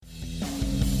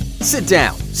Sit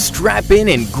down, strap in,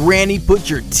 and Granny put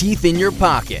your teeth in your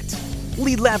pocket.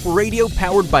 Lead Lap Radio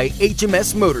powered by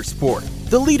HMS Motorsport.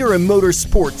 The leader in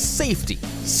motorsports safety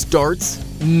starts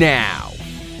now.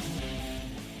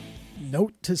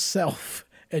 Note to self,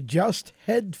 adjust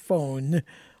headphone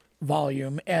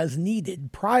volume as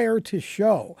needed prior to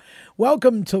show.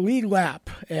 Welcome to Lead Lap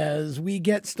as we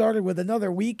get started with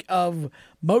another week of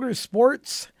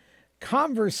motorsports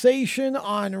conversation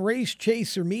on Race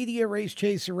Chaser Media, Race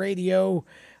Chaser Radio.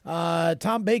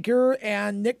 Tom Baker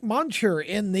and Nick Muncher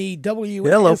in the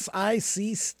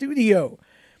WSIC studio.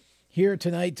 Here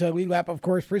tonight, Lead Lap, of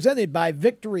course, presented by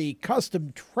Victory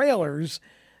Custom Trailers.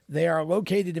 They are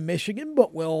located in Michigan,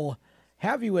 but will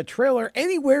have you a trailer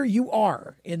anywhere you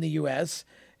are in the U.S.,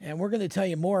 and we're going to tell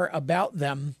you more about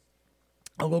them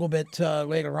a little bit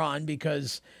later on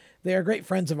because they are great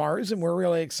friends of ours, and we're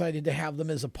really excited to have them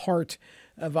as a part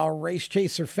of our Race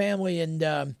Chaser family.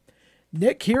 And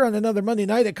Nick, here on another Monday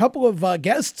night, a couple of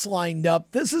guests lined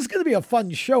up. This is going to be a fun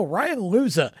show. Ryan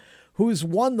Luza, who's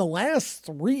won the last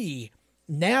 3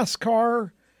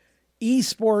 NASCAR,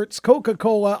 esports,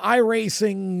 Coca-Cola,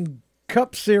 iRacing,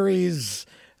 Cup Series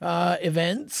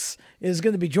events, is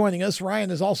going to be joining us.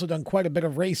 Ryan has also done quite a bit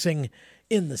of racing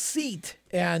in the seat,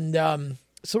 and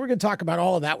so we're going to talk about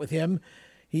all of that with him.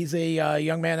 He's a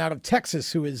young man out of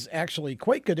Texas who is actually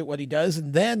quite good at what he does.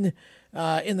 And then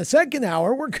in the second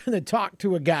hour, we're going to talk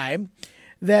to a guy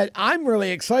that I'm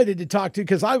really excited to talk to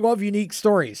because I love unique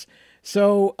stories.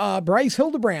 So Bryce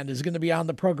Hildebrand is going to be on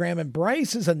the program, and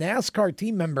Bryce is a NASCAR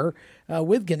team member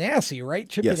with Ganassi, right?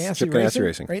 Chip Ganassi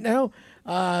Racing right now.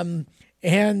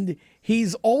 And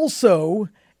he's also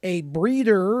a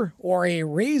breeder or a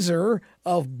raiser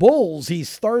of bulls. He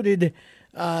started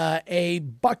a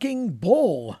bucking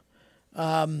bull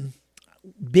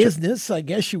business, I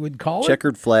guess you would call it.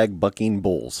 Checkered flag bucking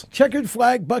bulls. Checkered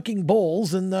flag bucking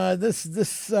bulls, and this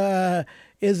is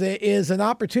an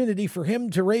opportunity for him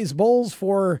to raise bulls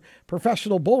for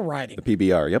professional bull riding. The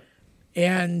PBR, yep.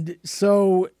 And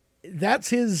so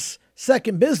that's his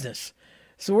second business.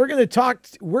 So we're going to talk.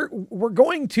 We're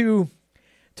going to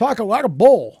talk a lot of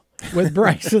bull with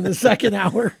Bryce in the second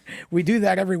hour. We do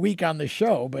that every week on the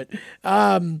show, but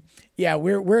yeah,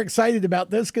 we're excited about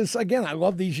this because again, I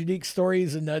love these unique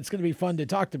stories, and it's going to be fun to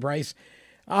talk to Bryce.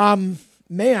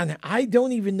 Man, I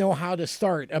don't even know how to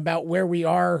start about where we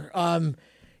are.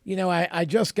 I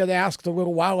just got asked a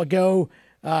little while ago,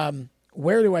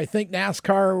 where do I think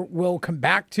NASCAR will come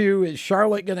back to? Is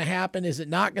Charlotte going to happen? Is it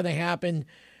not going to happen?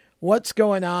 What's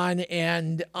going on?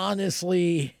 And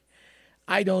honestly,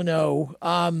 I don't know.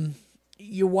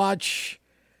 You watch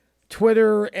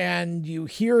Twitter and you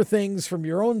hear things from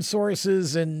your own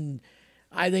sources, and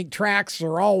I think tracks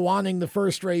are all wanting the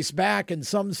first race back, and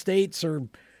some states are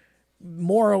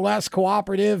more or less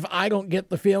cooperative. I don't get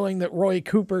the feeling that Roy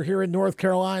Cooper here in North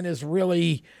Carolina is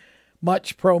really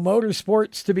much pro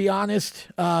motorsports, to be honest.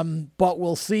 But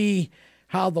we'll see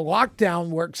how the lockdown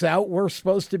works out. We're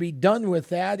supposed to be done with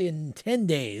that in 10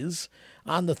 days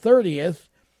on the 30th.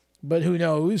 But who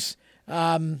knows?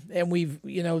 And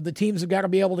the teams have got to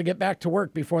be able to get back to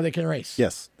work before they can race.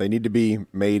 Yes, they need to be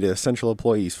made essential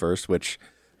employees first, which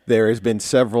there has been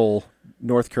several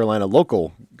North Carolina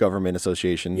local government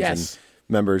associations and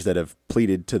members that have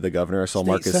pleaded to the governor. I saw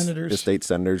the state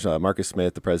senators, Marcus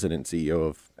Smith, the president and CEO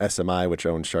of SMI, which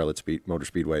owns Charlotte Motor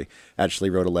Speedway,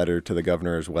 actually wrote a letter to the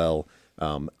governor as well,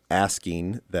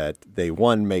 asking that they,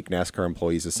 one, make NASCAR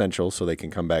employees essential so they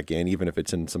can come back in, even if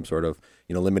it's in some sort of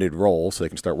limited role, so they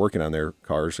can start working on their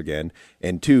cars again,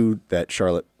 and two, that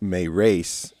Charlotte may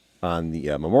race on the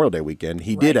Memorial Day weekend.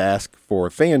 He did ask for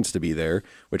fans to be there,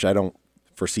 which I don't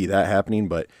foresee that happening,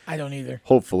 but I don't either.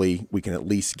 Hopefully we can at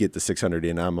least get the 600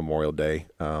 in on Memorial Day.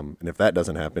 And if that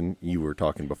doesn't happen, you were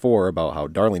talking before about how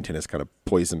Darlington has kind of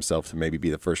poised himself to maybe be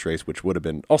the first race, which would have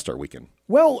been All-Star Weekend.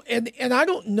 Well, and I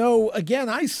don't know, again,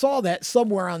 I saw that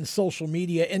somewhere on social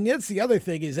media, and that's the other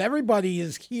thing is everybody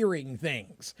is hearing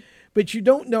things, but you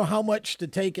don't know how much to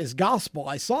take as gospel.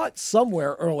 I saw it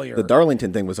somewhere earlier. The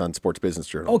Darlington thing was on Sports Business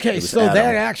Journal. Okay, so Adam.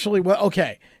 That actually was,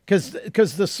 okay, because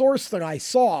the source that I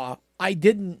saw,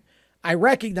 I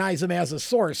recognize him as a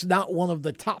source, not one of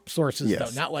the top sources, though,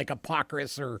 not like a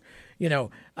Pocris or,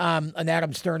 an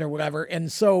Adam Stern or whatever.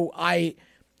 And so I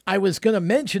was going to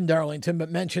mention Darlington, but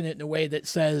mention it in a way that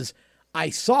says, I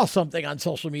saw something on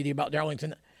social media about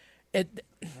Darlington.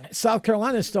 South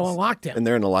Carolina is still in lockdown. And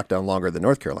they're in a lockdown longer than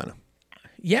North Carolina.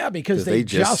 Yeah, because they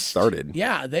just started.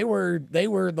 Yeah, they were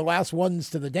the last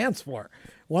ones to the dance floor,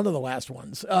 one of the last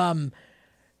ones.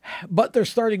 But they're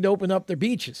starting to open up their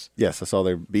beaches. Yes, I saw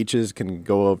their beaches can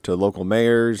go up to local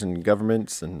mayors and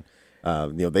governments, and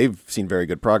they've seen very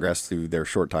good progress through their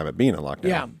short time of being in lockdown.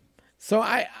 Yeah. So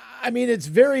I mean, it's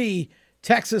very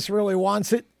Texas really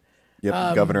wants it.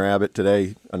 Yep. Governor Abbott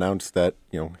today announced that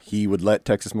he would let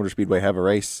Texas Motor Speedway have a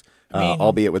race,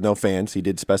 albeit with no fans. He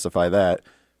did specify that.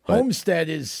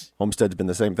 Homestead's been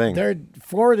the same thing.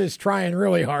 Florida's trying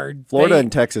really hard. Florida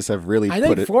and Texas have really made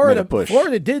a push.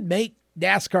 Florida did make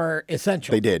NASCAR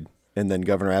essential. They did, and then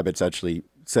Governor Abbott's actually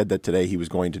said that today he was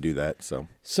going to do that.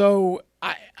 So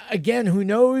again, who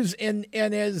knows? And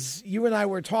as you and I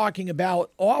were talking about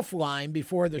offline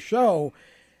before the show,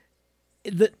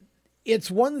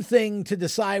 it's one thing to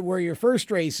decide where your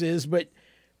first race is, but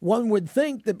one would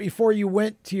think that before you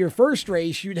went to your first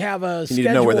race, you'd have a schedule. You need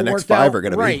to know where the next 5 are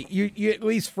going to be. Right. You at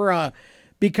least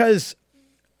because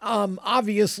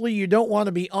obviously you don't want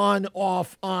to be on,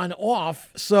 off.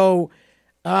 So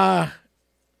I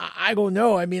don't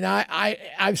know. I mean,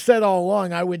 I've said all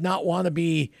along I would not want to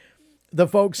be the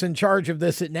folks in charge of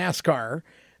this at NASCAR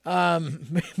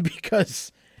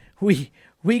because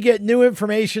we get new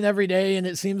information every day, and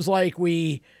it seems like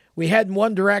we head in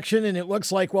one direction, and it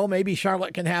looks like, well, maybe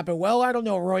Charlotte can happen. Well, I don't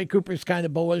know. Roy Cooper's kind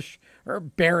of bullish or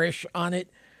bearish on it.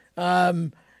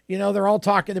 They're all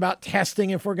talking about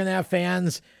testing if we're going to have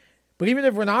fans. But even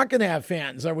if we're not going to have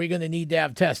fans, are we going to need to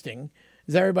have testing?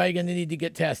 Is everybody going to need to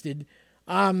get tested?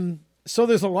 So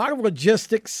there's a lot of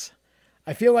logistics.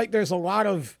 I feel like there's a lot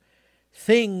of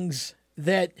things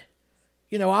that,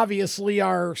 obviously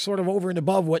are sort of over and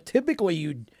above what typically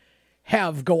you'd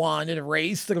have go on in a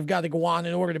race that have got to go on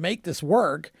in order to make this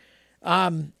work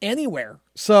anywhere.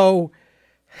 So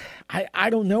I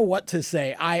don't know what to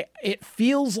say. It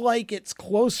feels like it's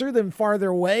closer than farther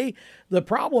away. The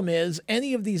problem is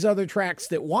any of these other tracks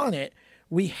that want it,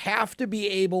 we have to be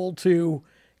able to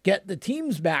get the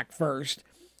teams back first.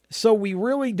 So we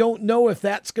really don't know if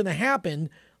that's going to happen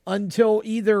until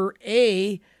either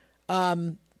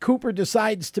Cooper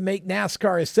decides to make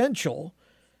NASCAR essential,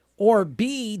 or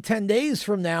B, 10 days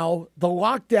from now, the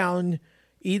lockdown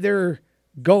either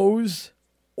goes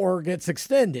or gets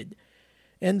extended.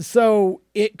 And so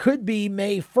it could be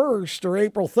May 1st or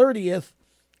April 30th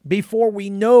before we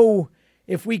know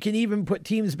if we can even put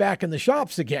teams back in the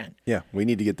shops again. Yeah, we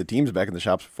need to get the teams back in the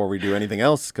shops before we do anything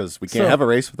else because we can't have a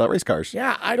race without race cars.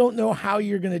 Yeah, I don't know how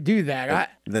you're going to do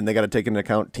that. Then they got to take into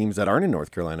account teams that aren't in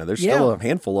North Carolina. There's still a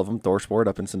handful of them. ThorSport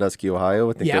up in Sandusky, Ohio.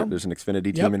 I think there's an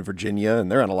Xfinity team in Virginia,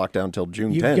 and they're on a lockdown until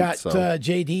June 10th. You've got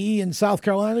JD in South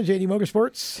Carolina, JD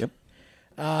Motorsports. Yep.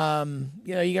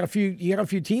 You got a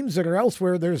few teams that are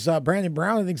elsewhere. There's Brandon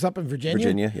Brown, I think's up in Virginia.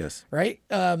 Virginia, yes. Right.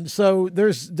 So there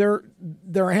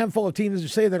are a handful of teams, as you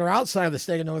say, that are outside of the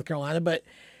state of North Carolina. But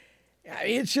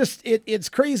it's just it's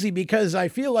crazy because I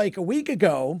feel like a week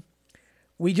ago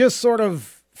we just sort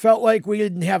of felt like we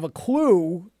didn't have a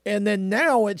clue, and then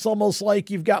now it's almost like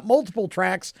you've got multiple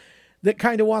tracks that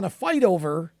kind of want to fight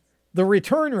over the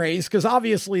return race, because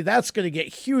obviously that's going to get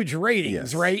huge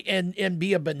ratings, right? And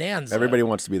be a bonanza. Everybody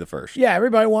wants to be the first. Yeah,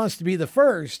 everybody wants to be the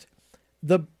first.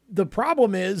 The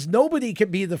problem is nobody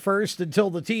can be the first until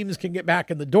the teams can get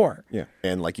back in the door. Yeah,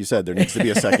 and like you said, there needs to be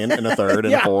a second and a third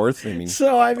and a fourth. I mean,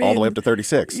 all the way up to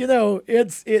 36.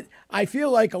 I feel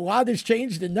like a lot has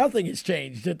changed and nothing has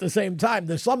changed at the same time.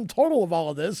 The sum total of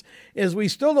all of this is we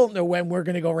still don't know when we're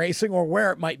going to go racing or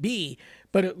where it might be,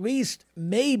 but at least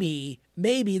maybe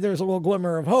there's a little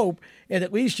glimmer of hope, and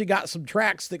at least you got some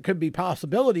tracks that could be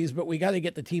possibilities, but we got to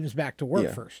get the teams back to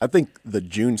work first. I think the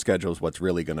June schedule is what's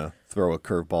really going to throw a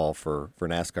curveball for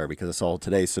NASCAR, because I saw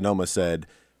today Sonoma said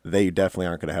they definitely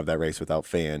aren't going to have that race without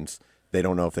fans. They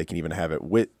don't know if they can even have it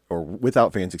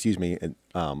without fans,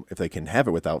 if they can have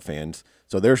it without fans.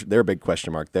 So there's a big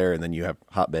question mark there. And then you have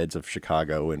hotbeds of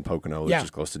Chicago and Pocono, which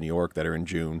is close to New York, that are in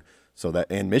June.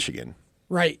 And Michigan.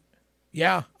 Right.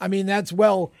 Yeah. I mean,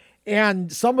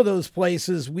 and some of those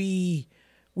places we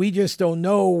just don't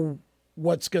know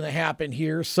what's going to happen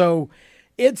here. So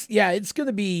it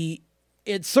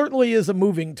certainly is a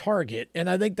moving target. And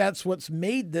I think that's what's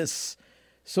made this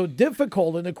so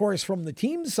difficult. And of course, from the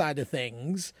team side of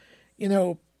things,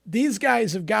 these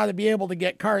guys have got to be able to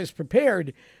get cars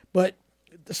prepared, but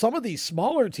some of these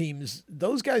smaller teams,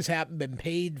 those guys haven't been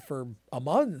paid for a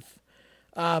month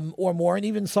or more. And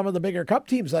even some of the bigger cup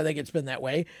teams, I think it's been that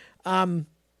way. How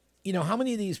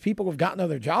many of these people have gotten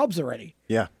other jobs already?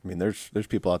 Yeah. I mean, there's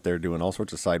people out there doing all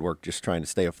sorts of side work, just trying to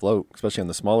stay afloat, especially on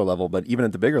the smaller level, but even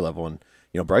at the bigger level. And,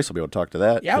 Bryce will be able to talk to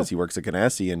that because he works at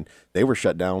Ganassi, and they were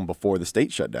shut down before the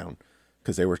state shut down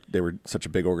because they were such a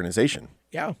big organization.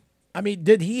 Yeah. I mean,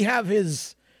 did he have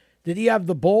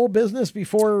the bowl business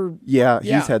before? Yeah.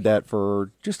 He's had that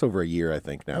for just over a year, I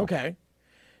think now. Okay.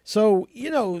 So,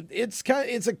 it's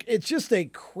just a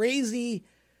crazy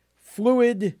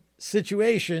fluid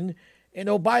situation. And,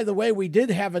 oh, by the way, we did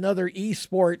have another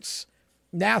esports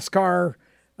NASCAR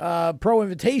Pro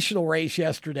Invitational race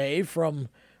yesterday from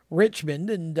Richmond,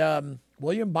 and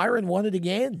William Byron won it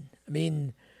again. I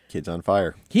mean, kid's on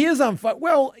fire. He is on fire.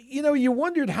 Well, you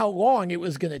wondered how long it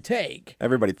was going to take.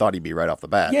 Everybody thought he'd be right off the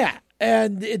bat. Yeah,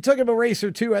 and it took him a race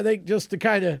or two, I think, just to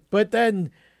kind of, but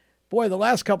then, boy, the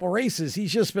last couple races,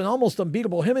 he's just been almost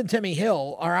unbeatable. Him and Timmy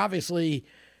Hill are obviously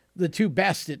the two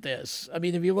best at this. I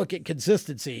mean, if you look at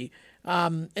consistency,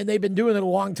 and they've been doing it a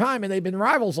long time, and they've been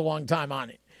rivals a long time on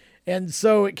it. And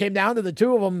so it came down to the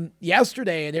two of them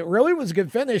yesterday, and it really was a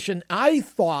good finish. And I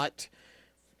thought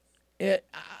it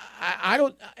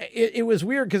was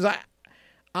weird because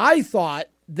I thought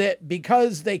that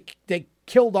because they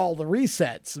killed all the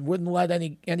resets and wouldn't let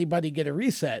anybody get a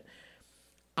reset,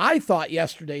 I thought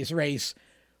yesterday's race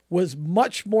was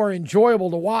much more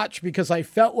enjoyable to watch because I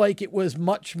felt like it was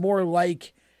much more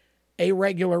like a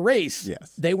regular race.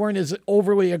 Yes. They weren't as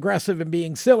overly aggressive and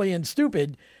being silly and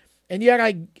stupid. And yet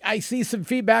I see some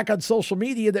feedback on social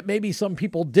media that maybe some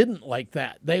people didn't like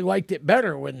that. They liked it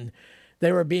better when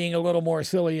they were being a little more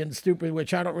silly and stupid,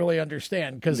 which I don't really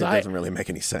understand. Because it doesn't really make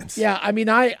any sense. Yeah, I mean,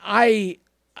 I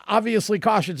obviously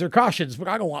cautions are cautions, but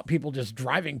I don't want people just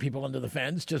driving people into the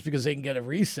fence just because they can get a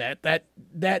reset. That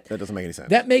doesn't make any sense.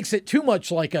 That makes it too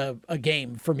much like a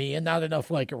game for me and not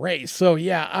enough like a race. So,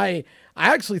 yeah, I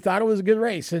actually thought it was a good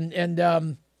race. And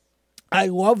I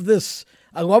love this.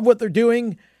 I love what they're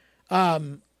doing.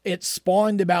 It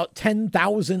spawned about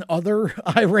 10,000 other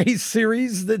iRace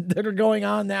series that are going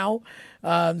on now.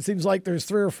 Seems like there's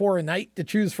 3 or 4 a night to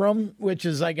choose from, which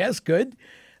is, I guess, good.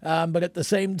 But at the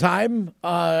same time,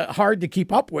 hard to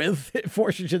keep up with. It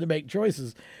forces you to make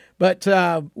choices. But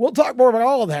we'll talk more about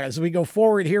all of that as we go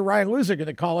forward here. Ryan Luza going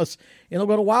to call us in a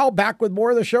little while. Back with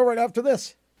more of the show right after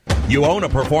this. You own a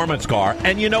performance car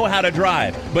and you know how to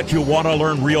drive, but you want to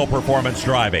learn real performance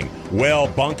driving. Well,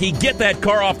 Bunky, get that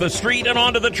car off the street and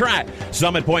onto the track.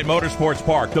 Summit Point Motorsports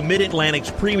Park, the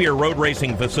Mid-Atlantic's premier road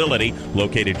racing facility,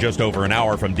 located just over an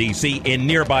hour from D.C. in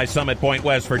nearby Summit Point,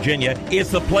 West Virginia,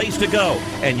 is the place to go.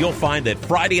 And you'll find that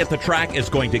Friday at the Track is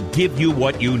going to give you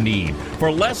what you need.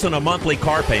 For less than a monthly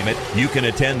car payment, you can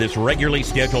attend this regularly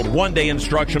scheduled one-day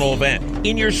instructional event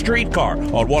in your street car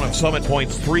on one of Summit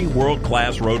Point's 3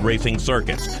 world-class road racing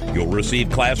circuits. You'll receive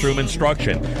classroom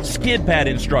instruction, skid pad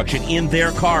instruction in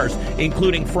their cars,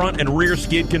 including front and rear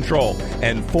skid control,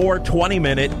 and 4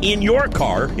 20-minute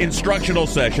in-your-car instructional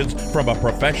sessions from a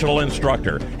professional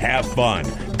instructor. Have fun,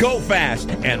 go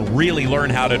fast, and really learn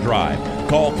how to drive.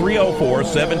 Call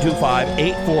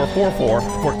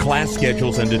 304-725-8444 for class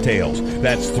schedules and details.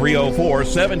 That's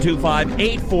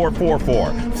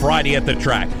 304-725-8444. Friday at the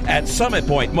Track at Summit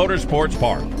Point Motorsports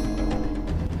Park.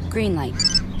 Green light.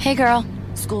 Hey girl,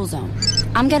 school zone.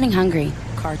 I'm getting hungry.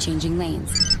 Car changing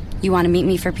lanes. You want to meet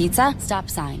me for pizza? Stop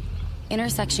sign.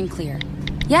 Intersection clear.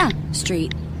 Yeah,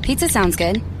 street. Pizza sounds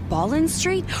good. Ball in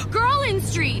street? Girl in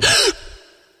street!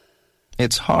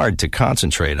 It's hard to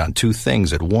concentrate on 2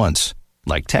 things at once,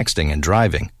 like texting and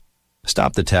driving.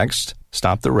 Stop the text,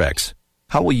 stop the wrecks.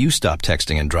 How will you stop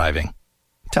texting and driving?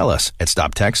 Tell us at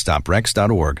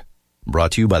stoptextstoprex.org.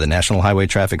 Brought to you by the National Highway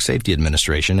Traffic Safety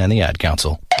Administration and the Ad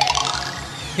Council.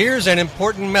 Here's an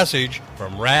important message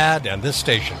from RAD and this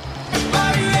station.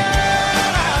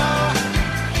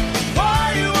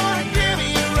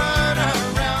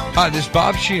 Hi, this is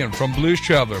Bob Sheehan from Blues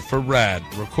Traveler for RAD,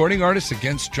 recording artists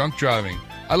against drunk driving.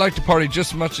 I like to party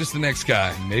just as much as the next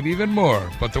guy, maybe even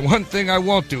more, but the one thing I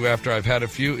won't do after I've had a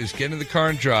few is get in the car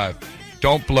and drive.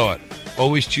 Don't blow it.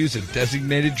 Always choose a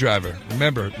designated driver.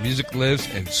 Remember, music lives,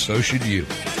 and so should you.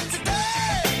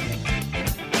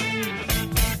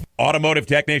 Automotive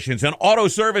technicians and auto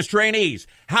service trainees,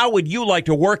 how would you like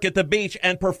to work at the beach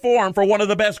and perform for one of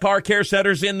the best car care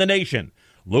centers in the nation?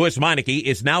 Louis Meineke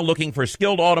is now looking for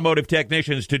skilled automotive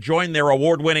technicians to join their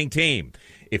award-winning team.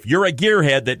 If you're a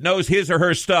gearhead that knows his or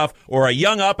her stuff, or a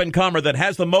young up-and-comer that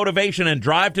has the motivation and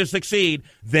drive to succeed,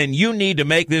 then you need to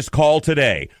make this call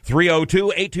today.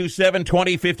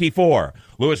 302-827-2054.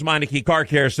 Louis Meineke Car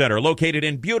Care Center, located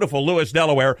in beautiful Lewis,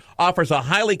 Delaware, offers a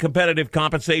highly competitive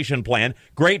compensation plan,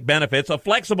 great benefits, a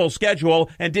flexible schedule,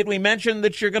 and did we mention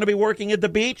that you're going to be working at the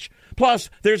beach? Plus,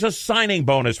 there's a signing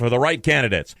bonus for the right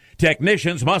candidates.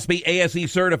 Technicians must be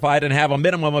ASE certified and have a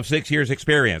minimum of 6 years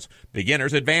experience.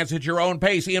 Beginners advance at your own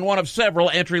pace in one of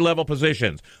several entry-level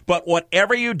positions. But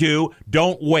whatever you do,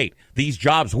 don't wait. These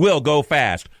jobs will go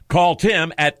fast. Call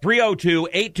Tim at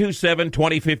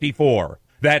 302-827-2054.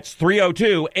 That's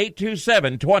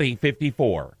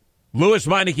 302-827-2054. Louis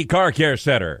Meineke Car Care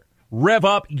Center. Rev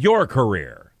up your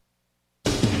career.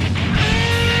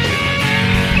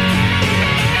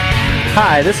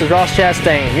 Hi, this is Ross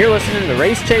Chastain. You're listening to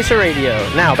Race Chaser Radio.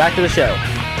 Now, back to the show.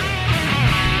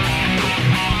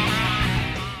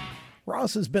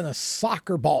 Ross has been a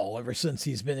soccer ball ever since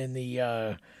he's been in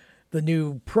the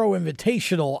new Pro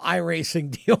Invitational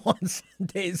iRacing deal on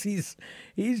Sundays. He's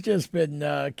just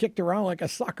been kicked around like a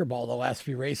soccer ball the last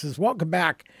few races. Welcome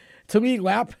back to Lead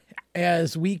Lap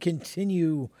as we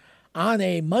continue on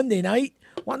a Monday night.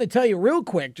 Want to tell you real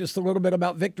quick just a little bit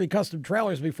about Victory Custom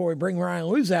Trailers before we bring Ryan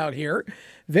Luza out here.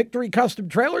 Victory Custom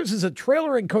Trailers is a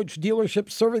trailer and coach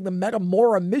dealership serving the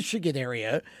Metamora, Michigan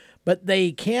area, but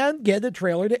they can get a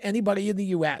trailer to anybody in the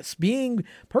U.S. Being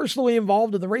personally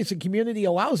involved in the racing community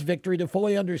allows Victory to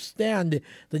fully understand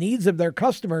the needs of their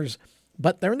customers,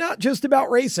 but they're not just about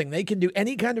racing. They can do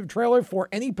any kind of trailer for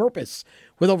any purpose.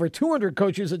 With over 200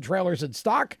 coaches and trailers in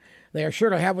stock, they are sure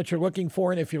to have what you're looking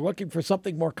for, and if you're looking for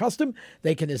something more custom,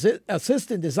 they can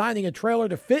assist in designing a trailer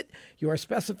to fit your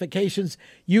specifications.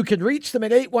 You can reach them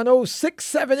at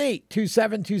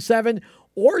 810-678-2727,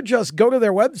 or just go to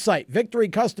their website,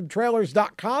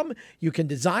 victorycustomtrailers.com. You can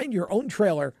design your own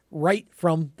trailer right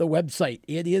from the website.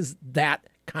 It is that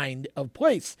kind of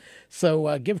place.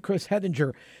 So give Chris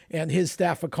Hedinger and his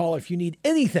staff a call if you need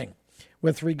anything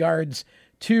with regards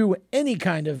to any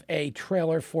kind of a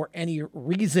trailer for any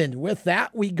reason. With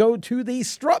that, we go to the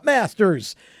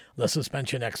Strutmasters, the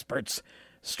suspension experts,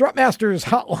 Strutmasters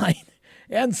hotline,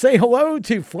 and say hello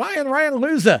to Flying Ryan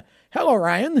Luza. Hello,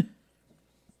 Ryan.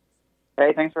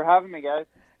 Hey, thanks for having me, guys.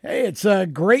 Hey, it's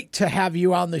great to have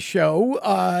you on the show.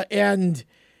 And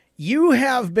you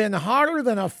have been hotter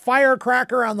than a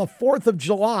firecracker on the 4th of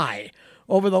July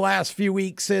over the last few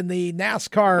weeks in the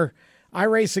NASCAR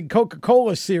iRacing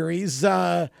Coca-Cola Series.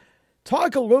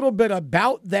 Talk a little bit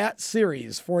about that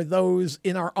series for those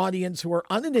in our audience who are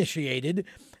uninitiated,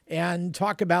 and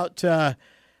talk about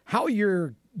how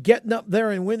you're getting up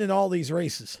there and winning all these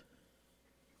races.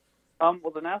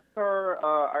 Well, the NASCAR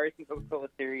iRacing Coca-Cola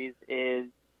Series is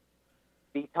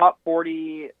the top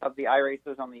 40 of the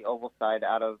iRacers on the oval side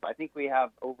out of, I think we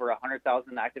have over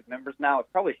 100,000 active members now. It's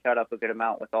probably shut up a good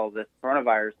amount with all this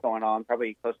coronavirus going on,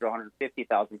 probably closer to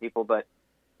 150,000 people. But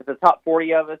it's the top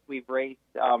 40 of us. We've raced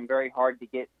very hard to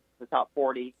get the top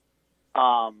 40.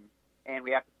 And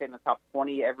we have to stay in the top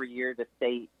 20 every year to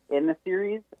stay in the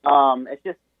series.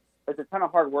 There's a ton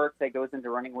of hard work that goes into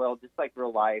running well, just like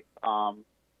real life.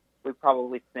 We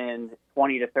probably spend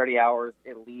 20 to 30 hours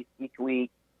at least each week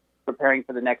preparing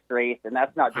for the next race, and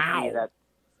that's not just me.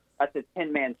 That's a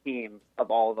 10-man team of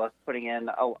all of us putting in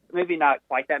maybe not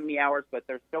quite that many hours, but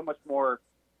there's so much more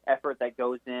effort that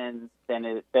goes in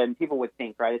than people would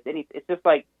think, right? It's just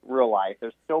like real life.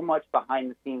 There's so much behind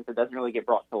the scenes that doesn't really get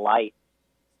brought to light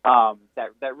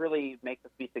that really makes us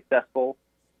be successful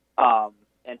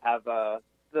and have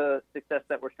the success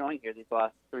that we're showing here these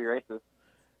last 3 races.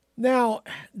 Now,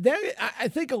 I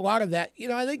think a lot of that,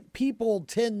 I think people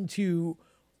tend to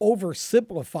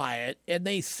oversimplify it, and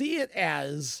they see it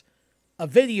as a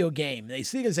video game. They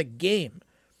see it as a game,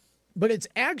 but it's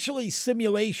actually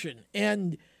simulation.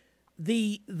 And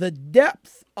the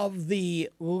depth of the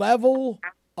level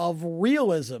of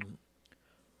realism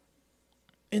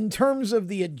in terms of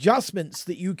the adjustments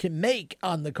that you can make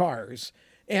on the cars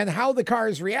and how the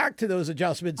cars react to those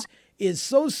adjustments is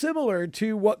so similar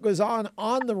to what goes on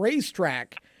the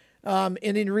racetrack and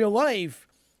in real life.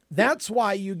 That's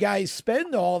why you guys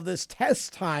spend all of this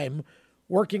test time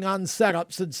working on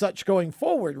setups and such going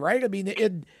forward, right? I mean,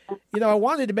 I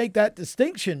wanted to make that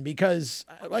distinction because,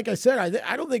 like I said,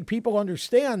 I don't think people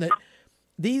understand that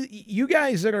you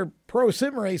guys that are pro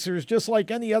sim racers, just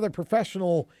like any other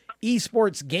professional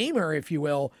esports gamer, if you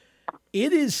will,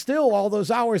 it is still all those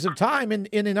hours of time. And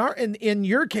in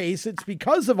your case, it's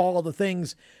because of all of the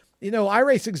things.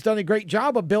 iRacing's done a great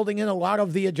job of building in a lot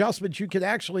of the adjustments you could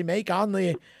actually make on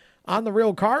the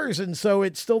real cars, and so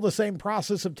it's still the same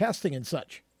process of testing and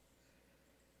such.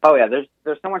 Oh yeah,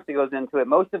 there's so much that goes into it.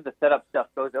 Most of the setup stuff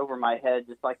goes over my head,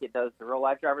 just like it does the real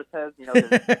life driver's heads.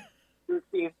 There's crew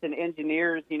chiefs and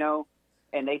engineers,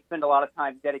 and they spend a lot of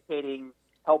time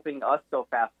helping us go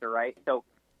faster, right? So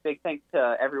big thanks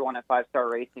to everyone at 5 Star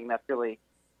Racing. That's really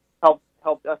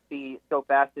helped us be so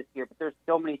fast this year. But there's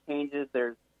so many changes.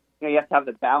 There's you have to have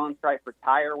the balance right for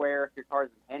tire wear. If your car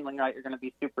isn't handling right, you're going to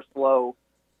be super slow.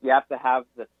 You have to have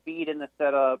the speed in the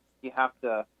setup. You have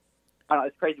to,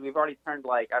 it's crazy. We've already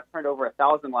I've turned over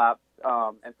 1,000 laps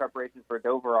in preparation for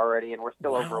Dover already, and we're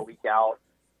still over a week out.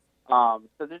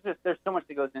 So there's so much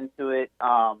that goes into it.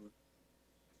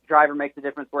 Driver makes a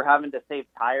difference. We're having to save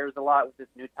tires a lot with this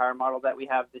new tire model that we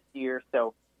have this year.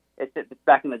 So it's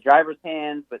back in the driver's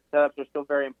hands, but setups are still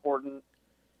very important.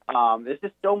 There's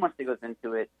just so much that goes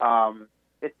into it.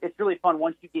 it's really fun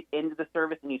once you get into the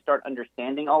service and you start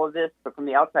understanding all of this. But from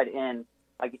the outside in,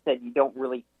 like you said, you don't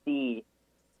really see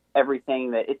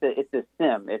everything that it's a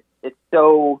sim. It's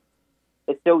so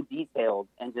detailed,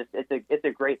 and just it's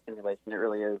a great simulation. It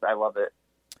really is. I love it.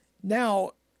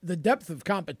 Now, the depth of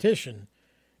competition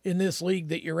in this league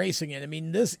that you're racing in, I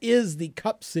mean, this is the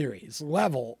Cup Series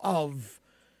level of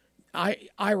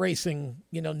iRacing,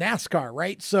 NASCAR,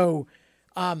 right? So,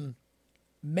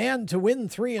 man, to win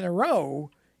 3 in a row,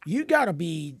 you gotta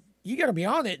be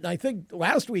on it. And I think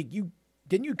last week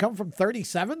didn't you come from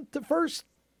 37th to first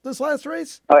this last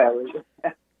race? Oh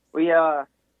yeah, we had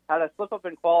a slip up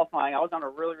in qualifying. I was on a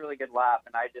really, really good lap,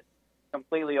 and I just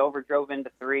completely overdrove into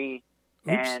 3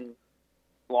 and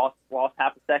lost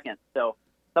half a second. So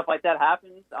stuff like that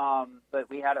happens. But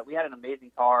we had an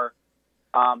amazing car.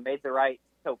 Made the right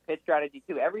pit strategy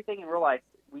too. Everything in real life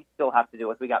we still have to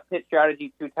do. We got pit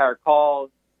strategy, 2-tire calls.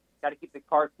 Got to keep the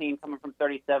car clean coming from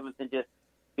 37th, and just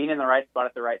being in the right spot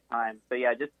at the right time. So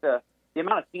yeah, just the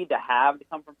amount of speed to have to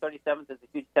come from 37th is a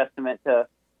huge testament to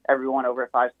everyone over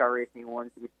at 5-Star Racing and Warren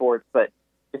City Sports. But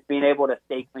just being able to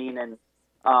stay clean and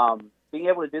being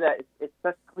able to do that, it's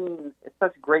such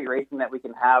great racing that we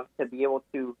can have to be able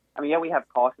to. I mean, yeah, we have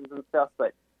cautions and stuff, but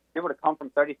to be able to come from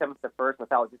 37th to first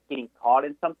without just getting caught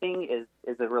in something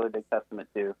is a really big testament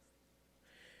too.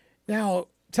 Now,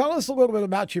 tell us a little bit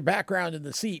about your background in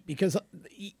the seat, because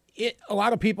a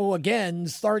lot of people, again,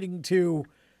 starting to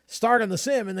start on the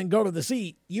sim and then go to the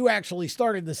seat. You actually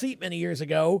started the seat many years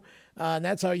ago, and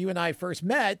that's how you and I first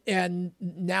met. And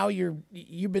now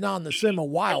you've been on the sim a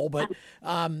while. But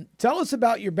tell us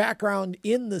about your background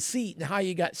in the seat and how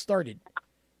you got started.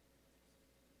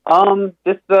 I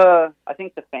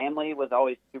think the family was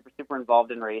always super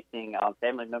involved in racing.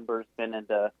 Family members been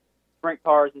into sprint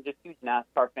cars and just huge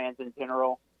NASCAR fans in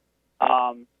general.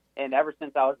 And ever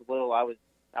since I was little, I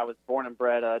was born and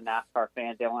bred a NASCAR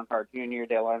fan. Dale Earnhardt Jr.,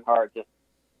 Dale Earnhardt, just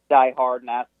die hard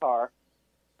NASCAR.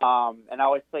 And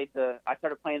I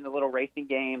started playing the little racing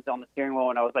games on the steering wheel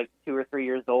when I was like 2 or 3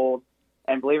 years old.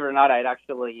 And believe it or not, I'd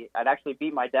actually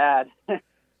beat my dad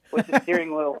with the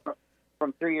steering wheel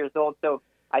from 3 years old. So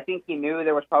I think he knew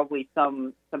there was probably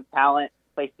some talent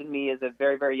placed in me as a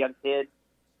very, very young kid.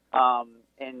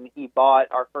 And he bought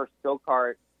our first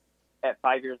go-kart at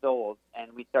 5 years old,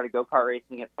 and we started go-kart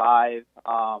racing at 5.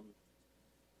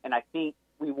 And I think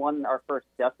we won our first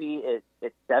Duffy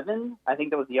at 7. I think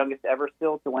that was the youngest ever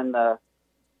still to win the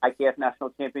IKF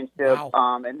National Championship.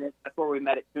 Wow. And that's where we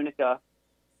met at Tunica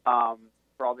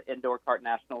for all the indoor kart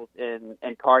nationals and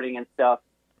karting and stuff,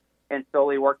 and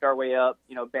slowly worked our way up,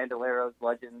 Bandoleros,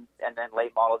 Legends, and then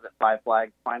late models at Five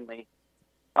Flags, finally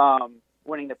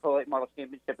winning the Pro Late Model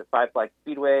Championship at Five Flags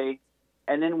Speedway.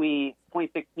 And then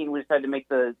 2016, we decided to make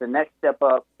the next step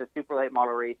up to super late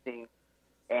model racing,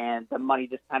 and the money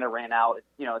just kind of ran out.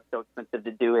 It's so expensive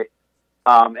to do it.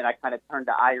 And I kind of turned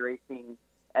to iRacing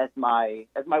as my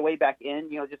way back in,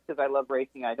 just because I love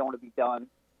racing. I don't want to be done.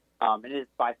 And it is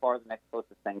by far the next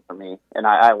closest thing for me, and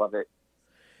I love it.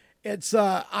 It's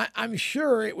I'm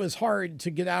sure it was hard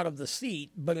to get out of the seat,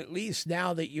 but at least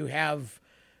now that you have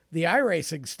the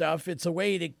iRacing stuff, it's a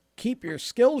way to keep your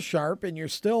skills sharp, and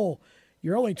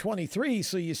you're only 23,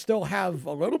 so you still have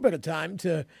a little bit of time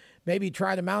to maybe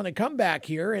try to mount a comeback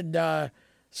here, and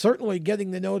certainly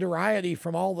getting the notoriety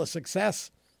from all the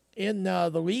success in the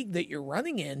league that you're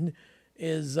running in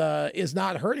is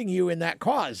not hurting you in that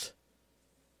cause.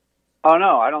 Oh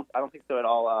no, I don't think so at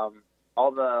all.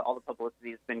 All the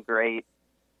publicity has been great.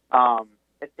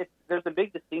 There's a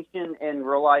big distinction in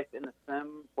real life in the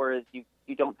sim, whereas you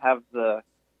don't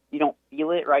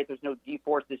feel it, right? There's no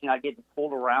G-forces, you're not getting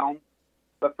pulled around.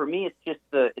 But for me, it's just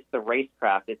the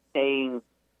racecraft. It's staying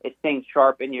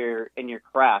sharp in your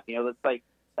craft.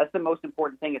 That's the most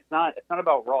important thing. It's not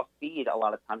about raw speed a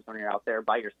lot of times when you're out there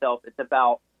by yourself. It's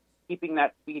about keeping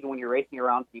that speed when you're racing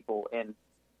around people and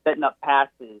setting up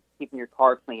passes, keeping your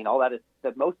car clean. All that is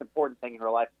the most important thing in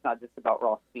real life. It's not just about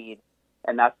raw speed,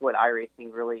 and that's what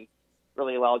iRacing really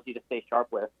allows you to stay sharp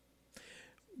with.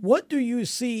 What do you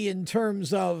see in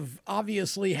terms of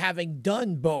obviously having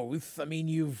done both? I mean,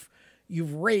 you've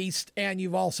raced and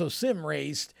you've also sim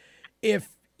raced. If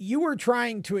you were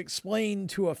trying to explain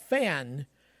to a fan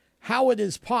how it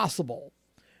is possible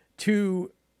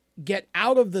to get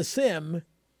out of the sim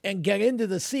and get into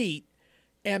the seat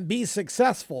and be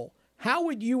successful, how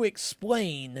would you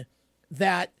explain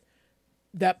that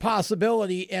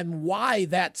possibility and why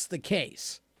that's the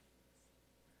case?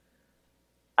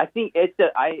 I think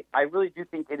I really do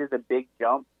think it is a big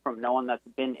jump from no one that's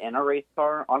been in a race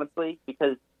car, honestly,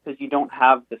 because you don't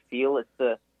have the feel. It's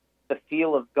the the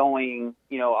feel of going,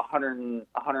 100,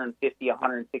 150,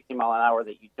 160 mile an hour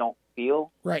that you don't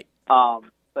feel. Right.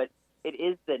 But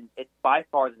it's by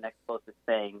far the next closest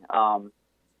thing.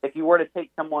 If you were to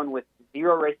take someone with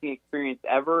zero racing experience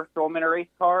ever, throw them in a race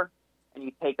car, and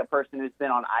you take a person who's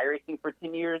been on iRacing for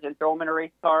 10 years and throw them in a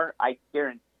race car, I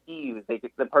guarantee you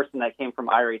the person that came from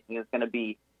iRacing is going to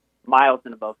be miles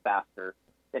and above faster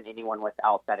than anyone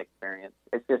without that experience.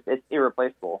 It's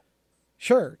irreplaceable.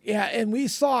 Sure. Yeah. And we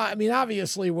saw,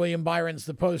 obviously William Byron's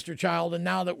the poster child. And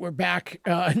now that we're back,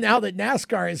 now that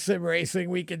NASCAR is sim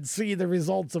racing, we can see the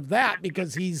results of that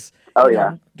because he's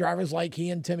drivers like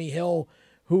he and Timmy Hill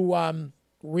who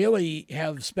really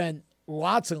have spent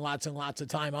lots and lots and lots of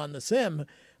time on the sim.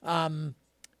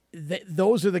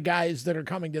 Those are the guys that are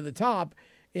coming to the top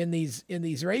in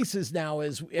these races now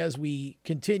as we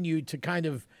continue to kind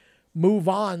of move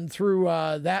on through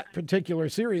that particular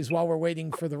series while we're waiting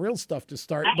for the real stuff to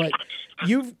start. But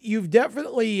you've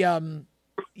definitely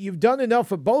you've done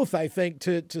enough of both, I think,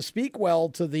 to speak well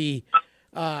to the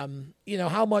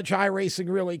how much iRacing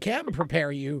really can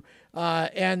prepare you.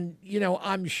 And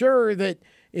I'm sure that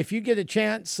if you get a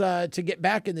chance to get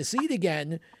back in the seat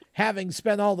again, having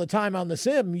spent all the time on the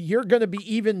sim, you're going to be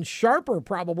even sharper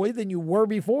probably than you were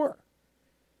before.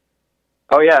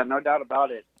 Oh yeah, no doubt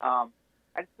about it.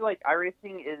 I just feel like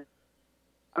iRacing is,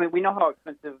 we know how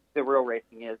expensive the real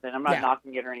racing is, and I'm not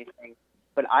knocking it or anything,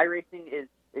 but iRacing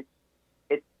it's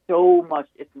so much,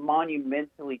 it's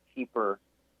monumentally cheaper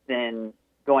than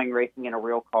going racing in a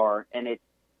real car, and it's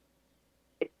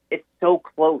so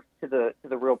close to the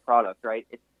real product, right?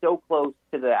 It's so close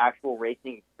to the actual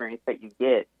racing experience that you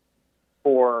get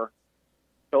for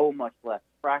so much less,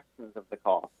 fractions of the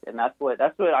cost, and that's what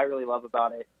I really love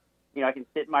about it. I can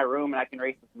sit in my room and I can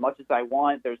race as much as I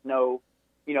want. There's no,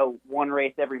 one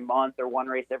race every month or one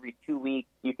race every 2 weeks.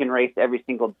 You can race every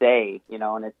single day,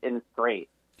 and it's great.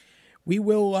 We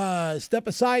will step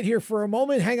aside here for a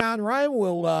moment. Hang on, Ryan.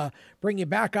 We'll bring you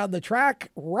back on the track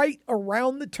right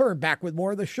around the turn. Back with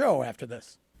more of the show after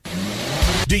this.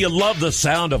 Do you love the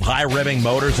sound of high-revving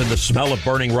motors and the smell of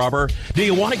burning rubber? Do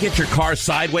you want to get your car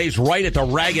sideways right at the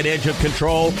ragged edge of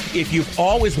control? If you've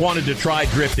always wanted to try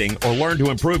drifting or learn to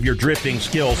improve your drifting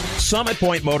skills, Summit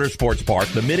Point Motorsports Park,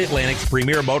 the Mid-Atlantic's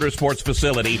premier motorsports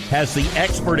facility, has the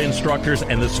expert instructors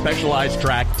and the specialized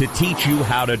track to teach you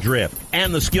how to drift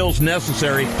and the skills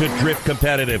necessary to drift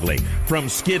competitively. From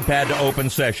skid pad to open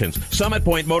sessions, Summit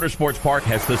Point Motorsports Park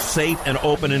has the safe and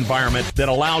open environment that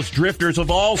allows drifters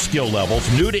of all skill levels,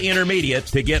 new to intermediate,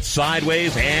 to get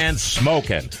sideways and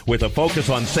smoking. With a focus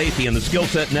on safety and the skill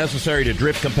set necessary to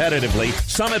drift competitively,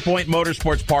 Summit Point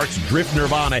Motorsports Park's Drift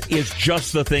Nirvana is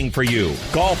just the thing for you.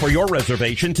 Call for your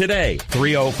reservation today,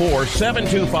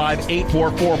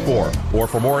 304-725-8444. Or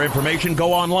for more information,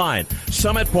 go online,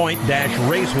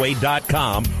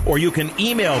 summitpoint-raceway.com, or you can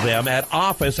email them at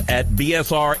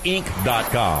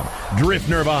office@bsrinc.com. Drift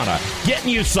Nirvana,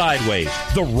 getting you sideways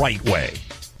the right way.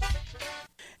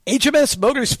 HMS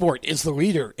Motorsport is the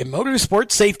leader in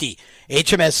motorsport safety.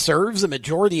 HMS serves a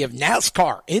majority of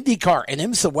NASCAR, IndyCar, and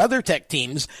IMSA WeatherTech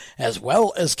teams, as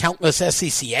well as countless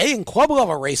SCCA and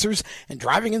club-level racers and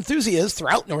driving enthusiasts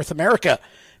throughout North America.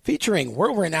 Featuring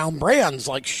world-renowned brands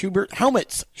like Schubert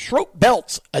helmets, Schroep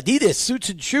belts, Adidas suits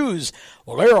and shoes,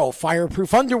 Olero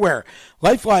fireproof underwear,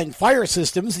 Lifeline fire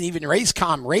systems, and even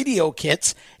Racecom radio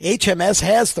kits, HMS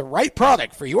has the right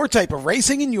product for your type of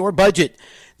racing and your budget.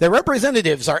 Their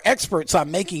representatives are experts on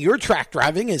making your track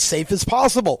driving as safe as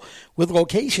possible. With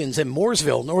locations in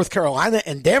Mooresville, North Carolina,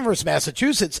 and Danvers,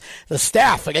 Massachusetts, the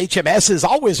staff at HMS is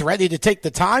always ready to take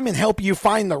the time and help you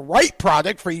find the right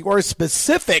product for your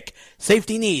specific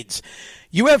safety needs.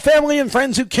 You have family and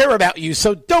friends who care about you,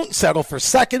 so don't settle for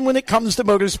second when it comes to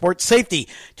motorsport safety.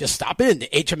 Just stop in to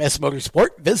HMS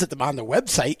Motorsport, visit them on their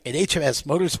website at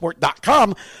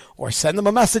hmsmotorsport.com, or send them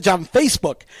a message on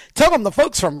Facebook. Tell them the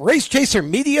folks from Race Chaser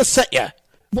Media sent you.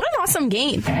 What an awesome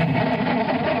game.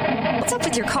 What's up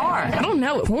with your car? I don't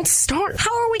know. It won't start.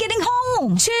 How are we getting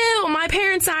home? Chill. My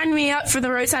parents signed me up for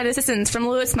the roadside assistance from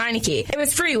Louis Meineke. It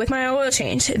was free with my oil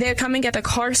change. They'd come and get the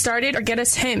car started or get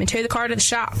us home and tow the car to the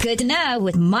shop. Good to know.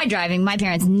 With my driving, my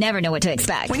parents never know what to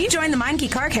expect. When you join the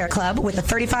Meineke Car Care Club with a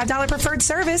 $35 preferred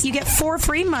service, you get 4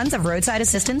 free months of roadside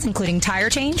assistance, including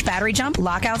tire change, battery jump,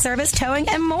 lockout service, towing,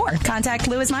 and more. Contact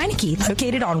Louis Meineke,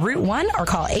 located on Route 1, or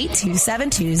call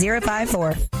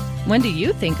 827-2054. When do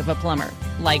you think of a plumber?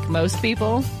 Like most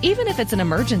people, even if it's an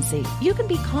emergency, you can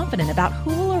be confident about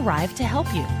who will arrive to help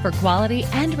you. For quality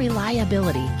and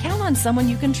reliability, count on someone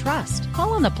you can trust.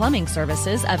 Call on the plumbing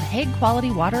services of Hague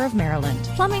Quality Water of Maryland.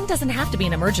 Plumbing doesn't have to be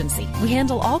an emergency. We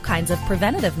handle all kinds of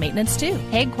preventative maintenance too.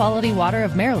 Hague Quality Water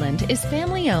of Maryland is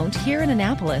family-owned here in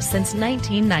Annapolis since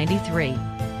 1993.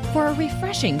 For a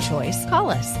refreshing choice, call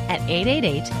us at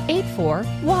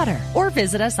 888-84-WATER or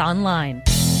visit us online.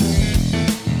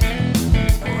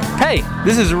 Hey,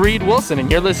 this is Reed Wilson,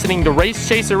 and you're listening to Race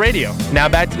Chaser Radio. Now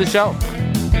back to the show.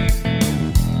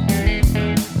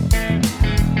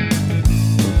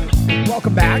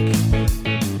 Welcome back.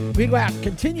 Lead Lap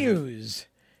continues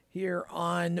here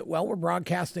on, we're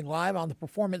broadcasting live on the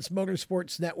Performance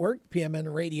Motorsports Network,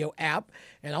 PMN radio app,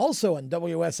 and also on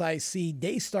WSIC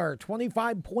Daystar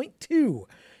 25.2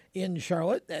 in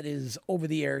Charlotte. That is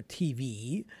over-the-air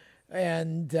TV.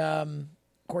 And, of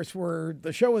course,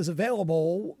 the show is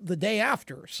available the day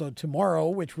after. So tomorrow,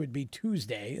 which would be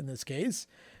Tuesday in this case,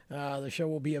 the show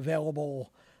will be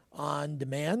available on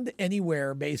demand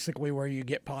anywhere, basically, where you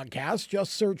get podcasts.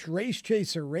 Just search Race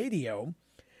Chaser Radio.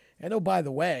 And, oh, by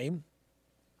the way,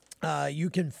 you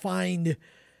can find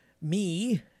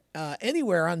me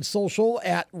anywhere on social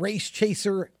at Race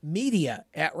Chaser Media,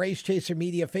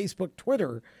 Facebook,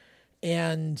 Twitter,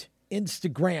 and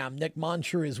Instagram. Nick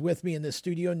Monsher is with me in the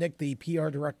studio. Nick, the PR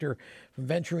director from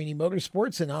Venturini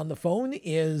Motorsports. And on the phone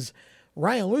is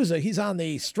Ryan Luza. He's on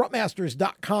the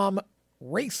strutmasters.com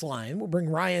race line. We'll bring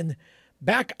Ryan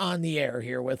back on the air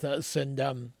here with us.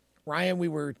 And Ryan, we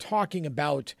were talking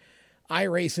about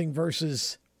iRacing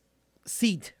versus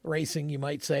seat racing, you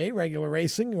might say, regular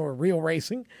racing or real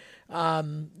racing.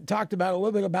 Talked about a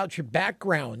little bit about your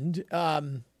background.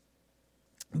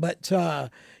 But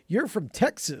you're from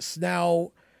Texas.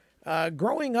 Now,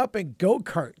 growing up in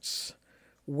go-karts,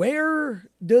 where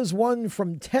does one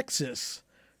from Texas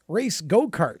race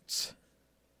go-karts?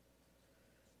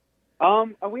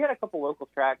 We had a couple local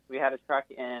tracks. We had a track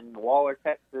in Waller,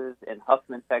 Texas, and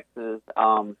Huffman, Texas.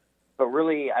 But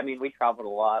really, I mean, we traveled a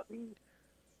lot.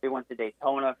 We went to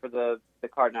Daytona for the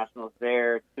kart nationals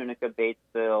there, Tunica,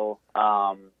 Batesville,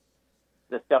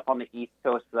 the stuff on the East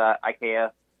Coast, the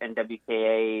IKF and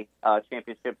WKA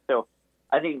championship. So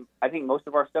I think most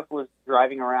of our stuff was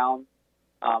driving around.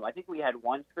 I think we had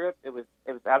one trip. It was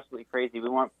absolutely crazy. We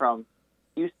went from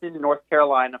Houston to North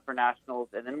Carolina for nationals,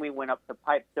 and then we went up to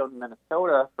Pipestone,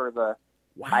 Minnesota for the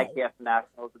IKF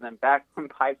nationals, and then back from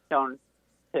Pipestone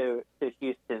to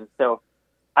Houston. So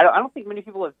I don't think many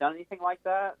people have done anything like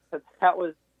that. But that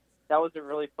was a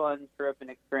really fun trip and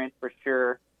experience for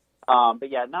sure. But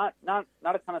yeah, not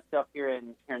a ton of stuff here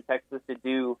in Texas to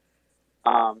do.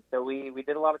 So we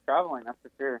did a lot of traveling, that's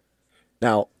for sure.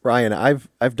 Now, Ryan,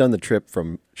 I've done the trip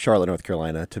from Charlotte, North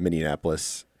Carolina to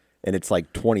Minneapolis, and it's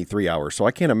like 23 hours. So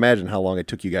I can't imagine how long it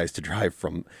took you guys to drive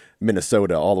from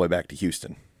Minnesota all the way back to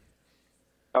Houston.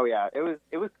 Oh yeah, it was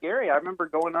scary. I remember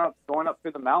going up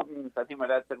through the mountains. I think my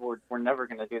dad said we're never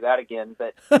going to do that again.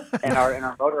 But in our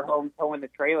motorhome towing the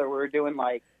trailer, we were doing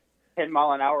like 10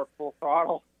 mile an hour full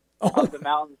throttle up the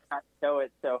mountains trying to tow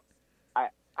it. So I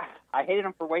hated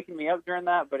them for waking me up during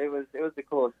that, but it was a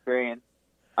cool experience.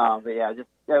 But yeah, it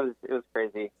was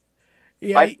crazy.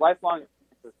 Yeah, lifelong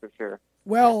experiences for sure.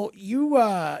 Well,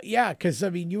 because I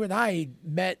mean, you and I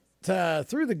met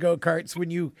through the go-karts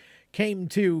when you came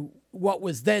to what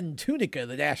was then Tunica,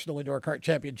 the National Indoor Kart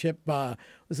Championship,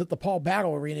 was at the Paul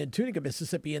Battle Arena in Tunica,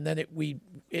 Mississippi, and then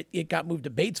it got moved to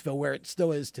Batesville, where it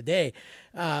still is today.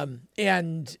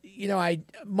 And you know,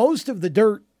 most of the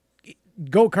dirt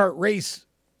go-kart race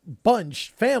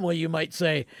family, you might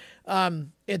say,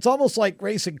 it's almost like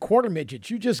racing quarter midgets.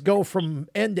 You just go from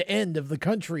end to end of the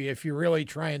country if you're really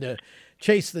trying to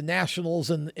chase the nationals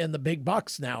and the big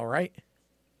bucks now, right?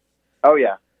 Oh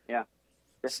yeah.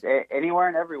 Just anywhere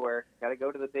and everywhere. Got to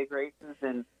go to the big races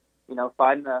and, you know,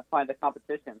 find the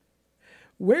competition.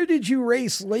 Where did you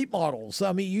race late models?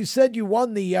 I mean, you said you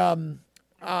won the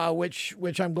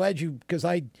which I'm glad because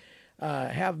I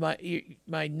have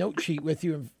my note sheet with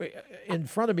you in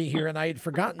front of me here, and I had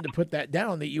forgotten to put that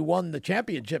down, that you won the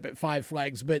championship at Five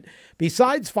Flags. But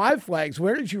besides Five Flags,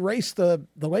 where did you race the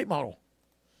late model?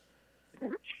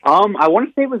 I want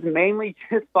to say it was mainly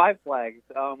just Five Flags.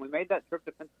 We made that trip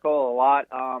to Pensacola a lot.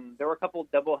 There were a couple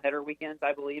doubleheader weekends,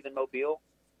 I believe, in Mobile.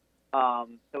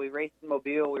 So we raced in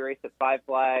Mobile. We raced at Five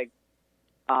Flags.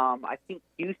 I think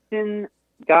Houston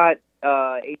got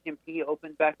HMP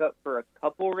opened back up for a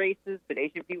couple races, but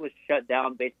HMP was shut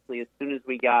down basically as soon as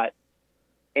we got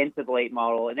into the late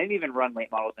model, and they didn't even run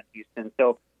late models in Houston.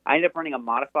 So I ended up running a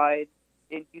modified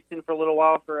in Houston for a little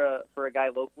while for a guy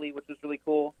locally, which was really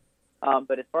cool.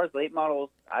 But as far as late models,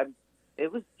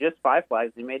 it was just Five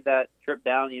Flags. We made that trip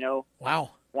down, you know.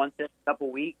 Wow. once in a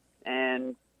couple weeks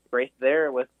and raced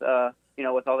there with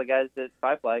with all the guys at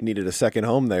Five Flags. Needed a second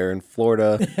home there in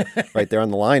Florida, right there on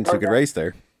the line, so you could race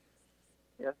there.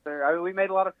 Yes, sir. I mean, we made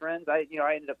a lot of friends. I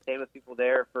ended up staying with people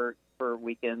there for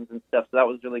weekends and stuff, so that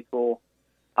was really cool.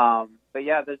 But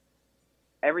yeah,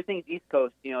 everything's East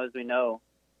Coast, as we know.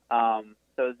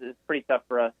 So it's pretty tough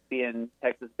for us being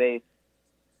Texas-based.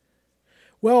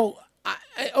 Well,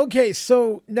 okay,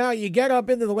 so now you get up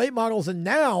into the late models, and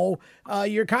now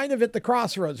you're kind of at the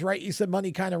crossroads, right? You said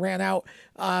money kind of ran out,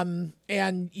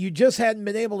 and you just hadn't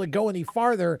been able to go any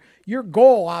farther. Your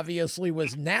goal, obviously,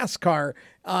 was NASCAR.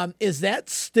 Is that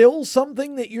still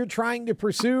something that you're trying to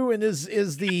pursue, and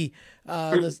is the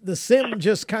sim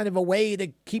just kind of a way to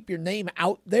keep your name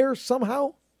out there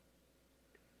somehow?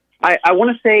 I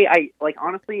want to say,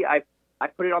 honestly, I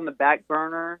put it on the back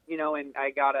burner, and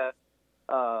I got a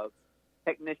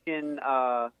technician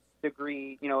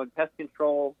degree, in pest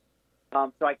control.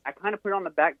 So I kind of put it on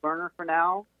the back burner for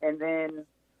now. And then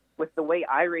with the way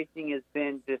iRacing has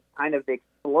been just kind of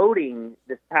exploding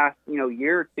this past,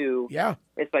 year or two,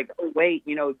 it's like, oh, wait,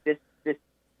 this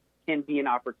can be an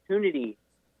opportunity.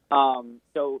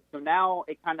 So now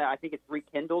it kind of, I think it's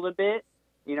rekindled a bit,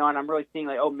 and I'm really seeing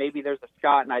like, oh, maybe there's a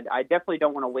shot, and I definitely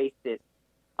don't want to waste it.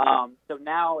 So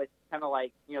now it's kind of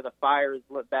like, the fire is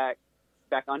lit back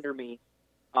under me.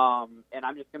 And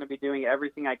I'm just going to be doing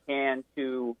everything I can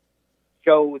to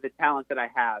show the talent that I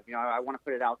have. I want to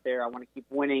put it out there. I want to keep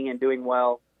winning and doing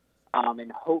well.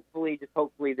 And hopefully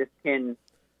this can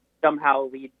somehow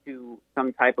lead to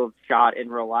some type of shot in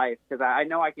real life, because I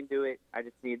know I can do it. I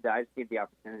just need the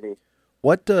opportunity.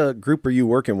 What group are you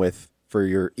working with for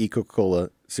your Coca-Cola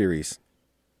series?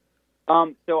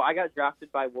 So I got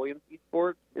drafted by Williams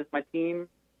Esports is my team,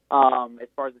 as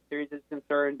far as the series is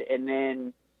concerned. And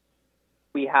then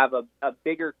we have a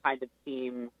bigger kind of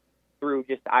team through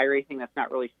just iRacing that's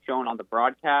not really shown on the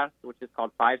broadcast, which is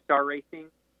called 5-Star Racing.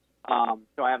 So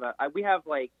we have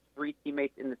like 3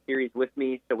 teammates in the series with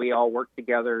me, so we all work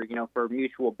together, for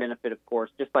mutual benefit, of course,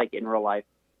 just like in real life.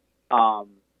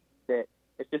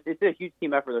 It's a huge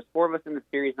team effort. There's 4 of us in the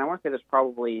series, and I want to say there's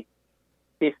probably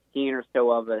 15 or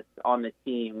so of us on the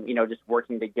team, just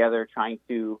working together, trying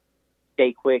to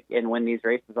stay quick and win these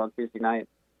races on Tuesday night.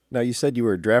 Now, you said you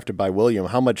were drafted by William.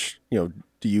 How much, do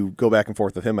you go back and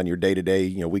forth with him on your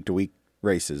day-to-day, week-to-week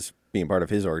races, being part of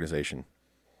his organization?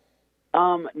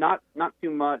 Not too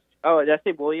much. Oh, did I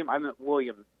say William? I meant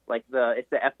Williams, it's the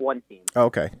F1 team. Oh,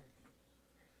 okay.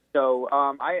 So,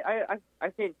 I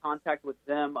stay in contact with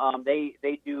them. They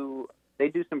do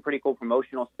some pretty cool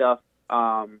promotional stuff.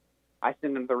 I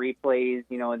send them the replays,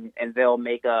 and they'll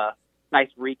make nice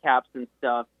recaps and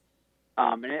stuff.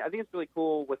 And I think it's really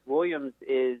cool with Williams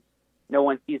is no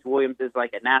one sees Williams as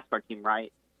like a NASCAR team,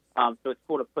 right? So it's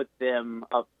cool to put them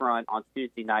up front on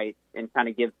Tuesday night and kind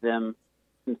of give them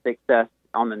some success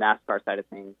on the NASCAR side of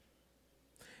things.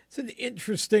 It's an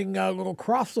interesting little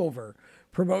crossover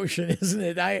promotion, isn't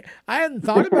it? I hadn't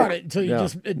thought about it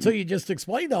until you just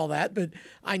explained all that, but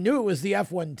I knew it was the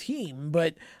F1 team,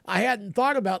 but I hadn't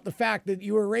thought about the fact that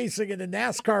you were racing in a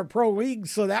NASCAR Pro League,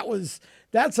 so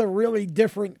that's a really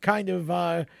different kind of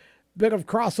bit of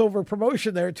crossover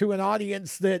promotion there to an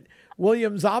audience that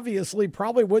Williams obviously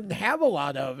probably wouldn't have a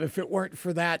lot of if it weren't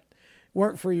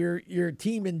for your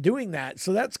team in doing that.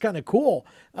 So that's kind of cool.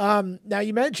 Now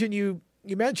you mentioned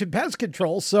pest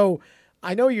control, so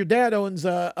I know your dad owns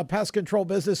a pest control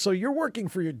business, so you're working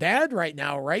for your dad right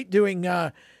now, right? Doing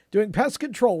pest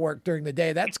control work during the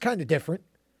day. That's kind of different.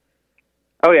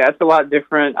 Oh yeah, it's a lot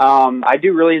different. I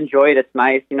do really enjoy it. It's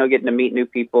nice, getting to meet new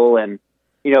people and,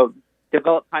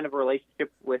 develop kind of a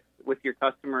relationship with your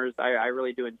customers. I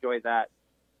really do enjoy that.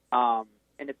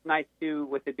 And it's nice too,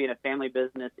 with it being a family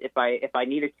business. If I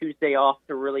need a Tuesday off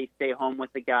to really stay home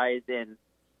with the guys and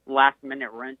last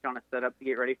minute wrench on a setup to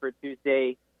get ready for a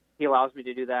Tuesday, he allows me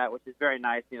to do that, which is very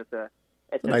nice. It's a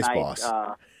nice boss.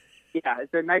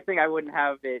 It's a nice thing I wouldn't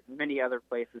have at many other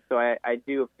places. So I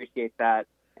do appreciate that,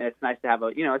 and it's nice to have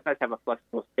a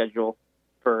flexible schedule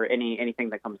for anything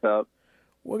that comes up.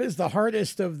 What is the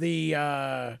hardest of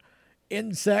the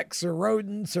insects or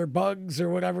rodents or bugs or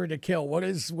whatever to kill? What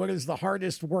is the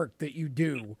hardest work that you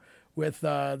do with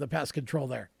the pest control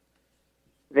there?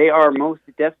 They are most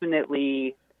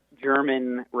definitely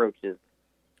German roaches.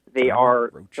 They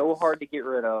are so hard to get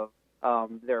rid of.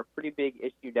 They're a pretty big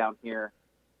issue down here.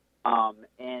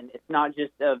 And it's not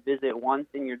just a visit once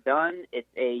and you're done.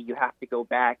 You have to go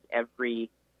back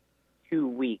every 2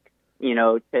 weeks,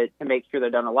 to make sure they're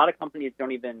done. A lot of companies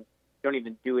don't even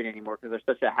do it anymore because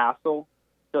they're such a hassle.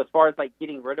 So as far as like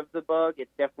getting rid of the bug,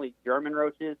 it's definitely German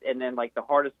roaches. And then like the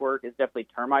hardest work is definitely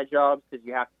termite jobs, because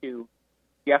you have to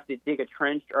you have to dig a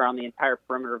trench around the entire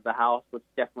perimeter of the house, which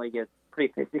definitely gets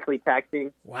pretty physically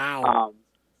taxing. Wow.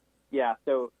 Yeah,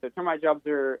 so termite jobs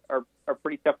are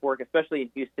pretty tough work, especially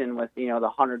in Houston with, the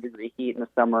 100-degree heat in the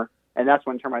summer, and that's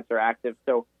when termites are active.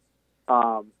 So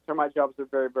termite jobs are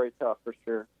very, very tough for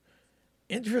sure.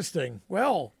 Interesting.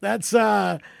 Well, that's,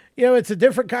 it's a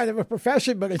different kind of a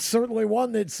profession, but it's certainly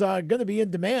one that's going to be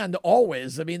in demand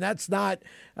always. I mean, that's not,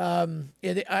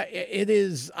 it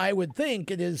is, I would think,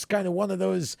 it is kind of one of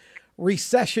those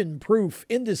recession-proof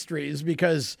industries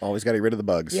because... Always got to get rid of the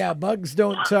bugs. Yeah, bugs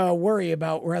don't worry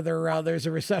about whether there's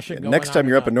a recession going on. Next time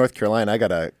you're up in North Carolina, I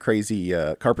got a crazy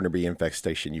carpenter bee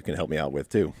infestation you can help me out with,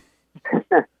 too.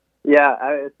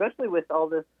 Yeah, especially with all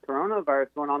this coronavirus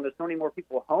going on, there's so many more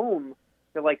people home.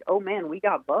 They're like, oh, man, we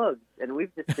got bugs, and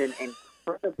we've just been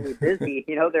incredibly busy.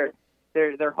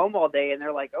 They're home all day, and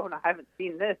they're like, oh, no, I haven't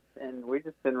seen this, and we've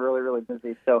just been really, really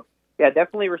busy. So, yeah,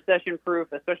 definitely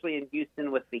recession-proof, especially in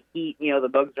Houston with the heat. The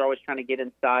bugs are always trying to get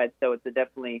inside, so it's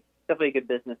definitely a good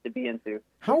business to be into.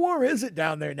 How warm is it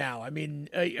down there now? I mean,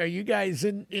 are you guys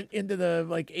into the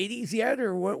 80s yet,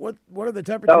 or what are the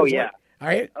temperatures? Oh yeah, like? All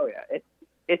right. Oh yeah,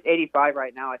 it's 85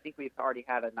 right now. I think we've already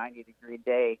had a 90-degree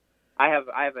day. I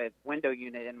have a window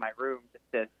unit in my room just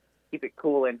to keep it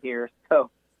cool in here, so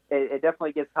it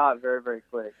definitely gets hot very, very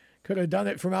quick. Could have done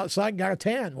it from outside and got a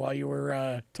tan while you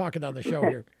were talking on the show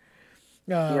here.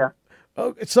 Yeah.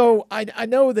 So I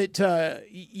know that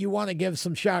you want to give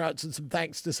some shout-outs and some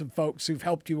thanks to some folks who've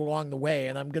helped you along the way,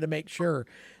 and I'm going to make sure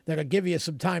that I'll give you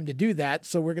some time to do that.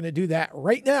 So we're going to do that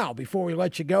right now before we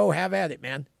let you go. Have at it,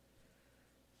 man.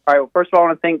 All right. Well, first of all, I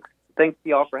want to thanks to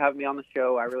y'all for having me on the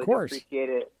show. I really do appreciate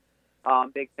it.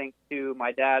 Big thanks to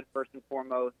my dad, first and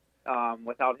foremost.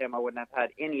 Without him, I wouldn't have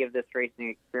had any of this racing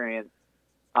experience.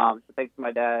 So thanks to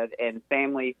my dad and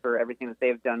family for everything that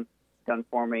they've done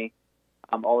for me.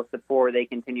 All the support, they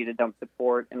continue to dump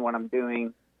support in what I'm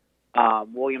doing.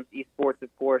 Williams Esports,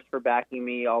 of course, for backing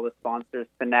me. All the sponsors,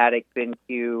 Fanatic,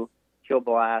 BenQ, Chill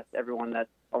Blast, everyone that's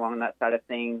along that side of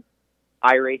things.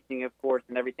 iRacing, of course,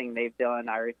 and everything they've done.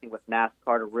 iRacing with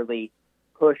NASCAR to really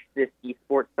push this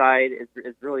esports side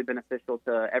is really beneficial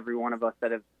to every one of us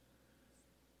that have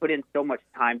put in so much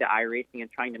time to iRacing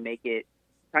and trying to make it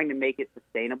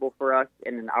sustainable for us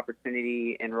and an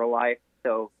opportunity in real life.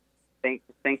 So thanks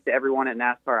to everyone at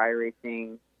NASCAR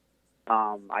iRacing.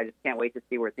 I just can't wait to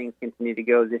see where things continue to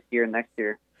go this year and next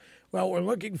year. Well, we're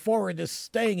looking forward to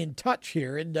staying in touch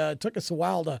here, and it took us a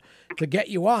while to get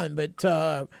you on, but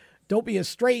don't be a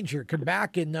stranger. Come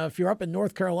back, and if you're up in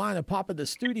North Carolina, pop in the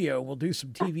studio. We'll do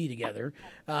some TV together.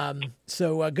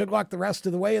 So good luck the rest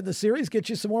of the way in the series. Get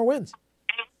you some more wins.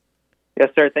 Yes,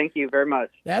 sir. Thank you very much.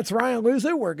 That's Ryan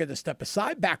Luza. We're going to step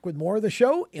aside. Back with more of the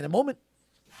show in a moment.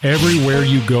 Everywhere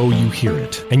you go, you hear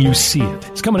it, and you see it.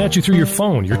 It's coming at you through your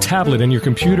phone, your tablet, and your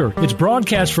computer. It's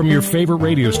broadcast from your favorite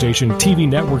radio station, TV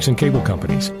networks, and cable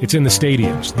companies. It's in the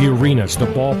stadiums, the arenas, the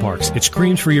ballparks. It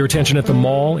screams for your attention at the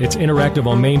mall. It's interactive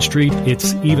on Main Street.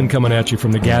 It's even coming at you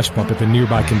from the gas pump at the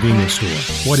nearby convenience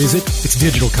store. What is it? It's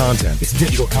digital content. It's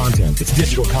digital content. It's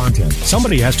digital content.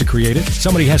 Somebody has to create it.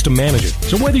 Somebody has to manage it.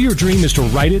 So whether your dream is to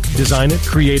write it, design it,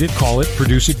 create it, call it,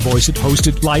 produce it, voice it, host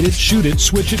it, light it, shoot it,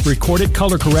 switch it, record it,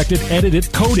 color correct it, edit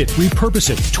it, code it,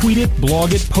 repurpose it, tweet it,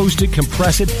 blog it, post it,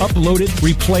 compress it, upload it,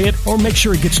 replay it, or make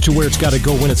sure it gets to where it's got to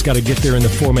go when it's got to get there in the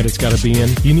format it's got to be in,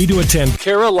 you need to attend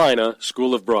Carolina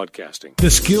School of Broadcasting.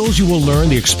 The skills you will learn,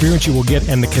 the experience you will get,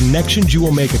 and the connections you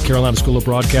will make at Carolina School of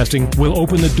Broadcasting will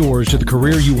open the doors to the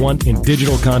career you want in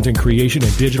digital content creation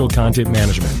and digital content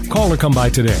management. Call or come by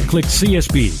today. Click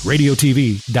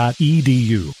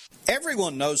csbradiotv.edu.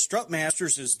 Everyone knows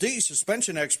Strutmasters is the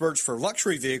suspension experts for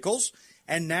luxury vehicles,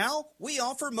 and now we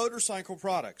offer motorcycle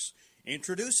products.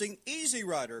 Introducing Easy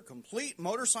Rider Complete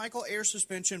Motorcycle Air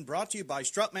Suspension, brought to you by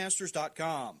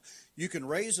Strutmasters.com. You can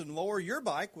raise and lower your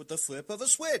bike with the flip of a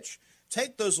switch.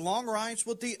 Take those long rides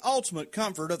with the ultimate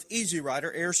comfort of Easy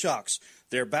Rider Air Shocks.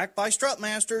 They're backed by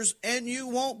Strutmasters, and you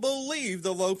won't believe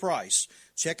the low price.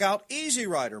 Check out Easy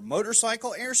Rider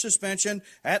Motorcycle Air Suspension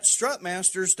at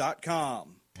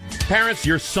Strutmasters.com. Parents,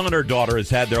 your son or daughter has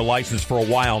had their license for a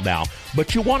while now,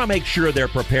 but you want to make sure they're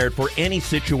prepared for any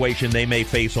situation they may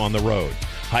face on the road.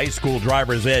 High school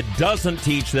driver's ed doesn't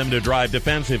teach them to drive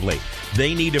defensively.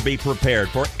 They need to be prepared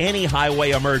for any highway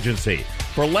emergency.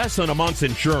 For less than a month's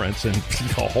insurance, and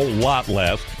a whole lot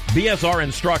less, BSR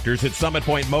instructors at Summit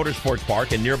Point Motorsports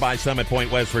Park in nearby Summit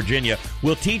Point, West Virginia,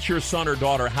 will teach your son or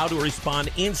daughter how to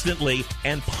respond instantly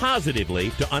and positively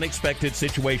to unexpected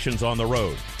situations on the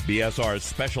road. BSR's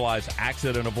specialized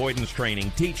accident avoidance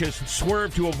training teaches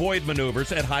swerve to avoid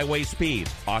maneuvers at highway speed,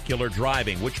 ocular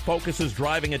driving, which focuses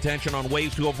driving attention on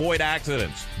ways to avoid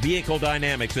accidents, vehicle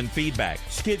dynamics and feedback,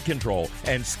 skid control,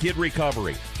 and skid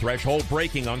recovery, threshold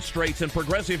braking on straights and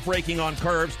progressive braking on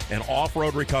curves, and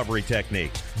off-road recovery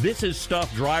techniques. This is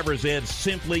stuff driver's ed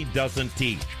simply doesn't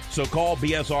teach. So call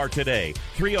BSR today,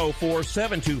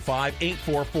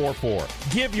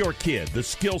 304-725-8444. Give your kid the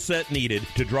skill set needed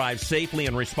to drive safely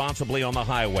and responsibly on the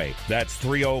highway. That's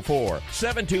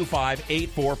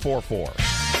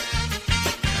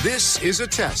 304-725-8444. This is a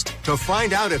test to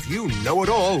find out if you know it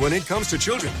all when it comes to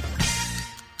children.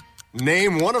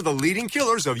 Name one of the leading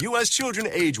killers of U.S. children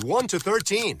age 1 to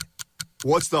 13.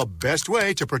 What's the best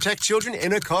way to protect children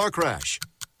in a car crash?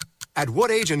 At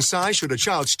what age and size should a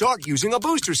child start using a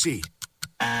booster seat?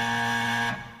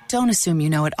 Don't assume you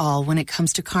know it all when it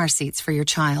comes to car seats for your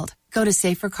child. Go to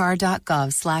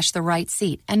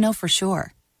safercar.gov/the-right-seat and know for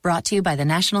sure. Brought to you by the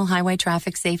National Highway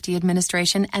Traffic Safety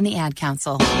Administration and the Ad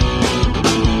Council.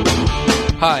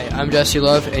 Hi, I'm Jesse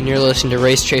Love, and you're listening to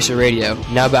Race Chaser Radio.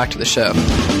 Now back to the show.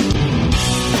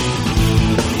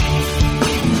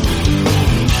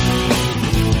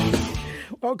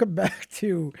 Welcome back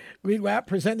to Lead Lap,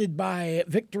 presented by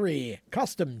Victory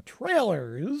Custom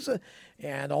Trailers.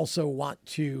 And also want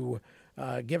to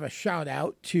give a shout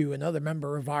out to another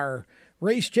member of our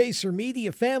Race Chaser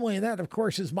Media family, and that, of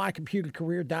course, is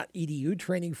mycomputercareer.edu,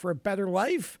 training for a better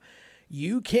life.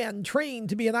 You can train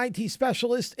to be an IT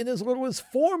specialist in as little as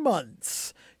 4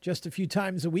 months, just a few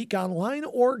times a week online,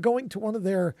 or going to one of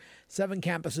their 7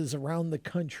 campuses around the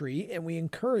country. And we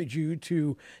encourage you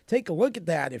to take a look at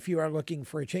that if you are looking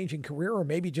for a changing career, or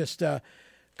maybe just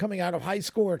coming out of high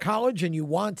school or college and you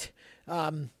want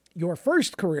your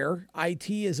first career. IT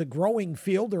is a growing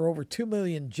field. There are over 2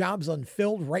 million jobs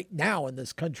unfilled right now in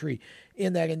this country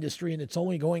in that industry, and it's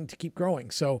only going to keep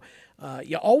growing. So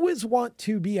you always want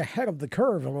to be ahead of the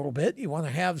curve a little bit. You want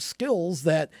to have skills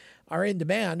that are in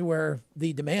demand, where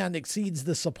the demand exceeds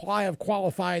the supply of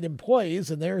qualified employees,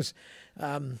 and there is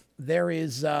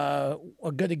a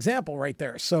good example right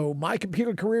there. So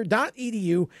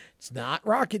mycomputercareer.edu. It's not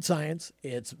rocket science.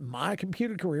 It's My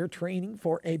Computer Career, training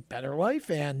for a better life.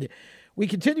 And we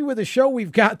continue with the show.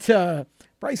 We've got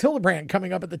Bryce Hildebrand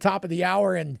coming up at the top of the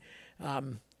hour, and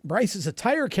Bryce is a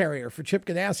tire carrier for Chip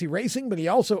Ganassi Racing, but he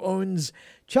also owns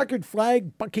Checkered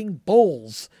Flag Bucking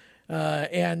Bulls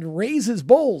and raises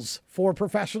bulls for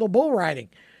professional bull riding,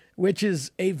 which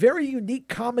is a very unique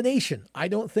combination. I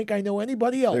don't think I know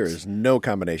anybody else. There is no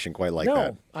combination quite like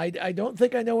that. I don't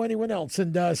think I know anyone else.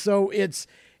 And so it's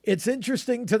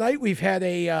interesting. Tonight we've had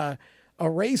a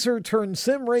racer turned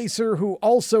sim racer who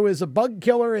also is a bug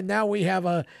killer, and now we have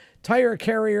a tire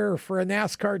carrier for a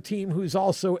NASCAR team who's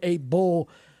also a bull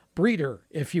breeder,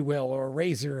 if you will, or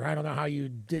raiser. I don't know how you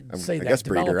did say that. I guess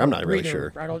breeder. I'm not really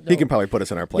sure. I don't know. He can probably put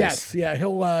us in our place. Yes, yeah.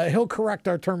 He'll correct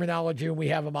our terminology when we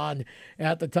have him on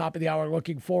at the top of the hour.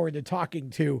 Looking forward to talking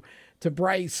to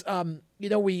Bryce.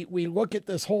 We look at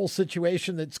this whole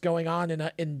situation that's going on,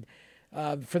 and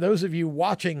for those of you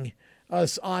watching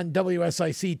us on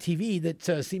WSIC TV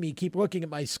that see me keep looking at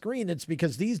my screen, it's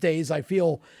because these days I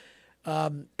feel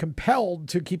compelled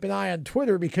to keep an eye on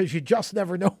Twitter, because you just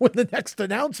never know when the next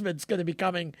announcement's going to be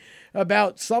coming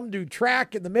about some new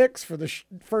track in the mix for the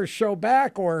first show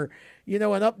back, or an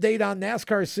update on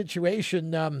NASCAR's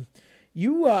situation.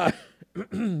 You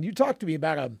talked to me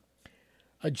about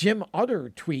a Jim Utter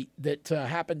tweet that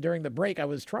happened during the break. I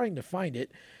was trying to find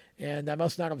it, and I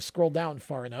must not have scrolled down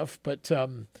far enough, but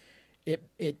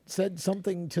it said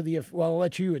something to the, well, I'll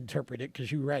let you interpret it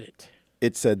because you read it.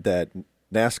 It said that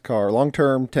NASCAR,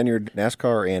 long-term tenured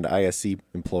NASCAR and ISC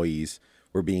employees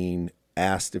were being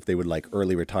asked if they would like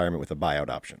early retirement with a buyout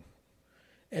option.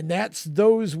 And that's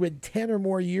those with 10 or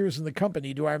more years in the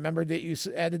company. Do I remember that you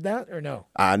added that or no?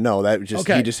 No, that was just,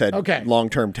 he just said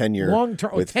long-term tenure.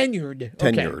 Long-term, tenured.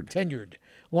 Tenured. Okay, tenured.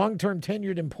 Long-term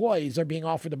tenured employees are being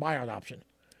offered a buyout option.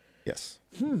 Yes.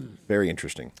 Very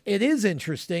interesting. It is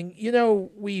interesting.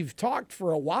 We've talked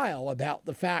for a while about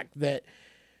the fact that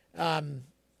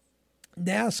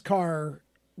NASCAR,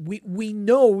 we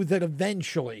know that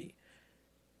eventually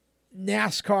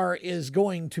NASCAR is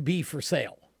going to be for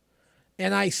sale.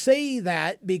 And I say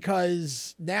that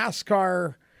because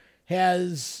NASCAR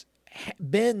has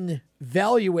been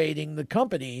evaluating the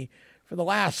company for the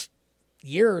last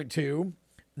year or two.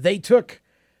 They took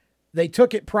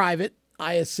it private,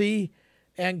 ISC,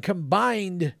 and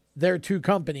combined their two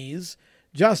companies,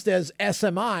 just as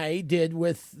SMI did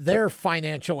with their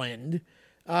financial end.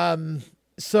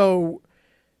 So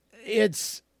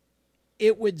it's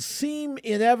it would seem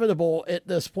inevitable at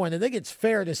this point. I think it's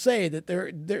fair to say that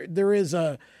there is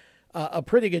a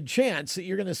pretty good chance that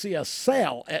you're going to see a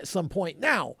sale at some point.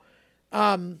 Now,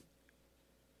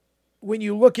 when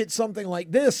you look at something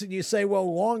like this and you say,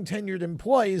 well, long tenured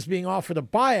employees being offered a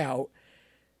buyout,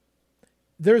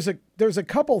 there's a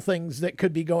couple things that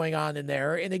could be going on in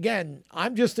there. And again,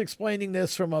 I'm just explaining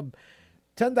this from a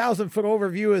 10,000 foot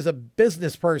overview as a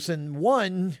business person.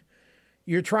 One,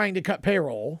 you're trying to cut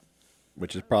payroll,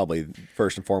 which is probably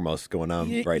first and foremost going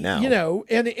on right now.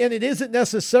 And it isn't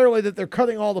necessarily that they're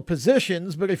cutting all the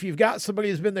positions, but if you've got somebody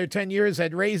who's been there 10 years,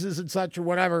 had raises and such or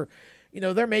whatever,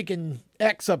 they're making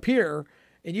X up here,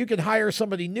 and you can hire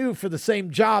somebody new for the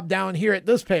same job down here at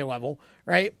this pay level,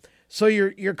 right? So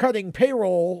you're cutting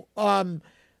payroll,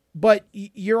 but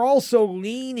you're also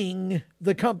leaning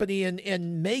the company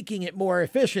and making it more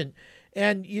efficient.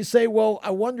 And you say, well,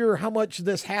 I wonder how much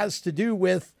this has to do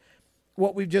with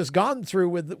what we've just gone through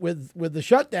with the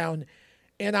shutdown.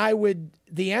 And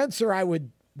the answer I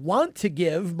would want to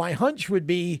give, my hunch would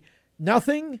be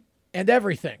nothing and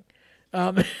everything.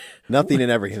 Nothing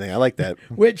and everything. I like that.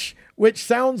 Which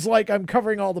sounds like I'm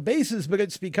covering all the bases, but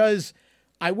it's because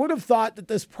I would have thought that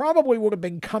this probably would have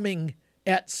been coming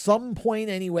at some point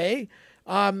anyway.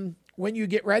 When you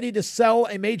get ready to sell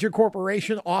a major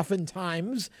corporation,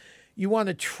 oftentimes you want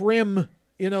to trim,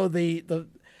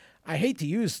 I hate to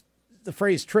use the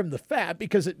phrase trim the fat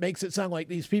because it makes it sound like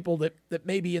these people that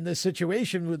may be in this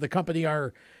situation with the company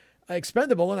are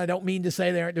expendable. And I don't mean to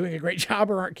say they aren't doing a great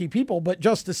job or aren't key people, but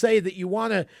just to say that you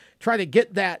want to try to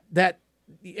get that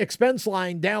expense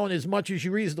line down as much as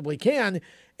you reasonably can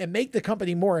and make the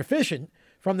company more efficient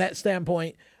from that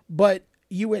standpoint. But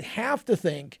you would have to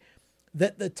think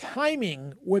that the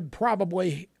timing would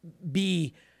probably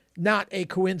be not a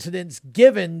coincidence,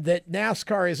 given that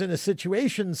NASCAR is in a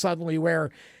situation suddenly where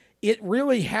it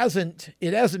really hasn't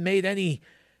made any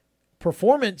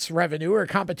performance revenue or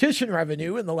competition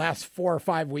revenue in the last 4 or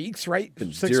 5 weeks, right?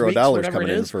 $0 coming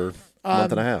in for a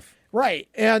month and a half. Right.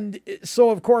 And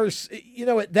so, of course,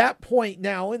 at that point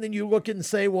now, and then you look and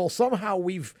say, well, somehow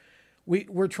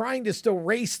we're trying to still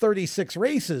race 36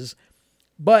 races,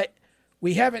 but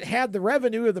we haven't had the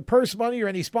revenue or the purse money or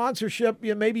any sponsorship,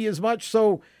 maybe as much.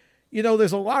 So,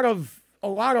 there's a lot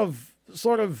of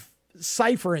sort of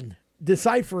deciphering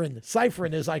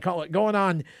as I call it, going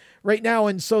on right now.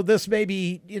 And so this may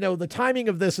be, the timing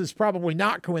of this is probably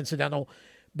not coincidental,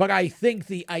 but I think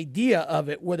the idea of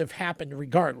it would have happened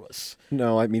regardless.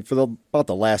 No, I mean, for about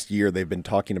the last year, they've been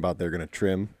talking about they're going to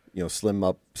trim, slim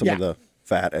up some of the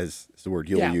fat, as is the word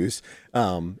you'll use,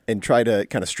 and try to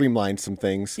kind of streamline some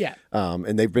things. Yeah.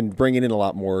 And they've been bringing in a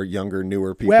lot more younger,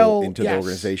 newer people into the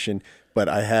organization. But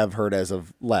I have heard as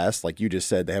of last, like you just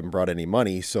said, they haven't brought any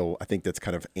money. So I think that's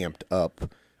kind of amped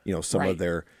up, some of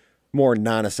their more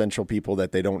non-essential people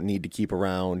that they don't need to keep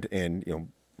around. And,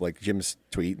 like Jim's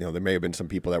tweet, there may have been some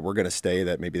people that were going to stay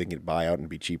that maybe they can buy out and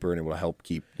be cheaper, and it will help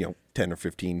keep, 10 or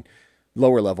 15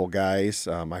 lower level guys.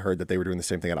 I heard that they were doing the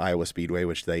same thing at Iowa Speedway,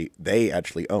 which they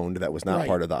actually owned. That was not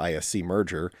part of the ISC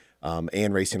merger,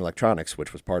 and Racing Electronics,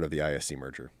 which was part of the ISC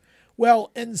merger.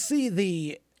 Well, and see,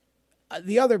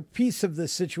 the other piece of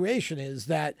this situation is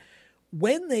that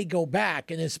when they go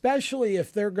back, and especially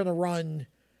if they're going to run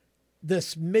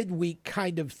this midweek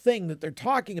kind of thing that they're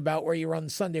talking about, where you run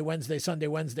Sunday, Wednesday, Sunday,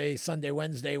 Wednesday, Sunday,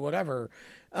 Wednesday, whatever,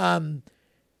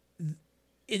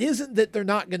 it isn't that they're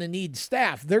not going to need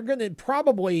staff. They're going to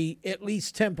probably, at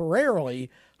least temporarily,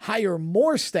 hire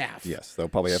more staff. Yes, they'll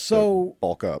probably have to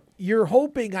bulk up. You're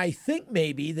hoping, I think,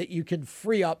 maybe that you can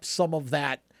free up some of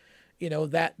that,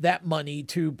 that money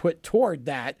to put toward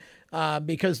that,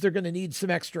 because they're going to need some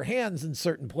extra hands in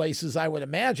certain places, I would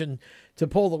imagine, to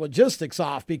pull the logistics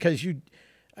off, because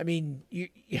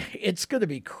it's going to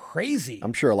be crazy.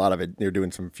 I'm sure a lot of it, they're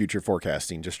doing some future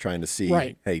forecasting, just trying to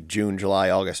see, hey, June,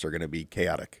 July, August are going to be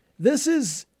chaotic.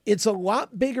 It's a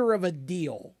lot bigger of a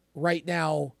deal right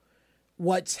now,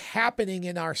 what's happening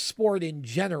in our sport in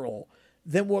general,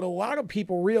 than what a lot of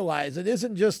people realize. It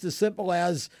isn't just as simple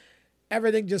as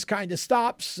everything just kind of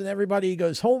stops and everybody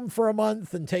goes home for a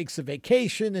month and takes a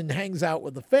vacation and hangs out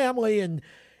with the family, and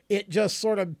it just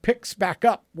sort of picks back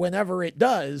up whenever it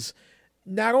does.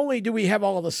 Not only do we have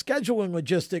all of the scheduling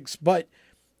logistics, but,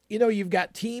 you've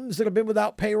got teams that have been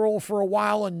without payroll for a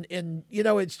while, and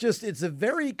it's a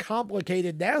very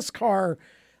complicated NASCAR.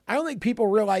 I don't think people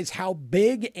realize how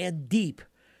big and deep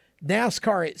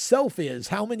NASCAR itself is,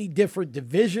 how many different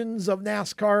divisions of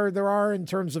NASCAR there are in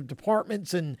terms of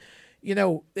departments, and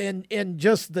and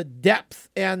just the depth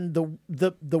and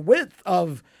the width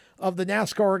of the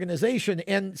NASCAR organization.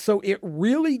 And so it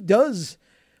really does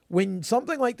when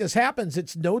something like this happens,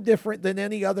 it's no different than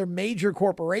any other major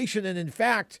corporation. And in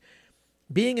fact,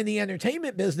 being in the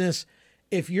entertainment business,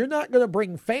 if you're not going to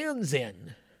bring fans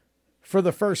in for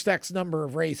the first X number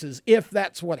of races, if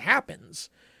that's what happens,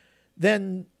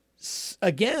 then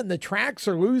again, the tracks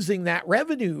are losing that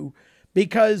revenue,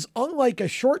 because unlike a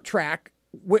short track,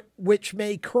 which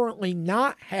may currently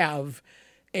not have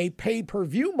a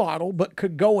pay-per-view model, but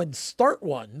could go and start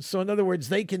one. So in other words,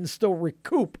 they can still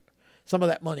recoup some of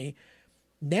that money.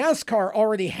 NASCAR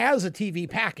already has a TV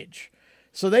package.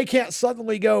 So they can't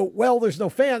suddenly go, well, there's no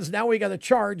fans, now we got to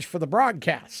charge for the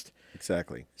broadcast.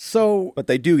 Exactly. So, but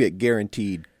they do get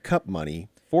guaranteed cup money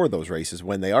for those races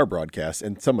when they are broadcast,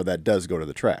 and some of that does go to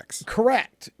the tracks.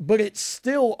 Correct. But it's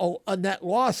still a net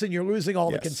loss, and you're losing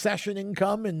all the concession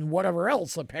income and whatever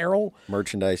else, apparel.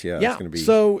 Merchandise, yeah. Yeah. It's gonna be...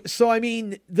 So, I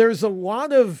mean, there's a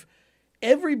lot of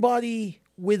everybody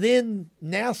within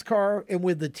NASCAR and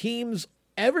with the teams,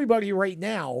 everybody right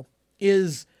now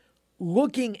is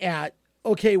looking at,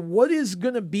 okay, what is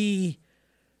going to be,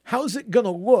 how's it going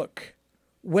to look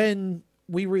when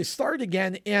we restart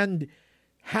again? And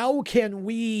how can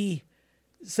we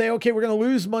say, okay, we're going to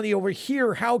lose money over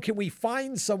here. How can we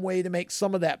find some way to make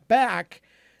some of that back?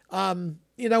 And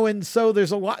so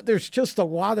there's just a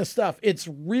lot of stuff. It's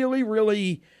really,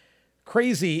 really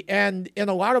crazy. And in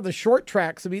a lot of the short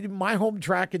tracks, I mean, my home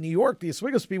track in New York, the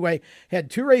Oswego Speedway, had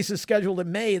 2 races scheduled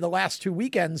in May, the last 2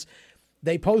 weekends.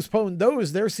 They postponed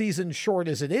those. Their season's short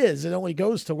as it is. It only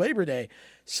goes to Labor Day.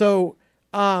 So,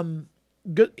 even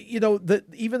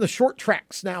the short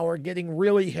tracks now are getting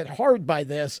really hit hard by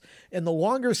this. And the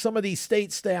longer some of these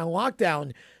states stay on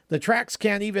lockdown, the tracks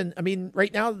can't even, I mean,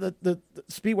 right now the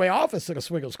Speedway office at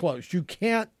Oswego's closed. You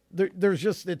can't, there's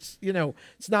just, it's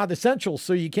not essential.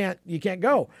 So you can't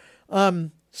go.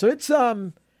 So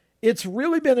it's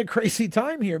really been a crazy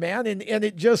time here, man. And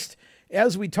it just,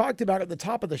 as we talked about at the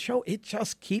top of the show, it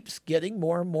just keeps getting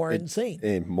more and more insane.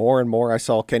 And more. I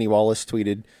saw Kenny Wallace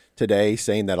tweeted today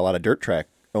saying that a lot of dirt track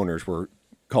owners were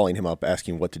calling him up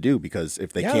asking what to do, because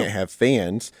if they can't have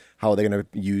fans, how are they going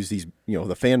to use these,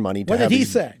 the fan money to what have did he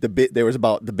say? There was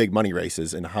about the big money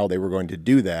races and how they were going to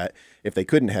do that if they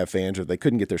couldn't have fans or they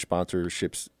couldn't get their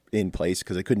sponsorships in place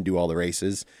because they couldn't do all the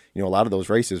races. A lot of those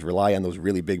races rely on those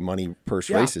really big money purse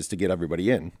races to get everybody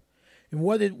in. And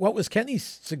what was Kenny's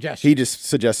suggestion? He just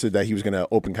suggested that he was going to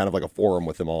open kind of like a forum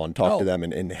with them all and talk to them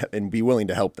and be willing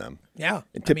to help them. Yeah.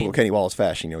 In typical Kenny Wallace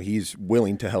fashion, he's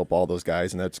willing to help all those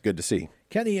guys, and that's good to see.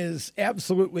 Kenny is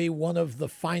absolutely one of the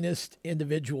finest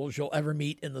individuals you'll ever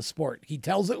meet in the sport. He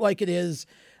tells it like it is,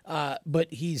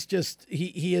 but he's just,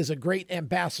 he is a great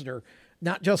ambassador,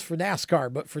 not just for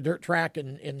NASCAR, but for dirt track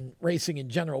and racing in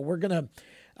general. We're going to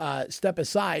step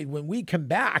aside. When we come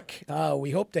back,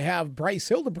 we hope to have Bryce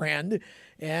Hildebrand,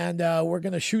 and we're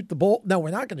going to shoot the bull. No,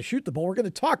 we're not going to shoot the bull. We're going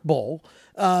to talk bull,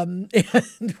 and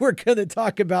we're going to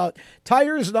talk about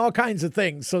tires and all kinds of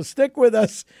things. So stick with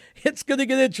us. It's going to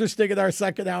get interesting in our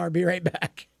second hour. Be right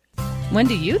back. When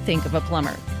do you think of a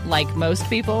plumber? Like most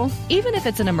people, even if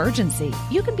it's an emergency,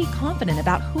 you can be confident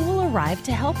about who will arrive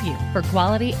to help you. For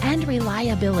quality and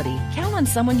reliability, count on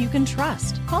someone you can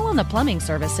trust. Call on the plumbing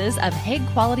services of Hague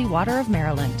Quality Water of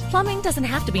Maryland. Plumbing doesn't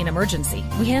have to be an emergency.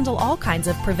 We handle all kinds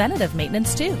of preventative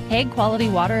maintenance too. Hague Quality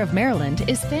Water of Maryland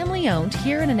is family-owned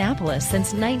here in Annapolis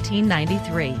since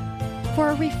 1993. For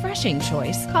a refreshing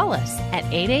choice, call us at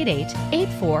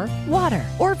 888-84-WATER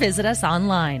or visit us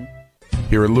online.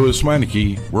 Here at Lewis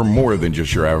Meineke, we're more than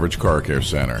just your average car care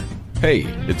center. Hey,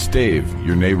 it's Dave,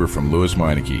 your neighbor from Lewis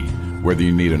Meineke. Whether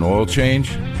you need an oil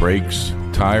change, brakes,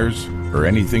 tires, or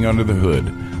anything under the hood,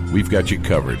 we've got you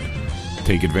covered.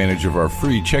 Take advantage of our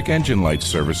free check engine light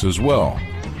service as well.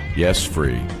 Yes,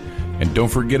 free. And don't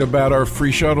forget about our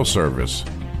free shuttle service.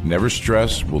 Never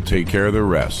stress, we'll take care of the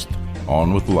rest.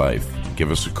 On with life.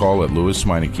 Give us a call at Lewis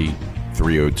Meineke,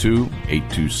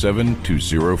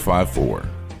 302-827-2054.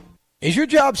 Is your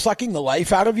job sucking the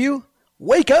life out of you?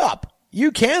 Wake up.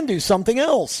 You can do something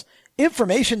else.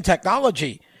 Information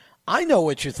technology. I know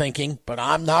what you're thinking, but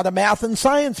I'm not a math and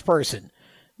science person.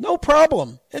 No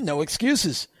problem and no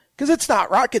excuses, because it's not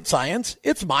rocket science.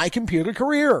 It's My Computer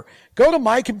Career. Go to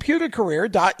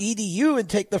mycomputercareer.edu and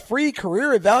take the free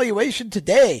career evaluation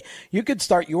today. You could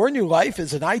start your new life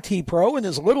as an IT pro in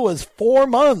as little as 4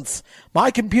 months.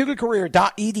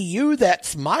 mycomputercareer.edu.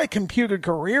 That's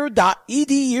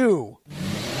mycomputercareer.edu.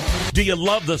 Do you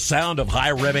love the sound of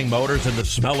high-revving motors and the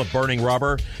smell of burning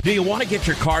rubber? Do you want to get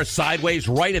your car sideways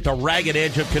right at the ragged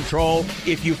edge of control?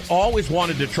 If you've always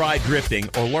wanted to try drifting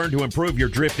or learn to improve your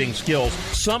drifting skills,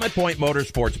 Summit Point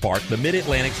Motorsports Park, the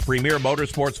Mid-Atlantic's premier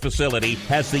motorsports facility,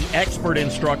 has the expert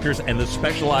instructors and the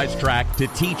specialized track to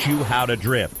teach you how to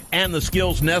drift. and the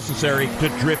skills necessary to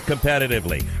drift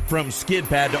competitively. From skid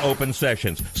pad to open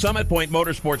sessions, Summit Point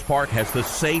Motorsports Park has the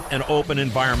safe and open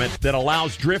environment that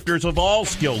allows drifters of all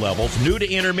skill levels, new to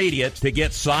intermediate, to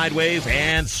get sideways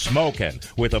and smoking.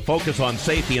 With a focus on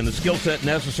safety and the skill set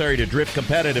necessary to drift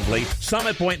competitively,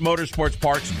 Summit Point Motorsports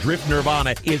Park's Drift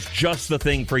Nirvana is just the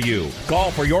thing for you.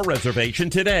 Call for your reservation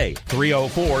today,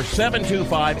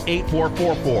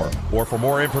 304-725-8444. Or for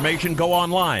more information, go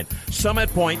online,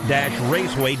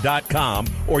 summitpoint-raceway.com,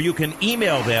 or you can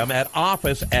email them at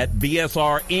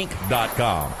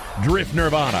office@bsrinc.com. Drift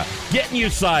Nirvana, getting you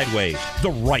sideways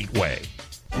the right way.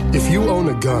 If you own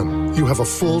a gun, you have a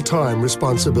full-time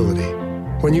responsibility.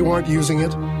 When you aren't using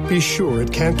it, be sure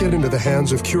it can't get into the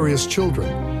hands of curious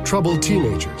children, troubled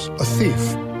teenagers, a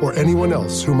thief, or anyone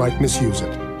else who might misuse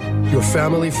it. Your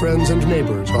family, friends, and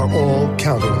neighbors are all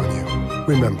counting on you.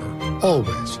 Remember,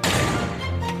 always,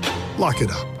 lock it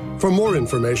up. For more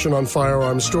information on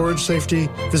firearms storage safety,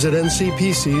 visit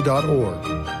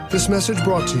ncpc.org. This message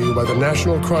brought to you by the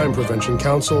National Crime Prevention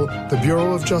Council, the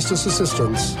Bureau of Justice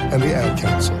Assistance, and the Ad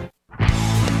Council.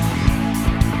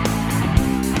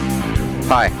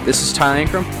 Hi, this is Ty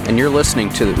Ankrum, and you're listening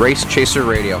to the Race Chaser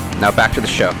Radio. Now back to the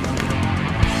show.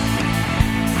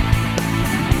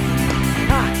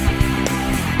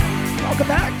 Welcome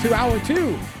back to Hour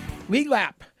 2. Lead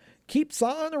Lap keeps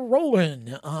on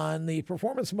rolling on the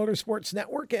Performance Motorsports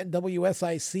Network and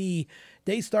WSIC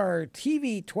Daystar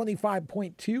TV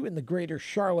 25.2 in the greater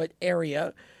Charlotte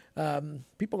area.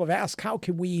 People have asked, how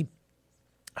can we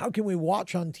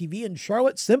watch on TV in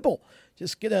Charlotte? Simple.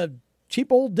 Just get a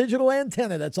cheap old digital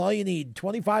antenna. That's all you need.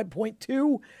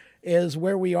 25.2 is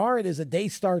where we are. It is a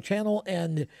Daystar channel,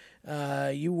 and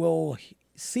you will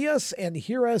see us and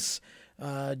hear us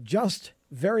just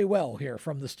very well here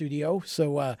from the studio.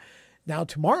 So now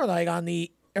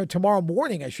tomorrow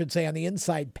morning, I should say, on the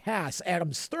Inside Pass,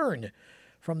 Adam Stern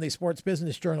from the Sports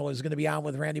Business Journal is going to be on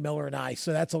with Randy Miller and I.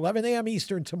 So that's 11 a.m.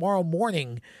 Eastern tomorrow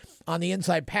morning on the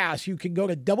Inside Pass. You can go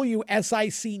to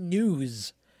WSIC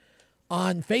News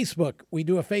on Facebook. We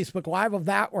do a Facebook Live of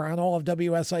that. We're on all of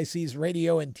WSIC's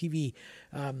radio and TV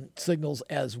signals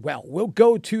as well. We'll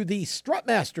go to the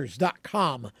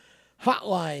strutmasters.com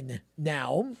hotline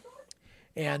now,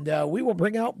 and we will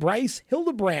bring out Bryce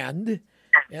Hildebrand.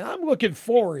 And I'm looking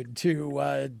forward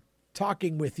to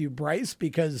talking with you, Bryce,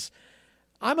 because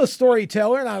I'm a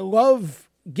storyteller, and I love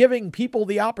giving people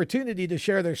the opportunity to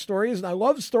share their stories, and I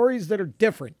love stories that are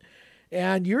different.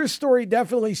 And your story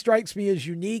definitely strikes me as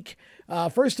unique.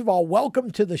 First of all, welcome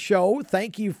to the show.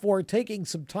 Thank you for taking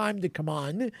some time to come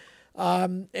on.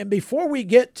 And before we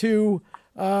get to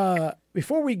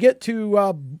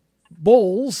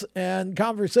bulls and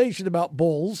conversation about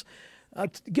bulls,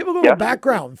 give a little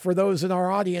background for those in our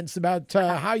audience about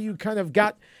how you kind of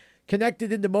got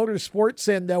connected into motorsports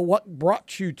and what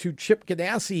brought you to Chip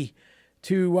Ganassi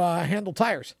to handle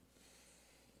tires.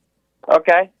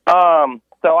 Okay.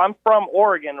 So I'm from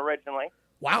Oregon originally.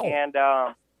 Wow. And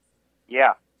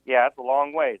yeah, it's a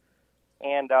long ways.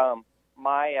 And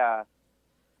my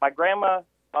grandma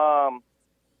and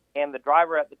the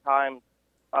driver at the time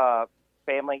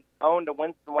family owned a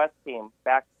Winston West team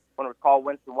back when it was called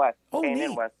Winston West.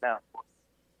 K&N West now.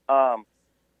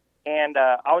 And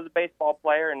I was a baseball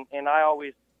player, and I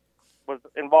always was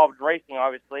involved in racing,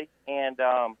 obviously. And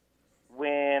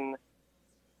when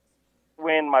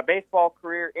my baseball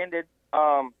career ended,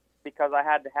 because I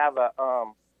had to have a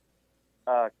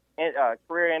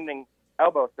career-ending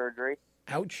elbow surgery.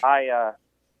 Ouch! I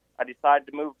decided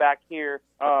to move back here.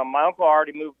 My uncle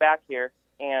already moved back here,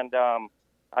 and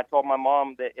I told my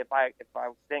mom that if I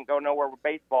didn't go nowhere with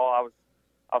baseball, I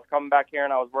was coming back here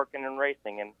and I was working in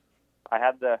racing. And I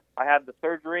had the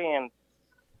surgery, and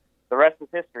the rest is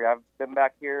history. I've been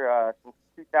back here since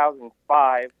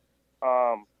 2005,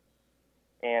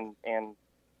 and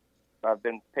I've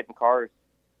been pitting cars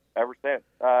ever since.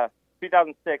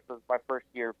 2006 was my first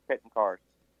year pitting cars.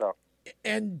 So,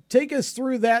 and take us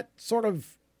through that sort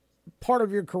of part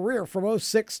of your career from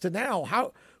 2006 to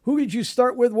now. Who did you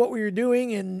start with? What were you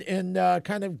doing? And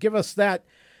kind of give us that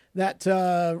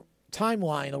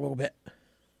timeline a little bit.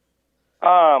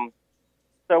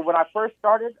 So when I first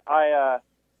started, I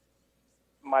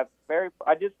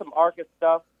did some ARCA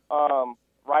stuff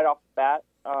right off the bat,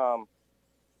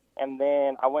 and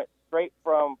then I went straight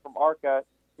from ARCA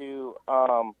to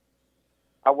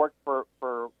I worked for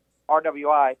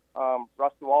RWI,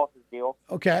 Rusty Wallace's deal.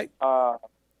 Okay.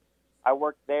 I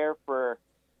worked there for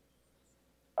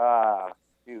 2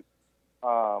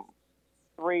 or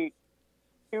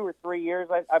 3 years,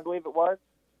 I believe it was,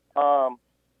 and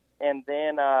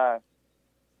then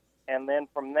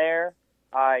from there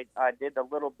I did a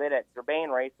little bit at Germain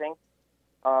Racing,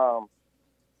 and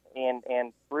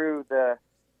through the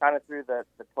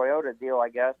Toyota deal, I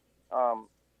guess.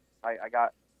 I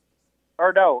got,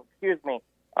 or no, excuse me.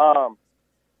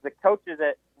 The coaches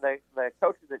at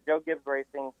Joe Gibbs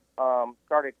Racing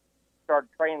started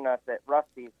training us at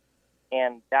Rusty's,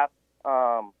 and that's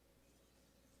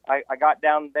I got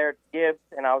down there at Gibbs,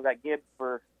 and I was at Gibbs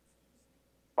for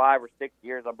 5 or 6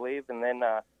 years, I believe, and then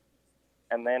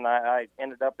I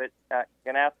ended up at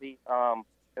Ganassi.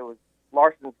 It was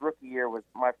Larson's rookie year was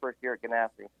my first year at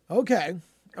Ganassi.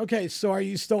 Okay. So are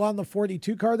you still on the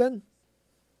 42 car then?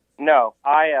 No,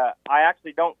 I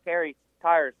actually don't carry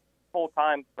tires full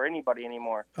time for anybody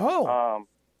anymore. Oh.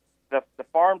 The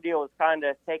farm deal is kind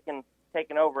of taken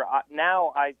over.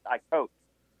 Now I coach.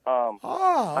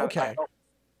 Okay.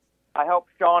 I help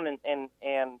Sean and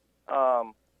I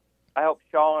help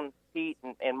Sean, Pete,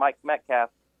 and Mike Metcalf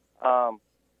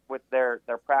with their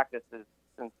practices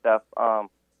and stuff.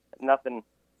 Nothing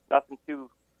too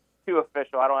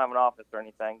official. I don't have an office or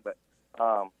anything, but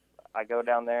I go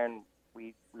down there and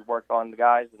we work on the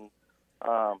guys,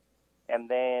 and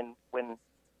then when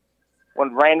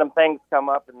random things come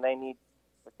up and they need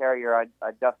a carrier, I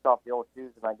dust off the old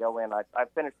shoes and I go in. I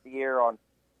finished the year on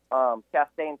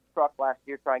Chastain's truck last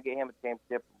year, trying to get him a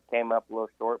championship. Came up a little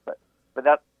short, but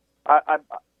that's I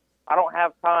don't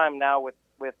have time now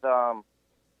with all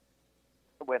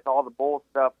the bull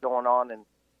stuff going on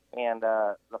and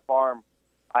the farm.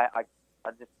 I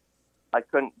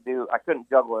couldn't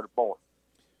juggle it both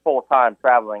full time,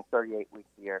 traveling 38 weeks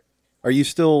a year. Are you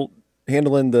still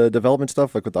handling the development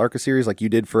stuff like with the ARCA series, like you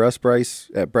did for us,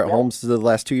 Bryce, at Brett Holmes the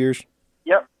last 2 years?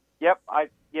 Yep.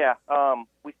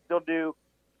 We still do.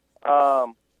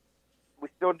 We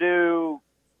still do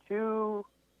two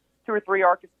or three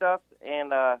ARCA stuff,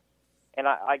 and I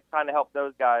kind of help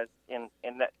those guys. And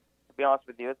that, to be honest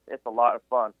with you, it's a lot of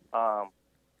fun.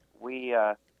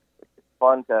 It's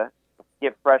fun to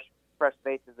get fresh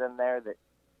faces in there that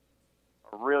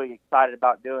are really excited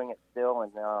about doing it still,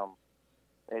 and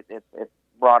it's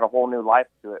brought a whole new life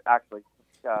to it. Actually,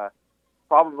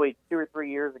 probably 2 or 3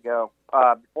 years ago,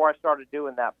 before I started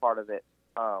doing that part of it,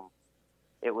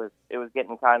 it was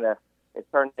getting it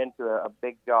turned into a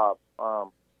big job.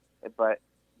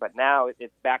 But now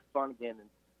it's back fun again,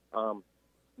 and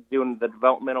doing the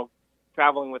developmental,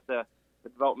 traveling with the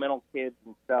developmental kids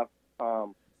and stuff.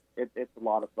 It's a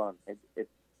lot of fun. It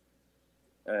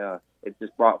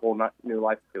just brought a whole new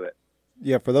life to it.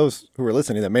 Yeah, for those who are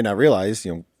listening that may not realize,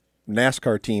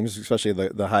 NASCAR teams, especially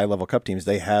the high-level Cup teams,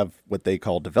 they have what they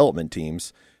call development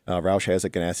teams. Roush has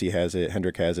it, Ganassi has it,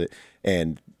 Hendrick has it,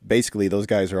 and basically those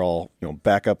guys are all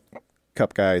backup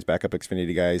Cup guys, backup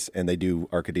Xfinity guys, and they do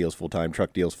ARCA deals full-time,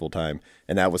 truck deals full-time,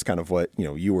 and that was kind of what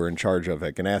you were in charge of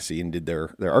at Ganassi and did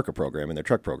their ARCA program and their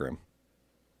truck program.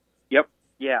 Yep.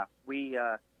 Yeah. We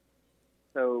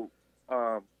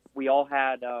we all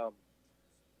had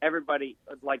everybody,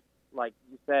 like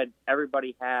you said,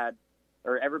 everybody has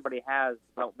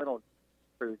developmental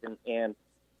crews, and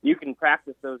you can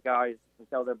practice those guys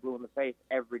until they're blue in the face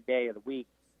every day of the week.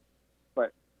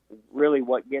 But really,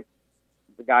 what gets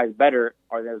the guys better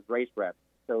are those race reps.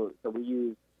 So we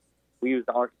use the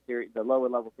ARCA series, the lower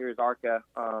level series ARCA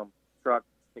truck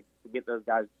to get those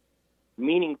guys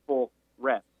meaningful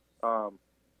reps.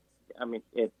 I mean,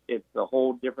 it's a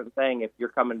whole different thing if you're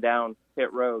coming down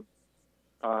pit road,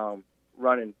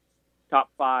 running top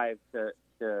 5 to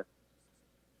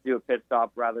do a pit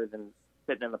stop rather than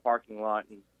sitting in the parking lot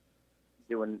and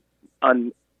doing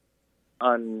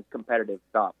uncompetitive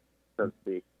stops, so to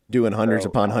speak. Doing hundreds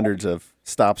upon hundreds of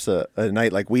stops a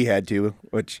night like we had to,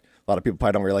 which a lot of people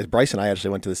probably don't realize. Bryce and I actually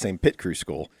went to the same pit crew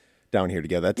school down here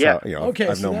together. That's how,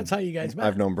 that's how you guys met.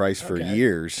 I've known Bryce for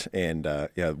years, and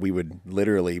we would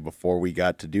literally, before we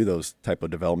got to do those type of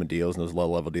development deals and those low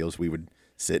level deals, we would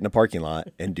sit in a parking lot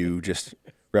and do just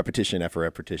repetition after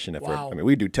repetition after. Wow. I mean,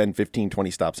 we'd do 10, 15,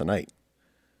 20 stops a night.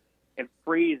 In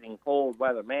freezing cold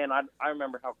weather, man. I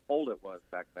remember how cold it was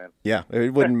back then. Yeah,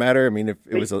 it wouldn't matter. I mean, if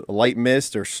it was a light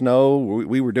mist or snow,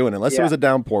 we were doing it. Unless it was a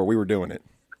downpour, we were doing it.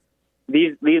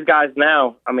 These guys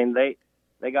now, I mean, they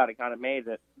got it kind of made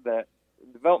that the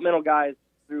developmental guys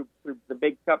through the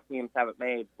big Cup teams have it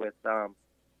made with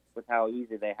how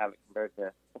easy they have it compared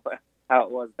to how it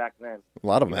was back then. A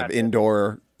lot of them have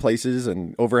indoor places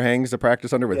and overhangs to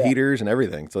practice under with heaters and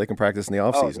everything, so they can practice in the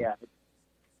off season.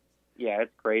 Yeah,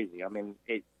 it's crazy. I mean,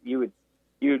 you'd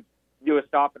do a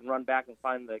stop and run back and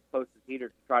find the closest heater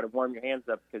to try to warm your hands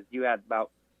up because you had about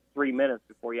 3 minutes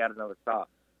before you had another stop.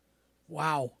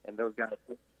 Wow. And those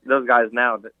guys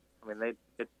now, I mean, they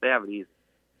have it easy.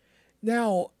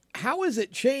 Now, how has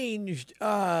it changed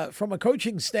from a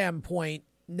coaching standpoint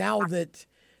now that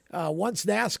once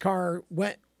NASCAR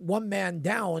went one man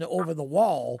down over the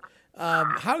wall?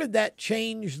 How did that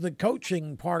change the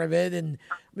coaching part of it? And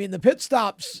I mean, the pit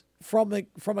stops from a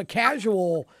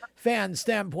casual fan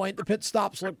standpoint, the pit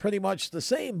stops look pretty much the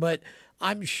same, but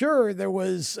I'm sure there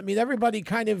was, I mean, everybody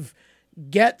kind of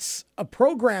gets a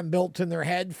program built in their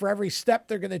head for every step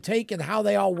they're going to take and how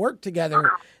they all work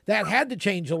together. That had to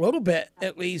change a little bit,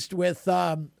 at least with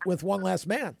one less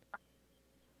man.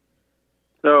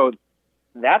 So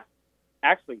that's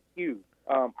actually huge.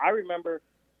 I remember,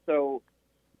 so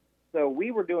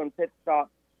we were doing pit stops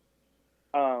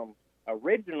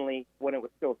originally when it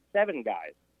was still 7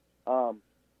 guys.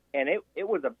 And it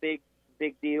was a big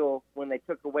deal when they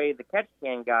took away the catch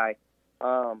can guy,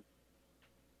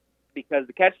 because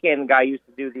the catch can guy used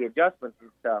to do the adjustments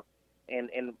and stuff.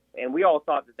 And we all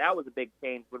thought that was a big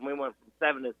change when we went from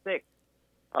 7 to 6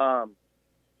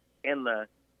 in the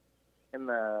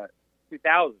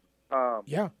 2000s.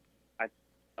 Yeah.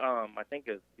 I think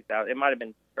it was 2000. It might have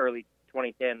been early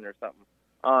 2010 or something.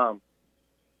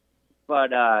 But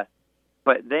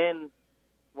then,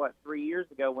 3 years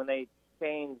ago when they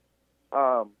changed,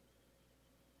 and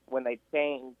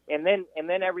then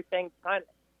everything kind of,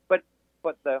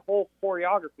 but the whole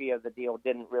choreography of the deal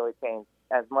didn't really change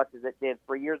as much as it did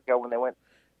 3 years ago when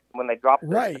they dropped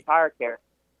the tire care.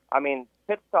 I mean,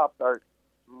 pit stops are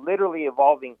literally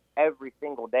evolving every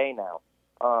single day now.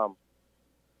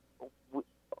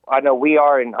 I know we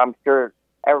are, and I'm sure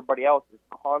everybody else is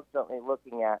constantly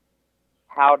looking at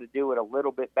how to do it a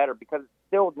little bit better because it's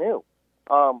still new.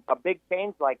 A big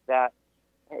change like that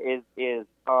is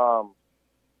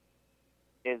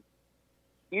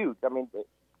huge. I mean,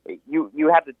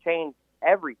 you have to change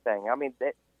everything. I mean,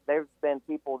 there's been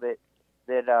people that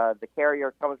the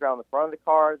carrier comes around the front of the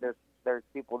car. There's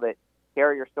people that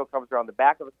carrier still comes around the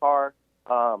back of the car.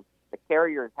 The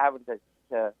carrier is having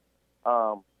to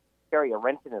carry a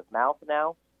wrench in his mouth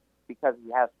now because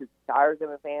he has 2 tires in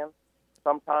his hand.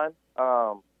 Sometimes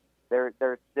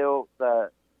there's still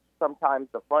sometimes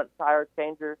the front tire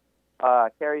changer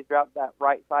carries out that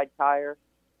right side tire.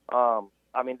 I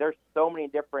mean, there's so many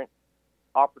different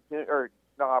opportunities.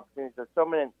 There's so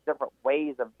many different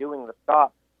ways of doing the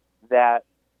stop that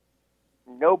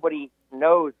nobody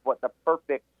knows what the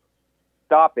perfect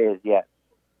stop is yet.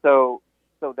 So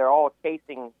they're all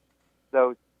chasing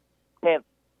those tenths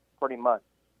pretty much.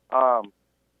 And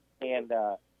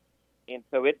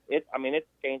so it's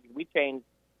changing. We changed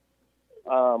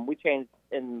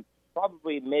in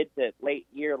probably mid to late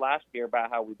year last year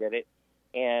about how we did it,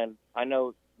 and I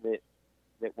know that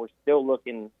we're still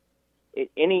looking at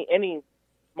any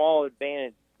small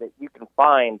advantage that you can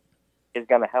find is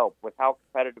going to help with how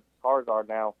competitive cars are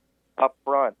now up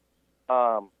front.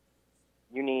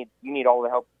 You need all the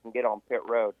help you can get on pit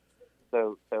road.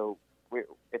 So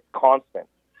it's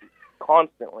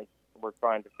constantly we're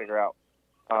trying to figure out.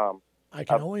 I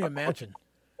can only imagine.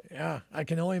 Yeah, I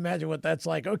can only imagine what that's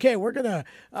like. Okay, we're going to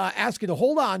ask you to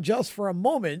hold on just for a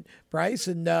moment, Bryce,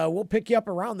 and we'll pick you up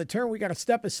around the turn. We got to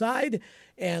step aside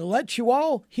and let you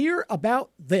all hear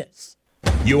about this.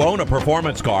 You own a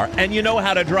performance car and you know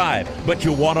how to drive, but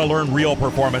you want to learn real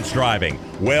performance driving.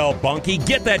 Well, Bunky,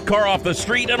 get that car off the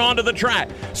street and onto the track.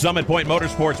 Summit Point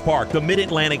Motorsports Park, the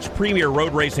Mid-Atlantic's premier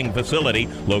road racing facility,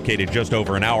 located just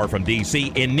over an hour from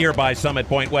D.C. in nearby Summit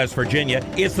Point, West Virginia,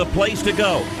 is the place to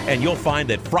go. And you'll find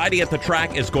that Friday at the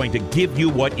track is going to give you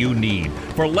what you need.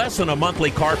 For less than a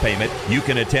monthly car payment, you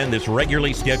can attend this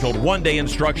regularly scheduled one-day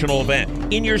instructional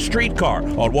event in your street car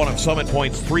on one of Summit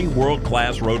Point's 3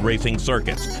 world-class road racing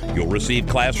circuits. You'll receive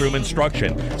classroom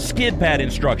instruction, skid pad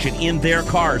instruction in their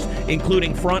cars,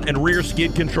 including front and rear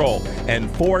skid control, and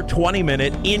 4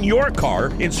 20-minute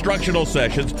in-your-car instructional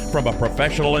sessions from a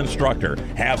professional instructor.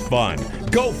 Have fun,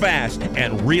 go fast,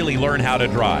 and really learn how to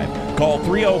drive. Call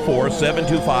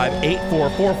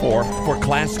 304-725-8444 for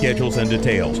class schedules and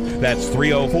details. That's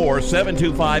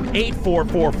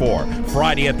 304-725-8444.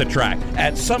 Friday at the track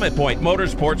at Summit Point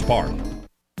Motorsports Park.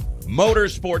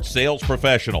 Motorsports Sales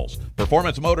Professionals.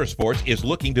 Performance Motorsports is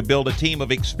looking to build a team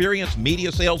of experienced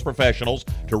media sales professionals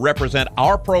to represent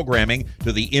our programming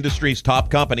to the industry's top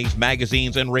companies,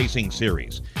 magazines, and racing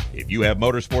series. If you have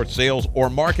motorsports sales or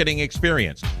marketing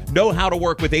experience, know how to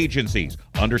work with agencies,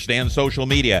 understand social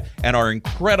media, and are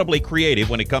incredibly creative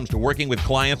when it comes to working with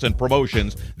clients and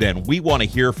promotions, then we want to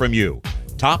hear from you.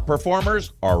 Top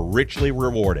performers are richly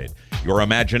rewarded. Your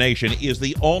imagination is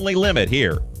the only limit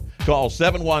here. Call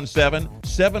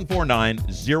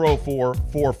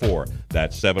 717-749-0444.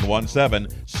 That's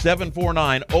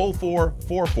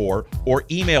 717-749-0444, or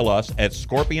email us at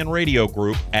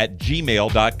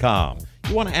scorpionradiogroup@gmail.com.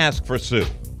 You want to ask for Sue.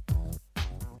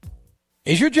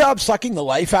 Is your job sucking the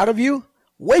life out of you?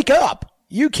 Wake up.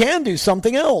 You can do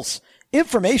something else.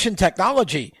 Information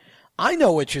technology. I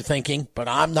know what you're thinking, but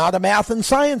I'm not a math and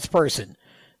science person.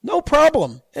 No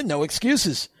problem, and no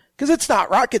excuses, because it's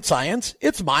not rocket science.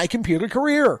 It's My Computer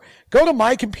Career. Go to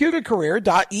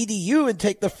mycomputercareer.edu and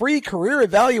take the free career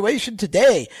evaluation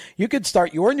today. You can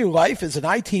start your new life as an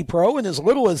IT pro in as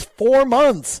little as 4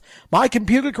 months.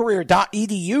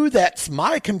 mycomputercareer.edu. That's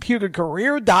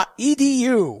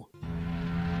mycomputercareer.edu.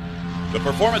 The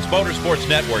Performance Motorsports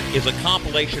Network is a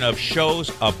compilation of shows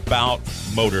about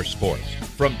motorsports.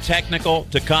 From technical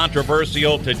to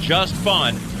controversial to just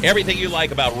fun, everything you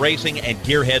like about racing and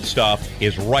gearhead stuff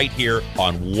is right here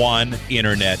on one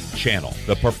internet channel.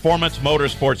 The Performance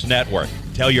Motorsports Network.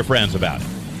 Tell your friends about it.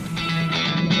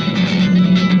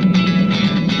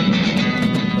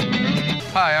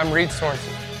 Hi, I'm Reed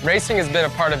Sorensen. Racing has been a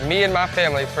part of me and my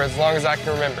family for as long as I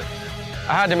can remember.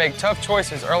 I had to make tough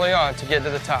choices early on to get to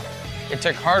the top. It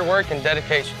took hard work and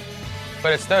dedication,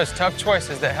 but it's those tough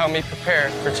choices that help me prepare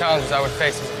for challenges I would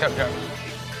face as a cup driver.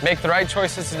 Make the right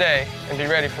choices today and be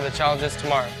ready for the challenges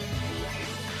tomorrow.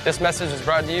 This message is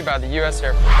brought to you by the U.S.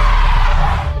 Air Force.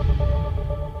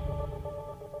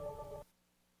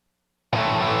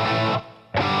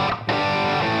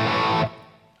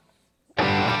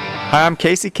 Hi, I'm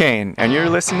Casey Kane, and you're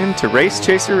listening to Race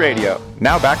Chaser Radio.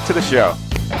 Now back to the show.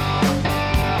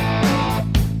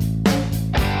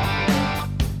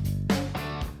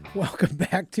 Welcome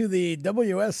back to the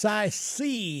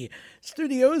WSIC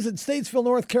studios in Statesville,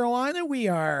 North Carolina. We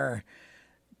are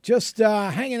just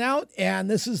hanging out, and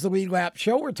this is the Lead Lap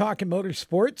Show. We're talking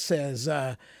motorsports as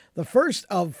the first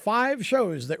of 5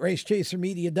 shows that Race Chaser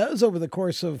Media does over the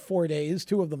course of 4 days.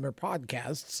 2 of them are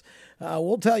podcasts.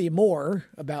 We'll tell you more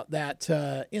about that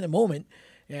in a moment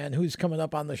and who's coming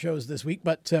up on the shows this week.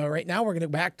 But right now we're going to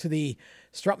go back to the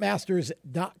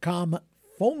strutmasters.com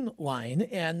phone line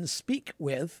and speak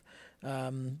with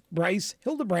Bryce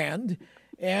Hildebrand.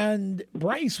 And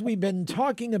Bryce, we've been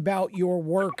talking about your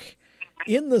work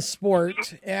in the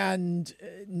sport and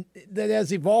that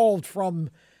has evolved from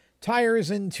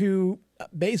tires into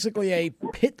basically a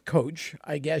pit coach,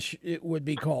 I guess it would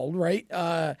be called, right?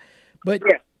 But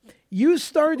yeah. You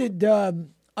started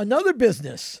another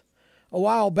business a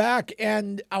while back,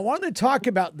 and I want to talk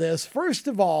about this. First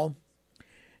of all,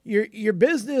 your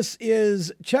business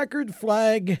is Checkered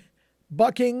Flag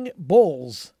Bucking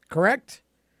Bulls, correct?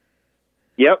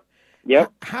 Yep.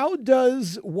 How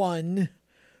does one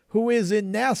who is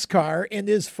in NASCAR and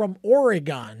is from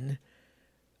Oregon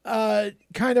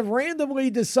kind of randomly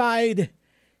decide,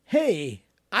 hey,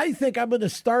 I think I'm going to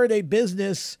start a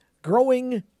business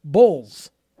growing bulls?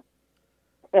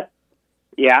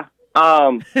 Yeah.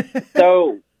 So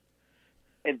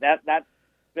that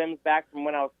stems back from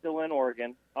when I was still in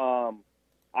Oregon. I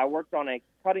worked on a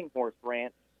cutting horse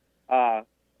ranch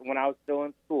when I was still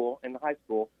in school, in high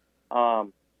school.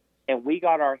 And we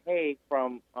got our hay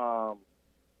from a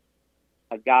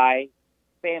guy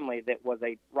family that was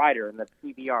a rider in the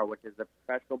PBR, which is the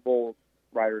Professional Bull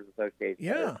Riders Association.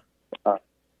 Yeah.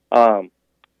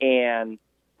 And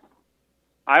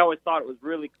I always thought it was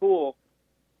really cool,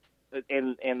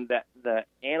 and that the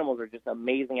animals are just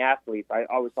amazing athletes. I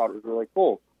always thought it was really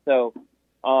cool. So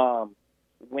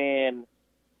when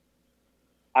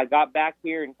I got back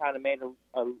here and kind of made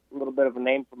a little bit of a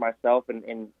name for myself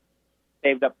and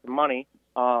saved up some money,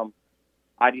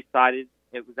 I decided,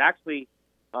 it was actually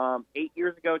 8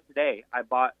 years ago today, I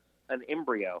bought an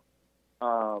embryo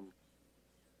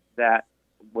that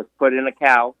was put in a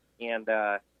cow, and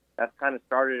that's kind of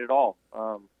started it all.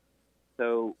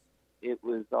 So it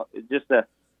was just a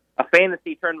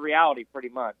fantasy turned reality, pretty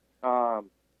much.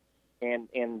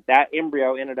 And that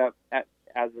embryo ended up as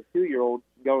a 2-year-old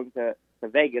going to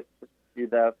Vegas to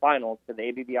the finals, to the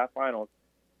ABBI finals,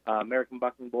 American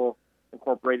Bucking Bull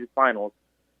Incorporated finals.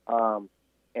 And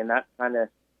that kind of,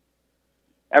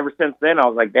 ever since then, I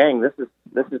was like, dang, this is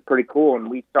pretty cool. And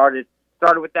we started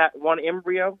with that one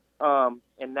embryo,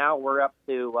 and now we're up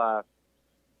to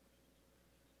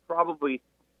probably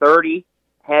 30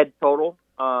 head total.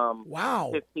 Wow.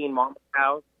 15 mama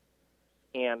cows,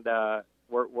 and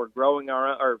we're growing our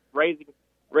own, or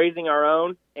raising our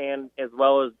own, and as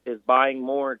well as buying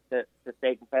more to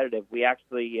stay competitive. We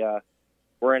actually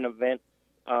were in an event,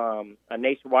 a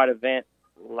nationwide event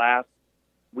last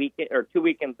weekend, or 2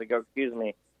 weekends ago, excuse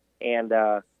me, and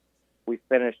we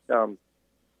finished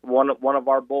one of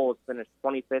our bulls finished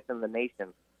 25th in the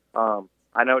nation.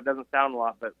 I know it doesn't sound a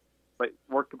lot, but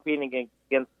we're competing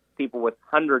against people with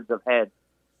hundreds of heads,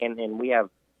 and we have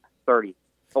 30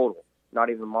 total, not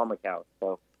even mama cows.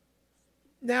 So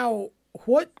now,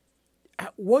 what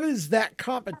is that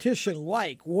competition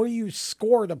like? What are you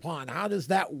scored upon? How does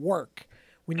that work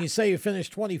when you say you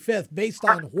finished 25th? Based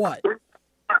on what?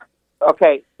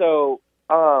 Okay, so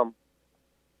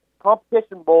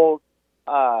competition bulls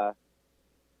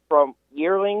from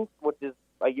yearlings, which is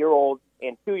a year old,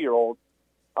 and 2-year-olds,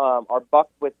 are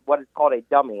bucked with what is called a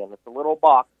dummy, and it's a little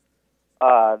box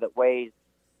that weighs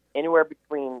anywhere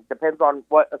between, depends on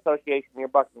what association you're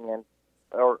bucking in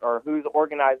or who's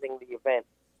organizing the event,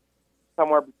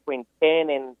 somewhere between 10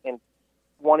 and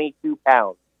 22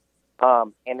 pounds.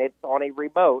 And it's on a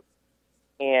remote,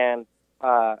 and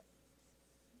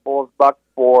bulls buck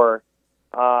for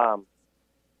 4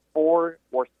 or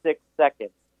 6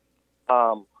 seconds.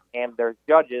 And there's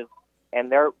judges,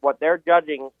 and what they're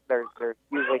judging, there's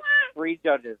usually 3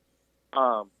 judges.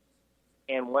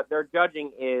 And what they're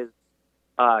judging is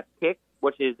kick,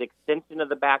 which is extension of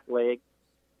the back leg,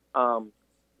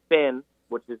 spin,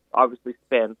 which is obviously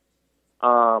spin,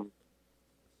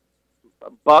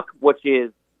 buck, which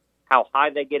is how high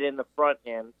they get in the front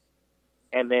end,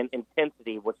 and then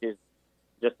intensity, which is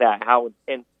just that, how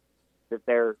intense that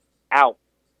they're out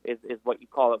is what you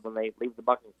call it when they leave the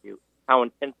bucking chute, how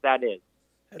intense that is.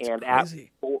 That's and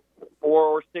crazy. At 4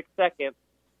 or 6 seconds,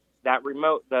 that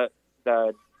remote, the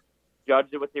judge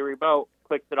with the remote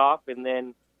clicks it off, and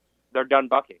then they're done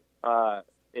bucking.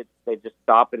 They just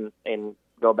stop and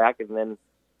go back, and then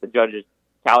the judges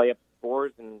tally up the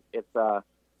scores, and it's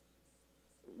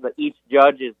each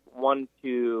judge is 1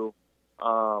 to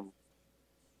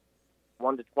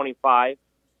 25.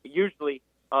 Usually,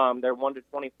 they're 1 to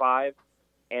 25,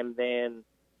 and then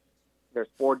there's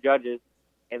 4 judges,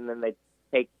 and then they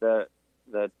take the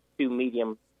 2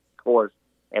 medium scores,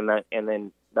 and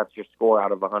then that's your score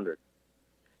out of 100.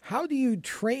 How do you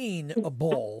train a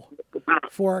bull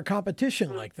for a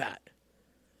competition like that?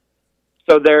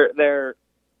 So they're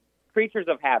creatures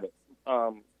of habit.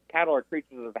 Cattle are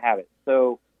creatures of habit.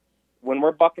 So when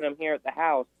we're bucking them here at the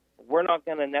house, we're not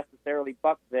going to necessarily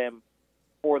buck them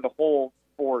for the whole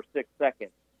 4 or 6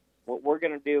 seconds. What we're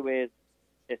going to do is,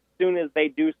 as soon as they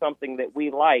do something that we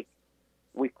like,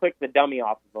 we click the dummy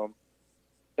off of them.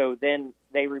 So then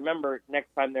they remember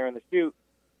next time they're in the chute,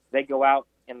 they go out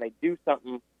and they do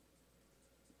something.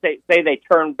 Say they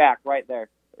turn back right there.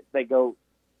 They go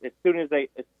as soon as the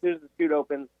chute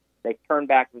opens, they turn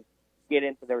back and get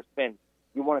into their spin.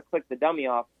 You want to click the dummy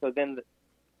off, so then the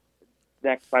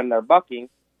next time they're bucking,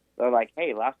 they're like,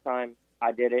 hey, last time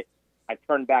I did it, I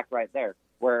turned back right there.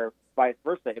 Where vice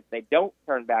versa, if they don't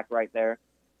turn back right there,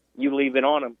 you leave it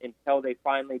on them until they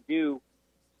finally do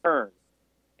turn.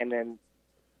 And then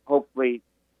hopefully,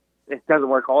 it doesn't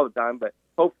work all the time, but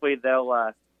hopefully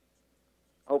they'll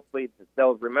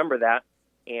remember that,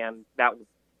 and that will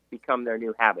become their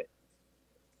new habit.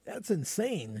 That's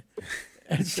insane.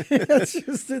 That's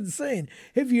just insane.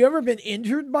 Have you ever been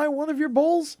injured by one of your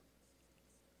bulls?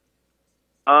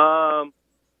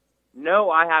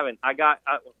 No, I haven't. I got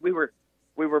we were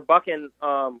bucking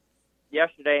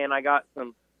yesterday, and I got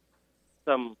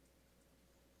some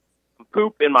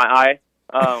poop in my eye.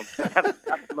 That's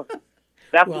the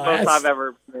most I've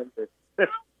ever been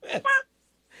injured.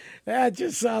 That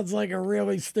just sounds like a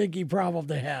really stinky problem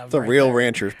to have. It's a real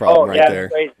rancher's problem there.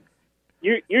 Crazy.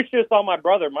 You should have saw my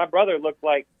brother. My brother looked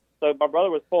like, so my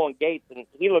brother was pulling gates, and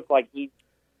he looked like he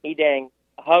dang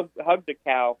hugged a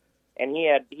cow, and he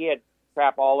had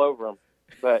crap all over him.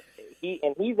 But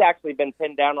he's actually been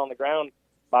pinned down on the ground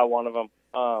by one of them.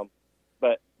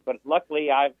 But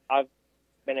luckily I've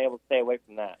been able to stay away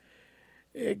from that.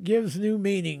 It gives new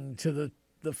meaning to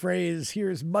the phrase,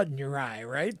 here's mud in your eye,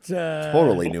 right?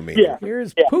 Totally new meaning. Yeah.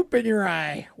 Here's poop in your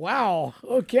eye. Wow.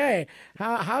 Okay.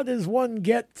 How does one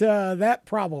get that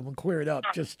problem cleared up?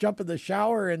 Just jump in the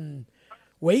shower and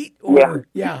wait? Or,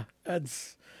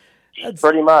 that's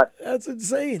pretty much. That's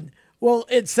insane. Well,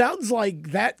 it sounds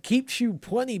like that keeps you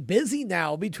plenty busy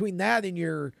now between that and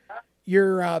your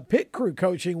pit crew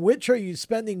coaching. Which are you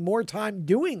spending more time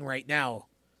doing right now?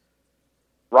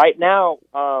 Right now,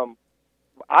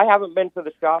 I haven't been to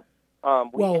the shop. I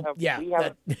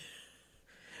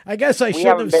guess I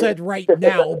shouldn't have said right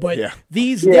now, but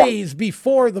these days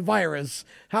before the virus,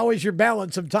 how is your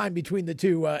balance of time between the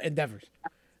two endeavors?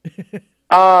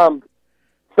 So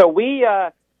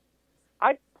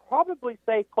I'd probably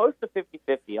say close to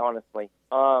 50-50, honestly.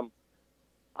 I'm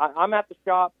at the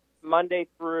shop Monday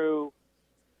through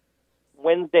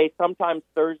Wednesday, sometimes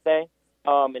Thursday,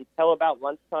 until about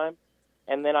lunchtime.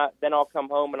 and then I'll come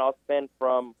home and I'll spend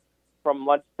from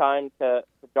lunchtime to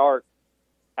dark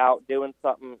out doing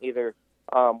something. Either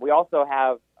we also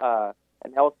have an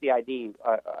LCID,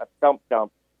 a stump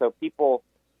dump, so people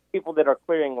that are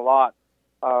clearing lots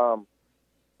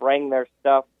bring their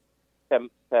stuff to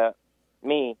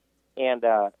me, and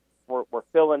we're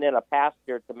filling in a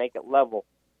pasture to make it level.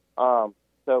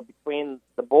 So between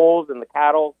the bulls and the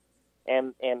cattle,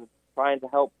 and trying to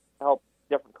help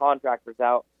different contractors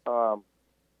out, I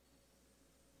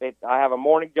have a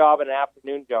morning job and an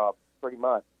afternoon job, pretty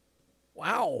much.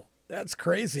 Wow, that's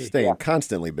crazy. Staying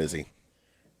constantly busy.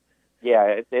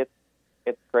 Yeah, it's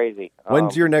crazy.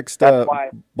 When's your next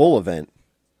bull event?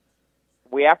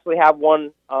 We actually have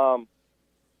one.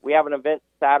 We have an event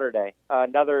Saturday.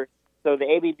 So the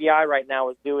ABBI right now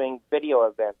is doing video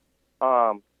events.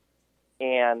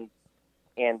 And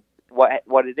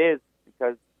what it is,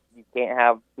 because you can't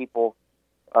have people,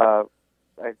 a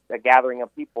gathering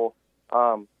of people.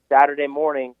 Saturday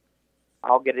morning,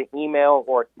 I'll get an email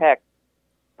or a text,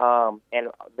 and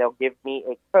they'll give me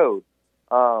a code.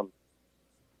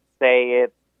 Say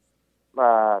it's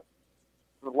like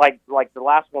the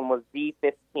last one was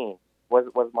D15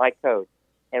 was my code,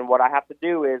 and what I have to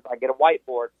do is I get a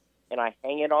whiteboard and I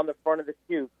hang it on the front of the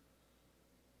chute,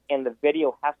 and the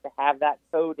video has to have that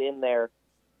code in there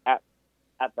at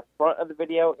the front of the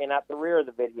video and at the rear of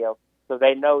the video, so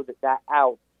they know that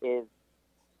out is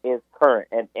current,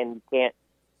 and you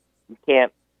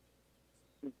can't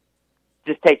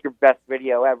just take your best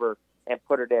video ever and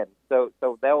put it in. So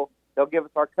they'll give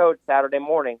us our code Saturday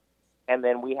morning, and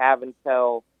then we have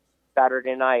until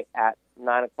Saturday night at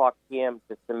 9:00 p.m.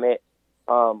 to submit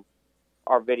our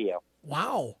video.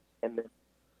 Wow. And then,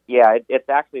 it's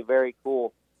actually very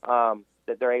cool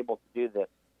that they're able to do this.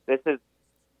 This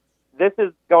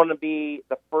is going to be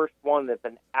the first one that's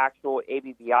an actual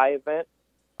ABBI event.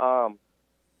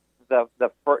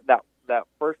 That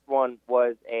first one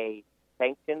was a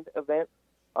sanctioned event,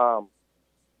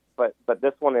 but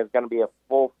this one is going to be a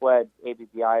full-fledged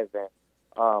ABBI event,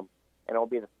 and it'll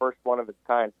be the first one of its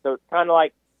kind. So it's kind of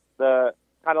like the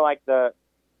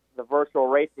virtual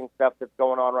racing stuff that's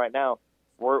going on right now.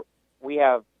 We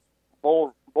have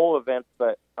bull events,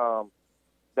 but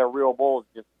they're real bulls,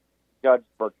 just judged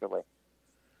virtually.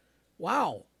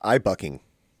 Wow. Eye bucking.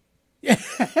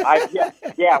 Eye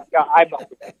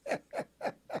bucking.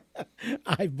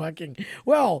 Eye bucking.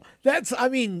 Well,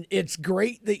 it's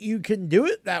great that you can do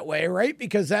it that way, right?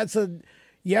 Because that's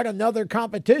yet another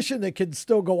competition that can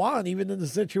still go on, even in the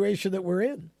situation that we're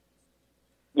in.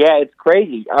 Yeah, it's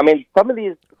crazy. I mean, some of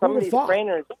these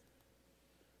trainers.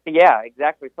 Yeah,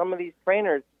 exactly. Some of these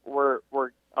trainers were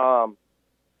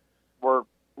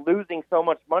losing so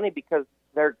much money because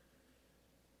their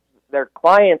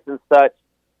clients and such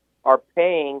are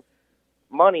paying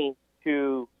money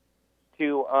to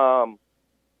go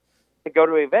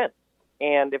to events,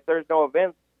 and if there's no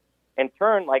events, in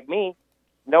turn, like me,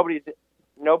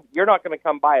 you're not going to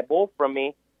come buy a bull from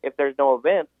me if there's no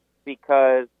events,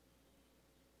 because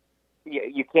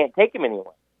you can't take him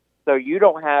anywhere. So you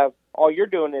don't have, all you're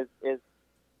doing is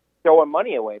throwing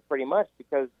money away pretty much,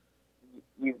 because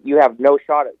you have no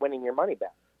shot at winning your money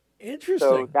back. Interesting.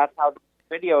 So that's how the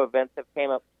video events have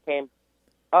came up.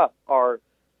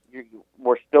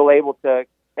 We're still able to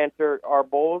enter our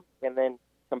bulls and then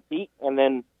compete, and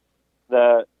then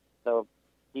the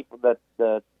people the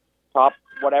top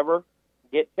whatever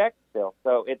get checked still.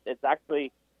 So it's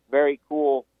actually very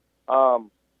cool that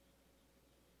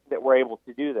we're able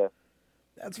to do this.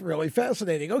 That's really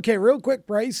fascinating. Okay, real quick,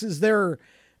 Bryce, is there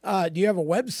do you have a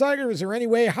website, or is there any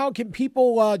way, how can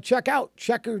people check out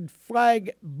Checkered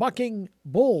Flag Bucking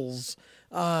Bulls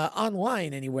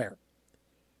online anywhere?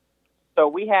 So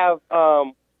we have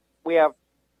 2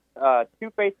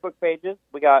 Facebook pages.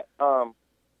 We got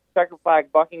Checkered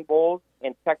Flag Bucking Bulls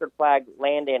and Checkered Flag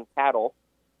Land and Cattle.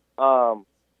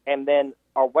 And then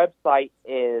our website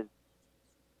is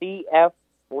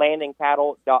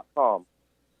cflandandcattle.com.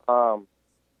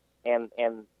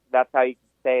 And that's how you can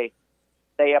stay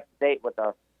up to date with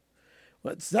us.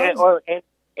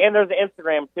 And there's an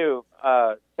Instagram too,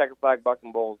 Checkered Flag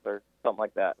Bucking Bulls or something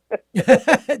like that.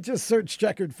 Just search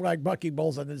Checkered Flag Bucking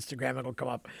Bulls on Instagram. It'll come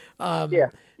up. Yeah.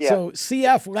 So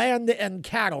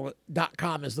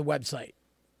cflandandcattle.com is the website.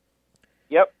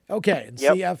 Yep. Okay, and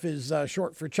CF is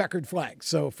short for checkered flag.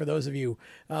 So for those of you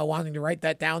wanting to write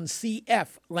that down,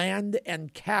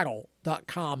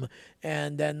 cflandandcattle.com,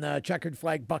 and then checkered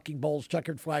flag bucking bulls,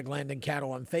 checkered flag land and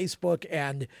cattle on Facebook,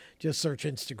 and just search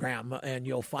Instagram and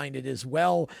you'll find it as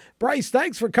well. Bryce,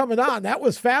 thanks for coming on. That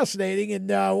was fascinating, and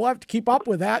we'll have to keep up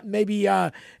with that. Maybe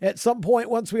at some point,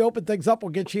 once we open things up,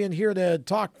 we'll get you in here to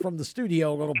talk from the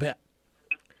studio a little bit.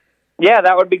 Yeah,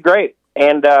 that would be great.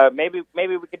 And maybe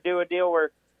we could do a deal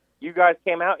where you guys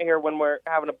came out here when we're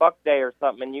having a buck day or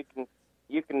something, and you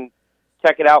can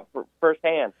check it out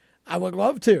firsthand. I would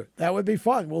love to. That would be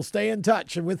fun. We'll stay in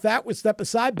touch. And with that, we'll step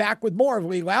aside. Back with more of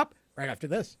Lead Lap right after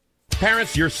this.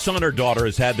 Parents, your son or daughter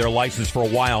has had their license for a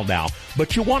while now,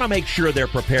 but you want to make sure they're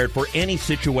prepared for any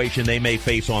situation they may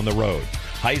face on the road.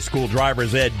 High school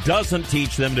driver's ed doesn't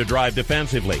teach them to drive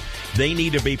defensively. They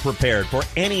need to be prepared for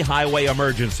any highway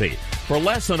emergency. For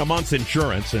less than a month's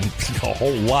insurance, and a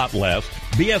whole lot less,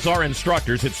 BSR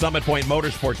instructors at Summit Point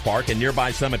Motorsports Park in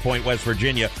nearby Summit Point, West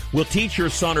Virginia, will teach your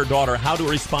son or daughter how to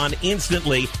respond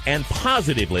instantly and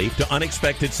positively to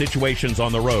unexpected situations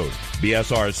on the road.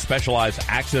 BSR's specialized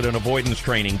accident avoidance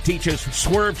training teaches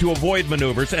swerve to avoid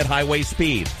maneuvers at highway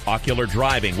speed, ocular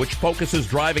driving, which focuses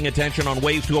driving attention on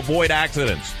ways to avoid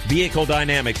accidents, vehicle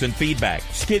dynamics and feedback,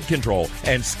 skid control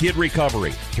and skid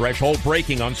recovery, threshold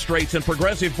braking on straights and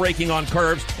progressive braking on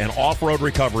curves, and off-road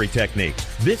recovery techniques.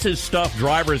 This is stuff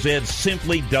driver's ed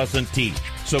simply doesn't teach.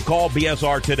 So call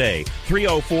BSR today,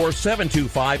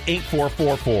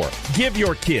 304-725-8444. Give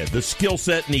your kid the skill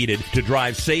set needed to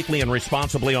drive safely and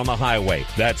responsibly on the highway.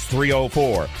 That's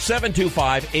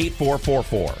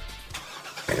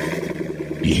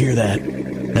 304-725-8444. You hear that?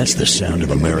 That's the sound of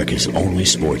America's only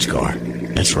sports car.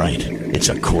 That's right. It's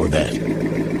a Corvette.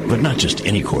 But not just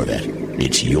any Corvette.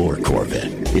 It's your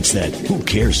Corvette. It's that who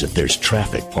cares if there's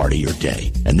traffic part of your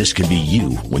day. And this can be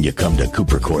you when you come to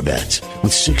Cooper Corvettes.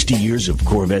 With 60 years of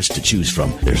Corvettes to choose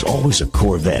from, there's always a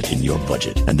Corvette in your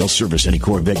budget. And they'll service any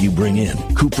Corvette you bring in.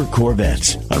 Cooper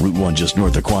Corvettes on Route 1 just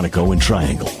north of Quantico and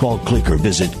Triangle. Call, click, or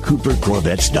visit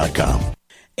CooperCorvettes.com.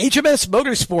 HMS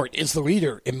Motorsport is the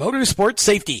leader in motorsport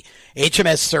safety.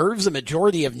 HMS serves a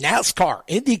majority of NASCAR,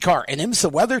 IndyCar, and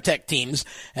IMSA WeatherTech teams,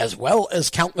 as well as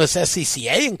countless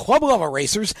SCCA and club-level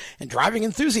racers and driving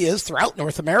enthusiasts throughout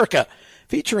North America.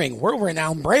 Featuring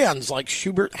world-renowned brands like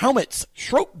Schubert helmets,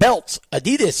 Schroep belts,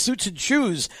 Adidas suits and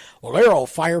shoes, Olero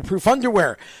fireproof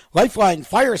underwear, Lifeline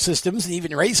fire systems, and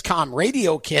even Racecom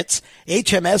radio kits,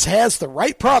 HMS has the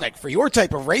right product for your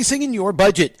type of racing and your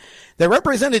budget. Their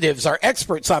representatives are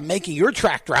experts on making your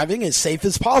track driving as safe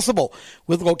as possible.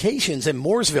 With locations in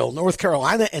Mooresville, North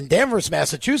Carolina, and Danvers,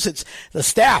 Massachusetts, the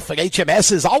staff at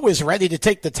HMS is always ready to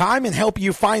take the time and help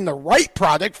you find the right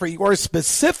product for your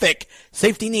specific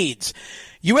safety needs.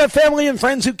 You have family and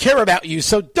friends who care about you,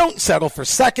 so don't settle for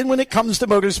second when it comes to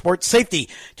motorsport safety.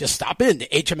 Just stop in to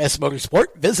HMS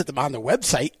Motorsport, visit them on their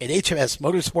website at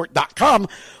hmsmotorsport.com,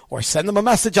 or send them a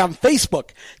message on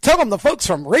Facebook. Tell them the folks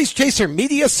from Race Chaser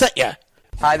Media sent you.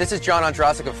 Hi, this is John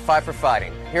Ondrasik of Five for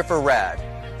Fighting, here for RAD,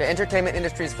 the entertainment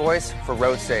industry's voice for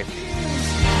road safety.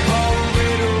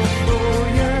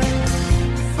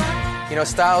 You know,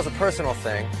 style is a personal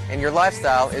thing, and your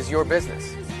lifestyle is your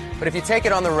business. But if you take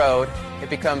it on the road, it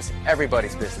becomes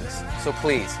everybody's business. So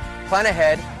please, plan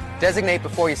ahead, designate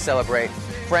before you celebrate.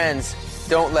 Friends,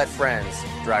 don't let friends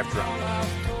drive drunk.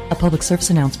 A public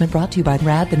service announcement brought to you by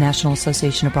RAD, the National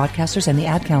Association of Broadcasters, and the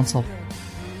Ad Council.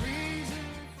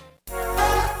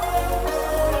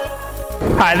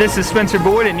 Hi, this is Spencer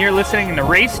Boyd, and you're listening to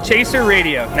Race Chaser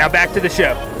Radio. Now back to the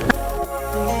show.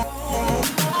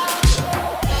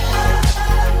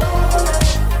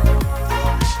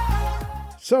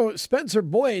 So Spencer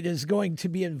Boyd is going to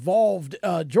be involved.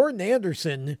 Jordan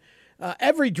Anderson,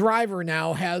 every driver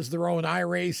now has their own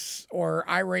iRace or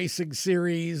iRacing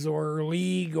series or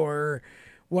league or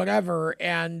whatever.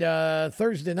 And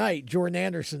Thursday night, Jordan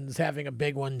Anderson's having a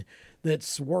big one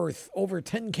that's worth over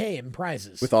 $10K in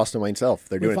prizes. With Austin Wayne Self.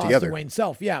 They're doing it together. Austin Wayne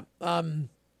Self, yeah.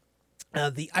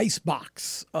 The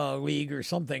Icebox League or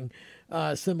something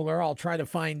similar. I'll try to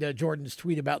find Jordan's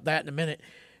tweet about that in a minute.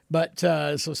 But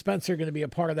so Spencer going to be a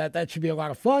part of that. That should be a lot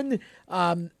of fun.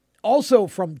 Also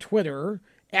from Twitter,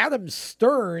 Adam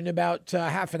Stern about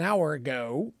half an hour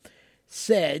ago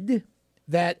said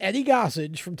that Eddie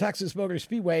Gossage from Texas Motor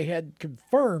Speedway had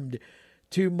confirmed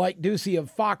to Mike Ducey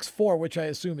of Fox 4, which I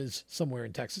assume is somewhere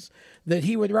in Texas, that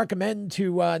he would recommend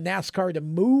to NASCAR to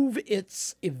move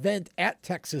its event at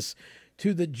Texas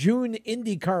to the June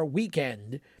IndyCar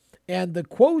weekend. And the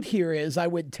quote here is, I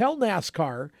would tell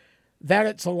NASCAR that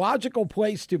it's a logical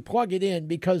place to plug it in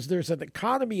because there's an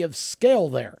economy of scale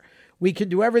there. We can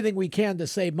do everything we can to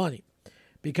save money.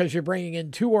 because you're bringing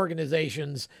in two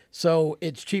organizations, so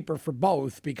it's cheaper for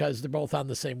both because they're both on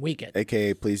the same weekend.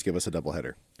 AKA, please give us a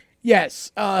doubleheader.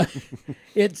 Yes,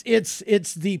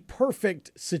 it's the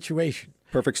perfect situation.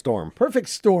 Perfect storm. Perfect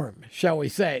storm, shall we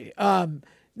say.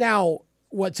 Now,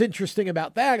 what's interesting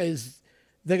about that is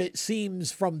that it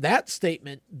seems from that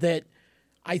statement that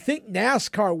I think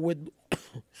NASCAR would,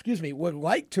 would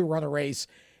like to run a race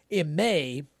in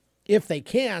May if they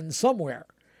can somewhere.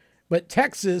 But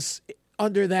Texas,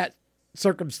 under that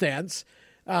circumstance,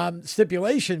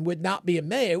 stipulation would not be in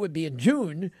May. It would be in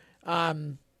June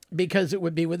because it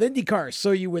would be with IndyCar.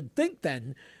 So you would think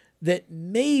then that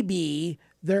maybe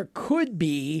there could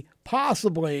be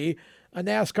possibly a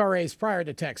NASCAR race prior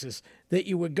to Texas, that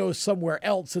you would go somewhere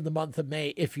else in the month of May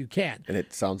if you can. And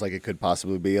it sounds like it could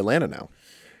possibly be Atlanta now.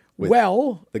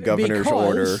 Well, the governor's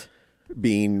order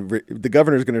being, the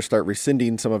governor's going to start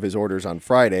rescinding some of his orders on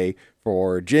Friday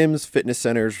for gyms, fitness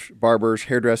centers, barbers,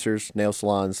 hairdressers, nail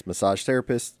salons, massage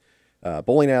therapists,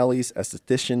 bowling alleys,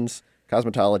 estheticians,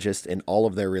 cosmetologists, and all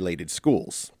of their related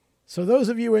schools. So those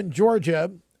of you in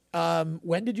Georgia,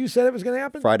 when did you say that was going to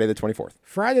happen? Friday the 24th.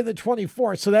 Friday the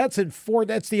 24th. So that's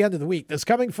that's the end of the week. This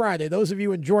coming Friday, those of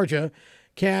you in Georgia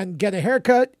can get a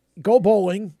haircut, go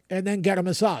bowling, and then get a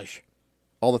massage.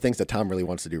 All the things that Tom really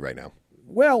wants to do right now.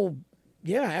 Well,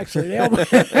 yeah, actually,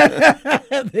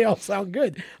 they all sound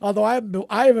good. Although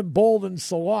I haven't bowled in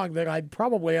so long that I'd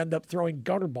probably end up throwing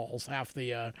gutter balls half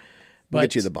the. We'll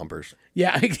get you the bumpers.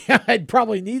 Yeah, I'd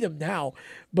probably need them now.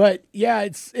 But yeah,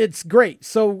 it's great.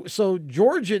 So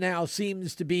Georgia now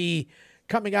seems to be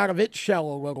coming out of its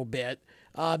shell a little bit.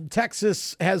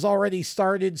 Texas has already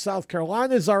started. South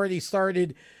Carolina's already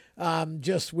started,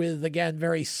 just with, again,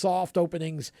 very soft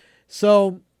openings.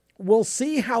 So we'll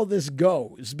see how this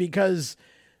goes, because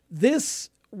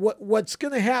what's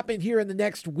going to happen here in the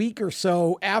next week or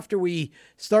so after we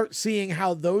start seeing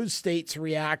how those states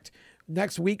react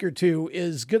next week or two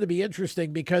is going to be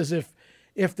interesting, because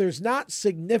if there's not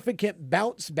significant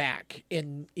bounce back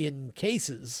in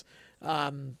cases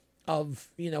of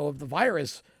the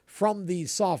virus from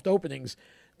these soft openings,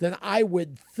 then I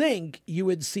would think you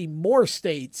would see more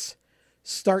states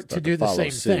start to do the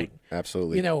same thing.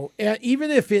 Absolutely.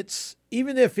 Even if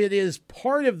it is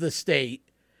part of the state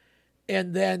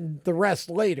and then the rest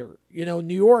later.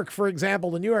 New York, for example,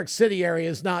 the New York City area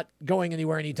is not going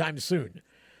anywhere anytime soon.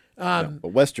 But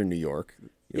Western New York.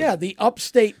 Yeah, the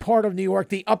upstate part of New York,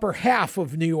 the upper half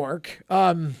of New York,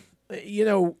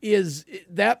 is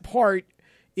that part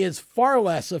is far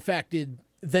less affected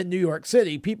than New York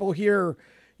City. People hear,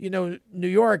 New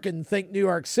York and think New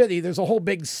York City. There's a whole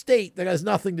big state that has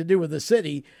nothing to do with the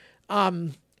city.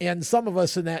 And some of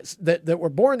us in that were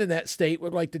born in that state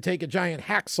would like to take a giant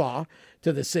hacksaw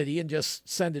to the city and just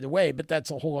send it away. But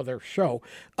that's a whole other show.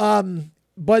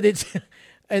 But it's...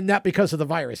 And not because of the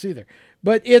virus either,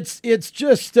 but it's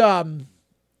just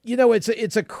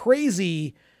it's a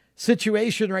crazy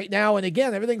situation right now. And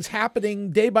again, everything's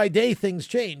happening day by day. Things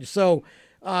change. So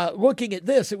looking at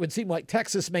this, it would seem like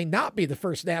Texas may not be the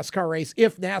first NASCAR race.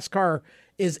 If NASCAR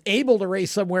is able to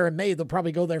race somewhere in May, they'll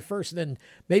probably go there first, and then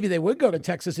maybe they would go to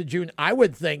Texas in June. I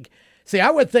would think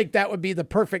that would be the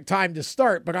perfect time to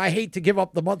start, but I hate to give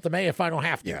up the month of May if I don't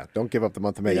have to. Yeah, don't give up the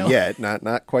month of May yet.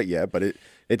 Not quite yet, but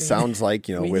it sounds like,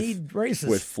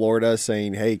 with Florida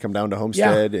saying, hey, come down to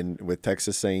Homestead, and with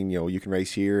Texas saying, you can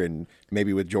race here, and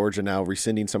maybe with Georgia now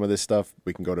rescinding some of this stuff,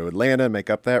 we can go to Atlanta, make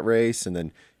up that race, and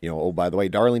then, by the way,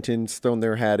 Darlington's thrown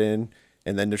their hat in,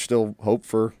 and then there's still hope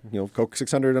for, Coke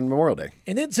 600 on Memorial Day.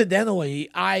 And incidentally,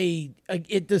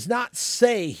 it does not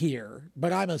say here,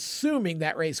 but I'm assuming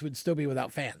that race would still be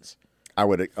without fans. I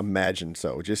would imagine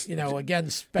so. Just again,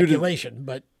 speculation,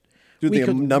 but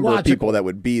the number of people that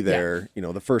would be there,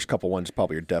 the first couple ones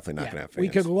probably are definitely not going to have fans. We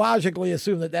could logically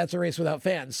assume that that's a race without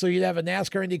fans. So you'd have a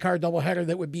NASCAR IndyCar doubleheader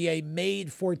that would be a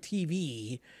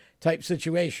made-for-TV type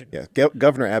situation. Yeah,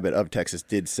 Governor Abbott of Texas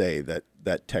did say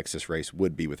that Texas race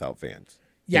would be without fans.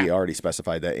 Yeah. He already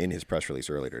specified that in his press release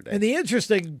earlier today. And the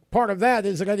interesting part of that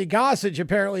is that Eddie Gossage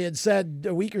apparently had said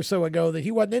a week or so ago that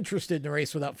he wasn't interested in a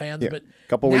race without fans. But a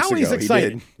couple weeks ago, he's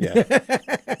excited. He did.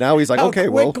 Yeah. Now he's like, okay,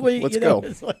 quickly, well, let's go.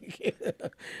 It's like,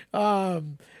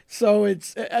 so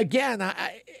it's, again,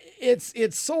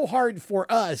 it's so hard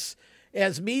for us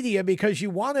as media because you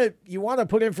want to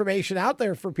put information out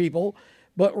there for people.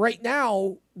 But right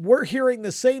now, we're hearing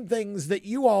the same things that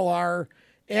you all are.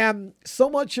 And so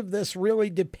much of this really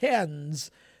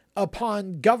depends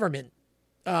upon government,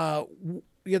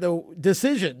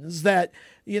 decisions that,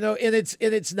 and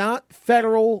it's not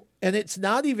federal and it's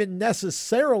not even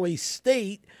necessarily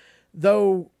state,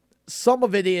 though some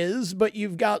of it is, but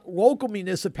you've got local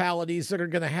municipalities that are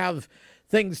going to have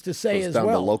things to say as down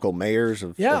well. To local mayors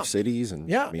of cities. And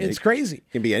it's crazy.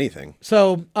 It can be anything.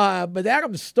 So, but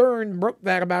Adam Stern broke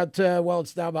that about,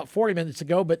 it's now about 40 minutes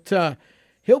ago, but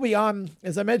he'll be on,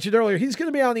 as I mentioned earlier, he's going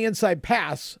to be on the Inside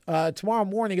Pass tomorrow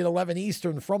morning at 11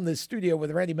 Eastern from this studio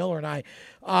with Randy Miller and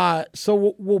I.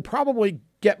 So we'll probably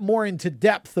get more into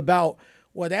depth about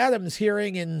what Adam's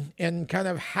hearing and kind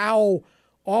of how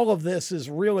all of this is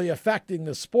really affecting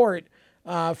the sport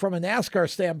from a NASCAR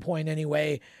standpoint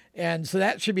anyway. And so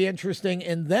that should be interesting.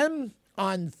 And then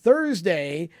on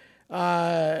Thursday,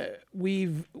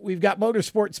 we've got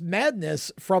Motorsports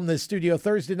Madness from the studio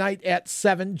Thursday night at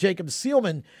 7. Jacob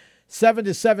Seelman, 7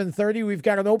 to 7:30. We've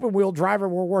got an open wheel driver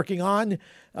we're working on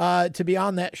to be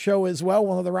on that show as well,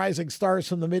 one of the rising stars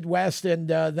from the Midwest. And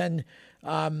then,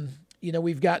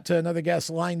 we've got another guest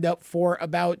lined up for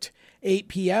about 8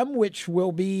 p.m., which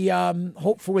will be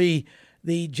hopefully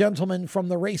the gentleman from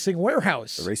the Racing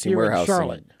Warehouse. The Racing Warehouse in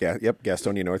Charlotte.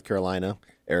 Gastonia, North Carolina,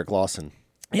 Eric Lawson.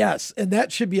 Yes, and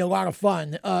that should be a lot of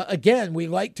fun. Again, we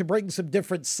like to bring some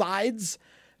different sides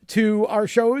to our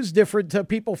shows, different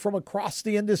people from across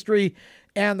the industry,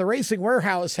 and the Racing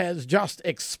Warehouse has just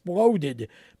exploded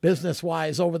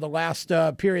business-wise over the last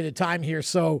period of time here.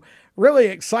 So really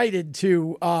excited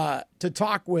to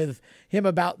talk with him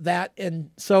about that. And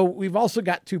so we've also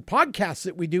got 2 podcasts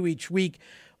that we do each week.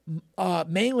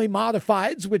 Mainly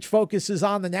Modifieds, which focuses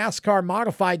on the NASCAR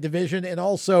Modified division, and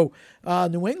also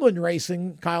New England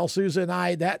Racing. Kyle Souza and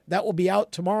I, that will be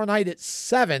out tomorrow night at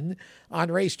 7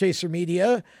 on Race Chaser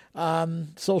Media,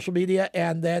 social media,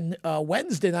 and then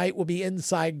Wednesday night will be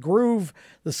Inside Groove,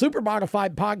 the Super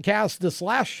Modified podcast. This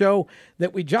last show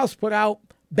that we just put out,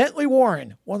 Bentley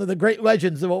Warren, one of the great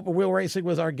legends of open wheel racing,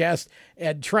 was our guest,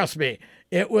 and trust me,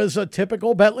 it was a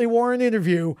typical Bentley Warren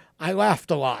interview. I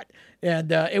laughed a lot.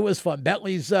 And it was fun.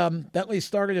 Bentley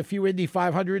started a few Indy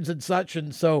 500s and such,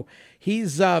 and so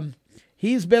he's been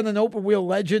an open wheel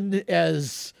legend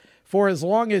for as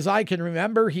long as I can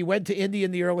remember. He went to Indy in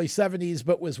the early 70s,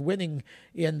 but was winning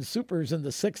in supers in the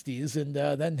 60s, and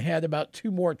then had about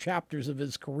 2 more chapters of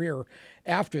his career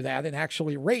after that, and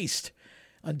actually raced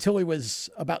until he was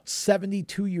about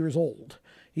 72 years old.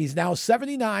 He's now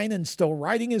 79 and still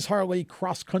riding his Harley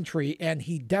cross country, and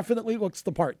he definitely looks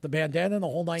the part, the bandana and the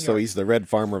whole 9 yards. So he's the Red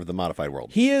Farmer of the modified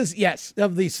world. He is,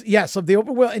 of the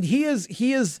open wheel, and he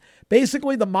is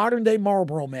basically the modern day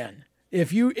Marlboro Man.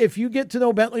 If you get to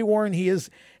know Bentley Warren, he is,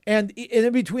 and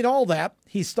in between all that,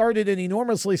 he started an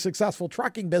enormously successful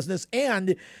trucking business,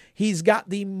 and he's got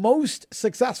the most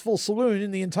successful saloon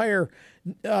in the entire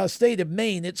state of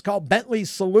Maine. It's called Bentley's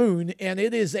Saloon, and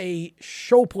it is a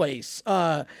showplace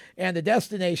and a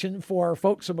destination for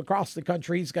folks from across the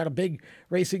country. He's got a big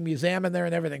racing museum in there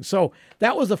and everything. So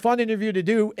that was a fun interview to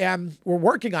do, and we're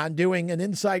working on doing an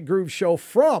Inside Groove show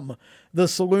from the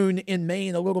saloon in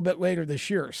Maine a little bit later this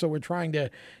year. So we're trying to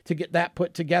get that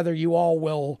put together. You all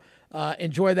will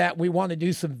enjoy that. We want to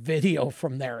do some video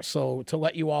from there, so to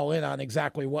let you all in on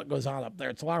exactly what goes on up there.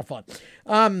 It's a lot of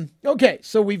fun. Okay,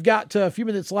 so we've got a few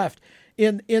minutes left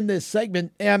in this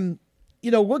segment, and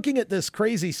looking at this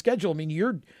crazy schedule, I mean,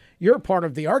 you're part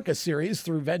of the ARCA series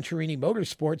through Venturini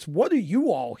Motorsports. What are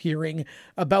you all hearing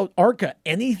about ARCA?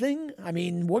 Anything? I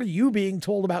mean, what are you being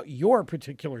told about your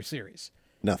particular series?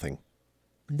 Nothing.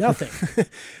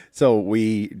 So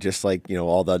we, just like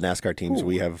all the NASCAR teams,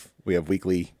 we have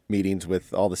weekly meetings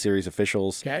with all the series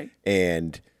officials. Okay.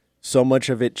 And so much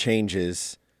of it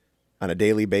changes on a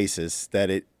daily basis that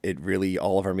it really,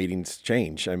 all of our meetings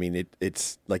change. I mean,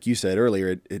 it's like you said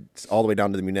earlier, it's all the way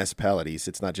down to the municipalities.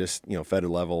 It's not just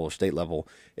federal level or state level.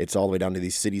 It's all the way down to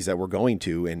these cities that we're going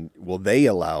to, and will they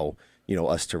allow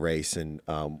us to race? And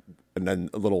then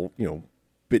a little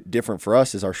bit different for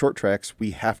us is our short tracks.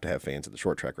 We have to have fans at the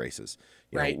short track races,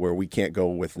 right, where we can't go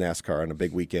with NASCAR on a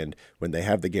big weekend when they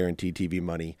have the guaranteed TV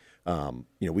money.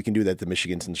 We can do that at the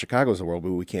Michigans and the Chicagos of the world,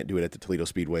 but we can't do it at the Toledo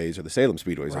Speedways or the Salem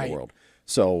Speedways of the world.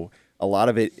 So a lot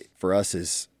of it for us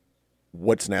is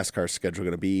what's NASCAR's schedule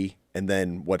going to be, and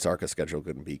then what's ARCA's schedule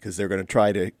going to be, because they're going to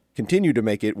try to continue to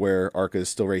make it where ARCA is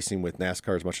still racing with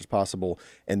NASCAR as much as possible,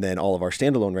 and then all of our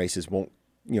standalone races won't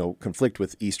conflict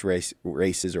with East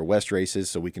races or West races,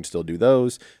 so we can still do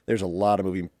those. There's a lot of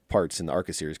moving parts in the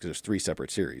ARCA series because there's 3 separate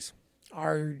series.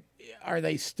 Are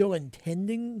they still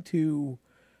intending to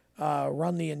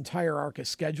run the entire ARCA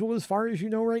schedule as far as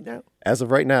you know right now? As of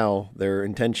right now, their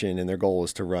intention and their goal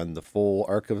is to run the full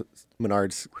ARCA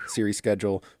Menards series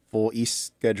schedule, full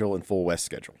East schedule, and full West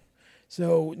schedule.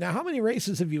 So now how many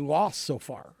races have you lost so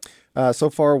far?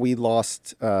 So far we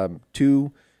lost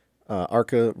 2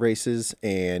 ARCA races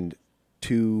and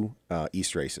 2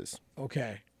 East races.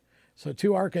 Okay. So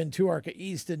 2 ARCA and 2 ARCA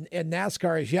East, and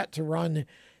NASCAR is yet to run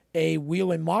a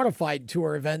Whelen Modified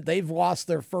Tour event. They've lost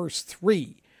their first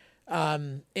 3.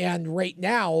 And right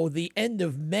now, the end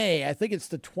of May, I think it's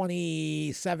the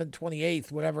 27th,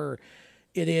 28th, whatever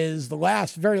it is, the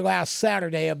very last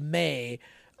Saturday of May,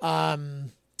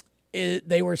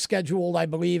 they were scheduled, I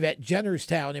believe, at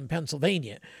Jennerstown in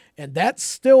Pennsylvania. And that's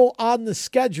still on the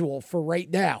schedule for right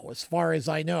now, as far as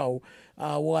I know.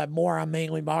 We'll have more on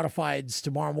Mainly Modifieds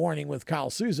tomorrow morning with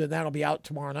Kyle Souza, and that'll be out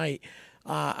tomorrow night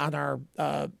on our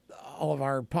all of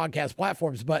our podcast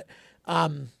platforms. But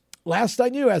last I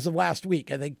knew, as of last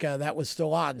week, I think that was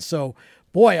still on. So,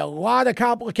 boy, a lot of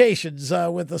complications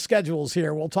with the schedules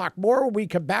here. We'll talk more when we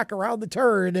come back around the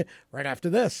turn right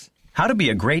after this. How to be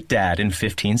a great dad in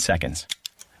 15 seconds.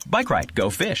 Bike ride,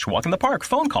 go fish, walk in the park,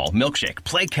 phone call, milkshake,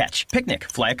 play catch, picnic,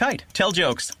 fly a kite, tell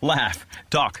jokes, laugh,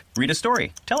 talk, read a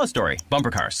story, tell a story, bumper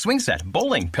cars, swing set,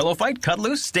 bowling, pillow fight, cut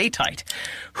loose, stay tight.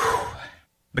 Whew.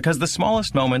 Because the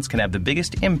smallest moments can have the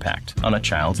biggest impact on a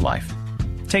child's life.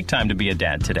 Take time to be a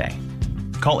dad today.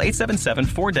 Call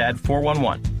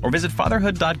 877-4DAD-411 or visit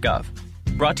fatherhood.gov.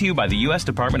 Brought to you by the U.S.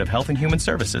 Department of Health and Human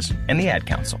Services and the Ad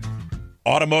Council.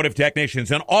 Automotive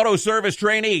technicians and auto service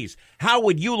trainees, how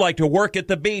would you like to work at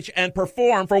the beach and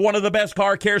perform for one of the best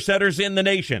car care centers in the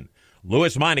nation?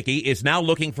 Louis Meineke is now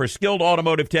looking for skilled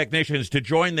automotive technicians to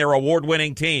join their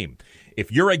award-winning team.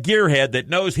 If you're a gearhead that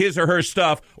knows his or her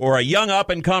stuff, or a young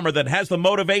up-and-comer that has the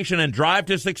motivation and drive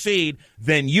to succeed,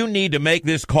 then you need to make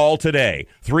this call today.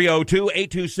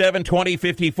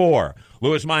 302-827-2054.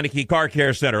 Louis Meineke Car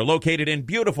Care Center, located in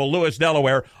beautiful Lewis,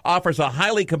 Delaware, offers a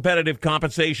highly competitive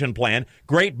compensation plan,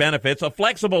 great benefits, a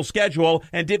flexible schedule,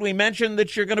 and did we mention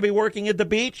that you're going to be working at the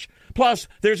beach? Plus,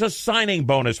 there's a signing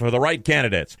bonus for the right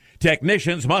candidates.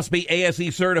 Technicians must be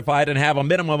ASE certified and have a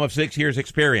minimum of 6 years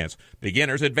experience.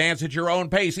 Beginners advance at your own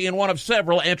pace in one of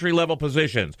several entry-level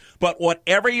positions. But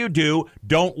whatever you do,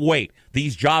 don't wait.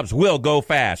 These jobs will go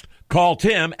fast. Call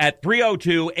Tim at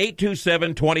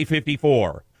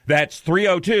 302-827-2054. That's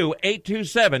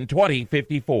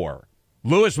 302-827-2054.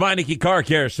 Louis Meineke Car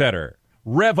Care Center.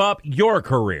 Rev up your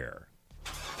career.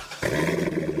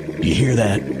 You hear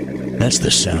that? That's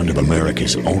the sound of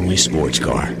America's only sports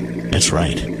car. That's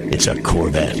right. It's a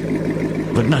Corvette.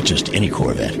 But not just any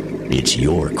Corvette. It's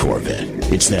your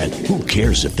Corvette. It's that who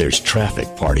cares if there's traffic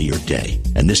part of your day.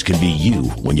 And this can be you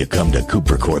when you come to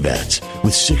Cooper Corvettes.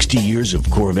 With 60 years of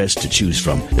Corvettes to choose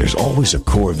from, there's always a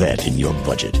Corvette in your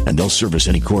budget. And they'll service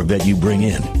any Corvette you bring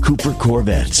in. Cooper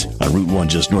Corvettes on Route 1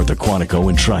 just north of Quantico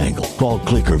and Triangle. Call,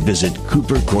 click, or visit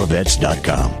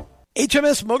CooperCorvettes.com.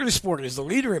 HMS Motorsport is the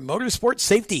leader in motorsport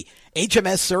safety.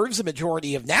 HMS serves a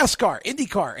majority of NASCAR,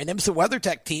 IndyCar, and IMSA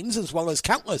WeatherTech teams, as well as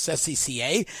countless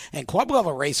SCCA and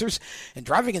club-level racers and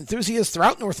driving enthusiasts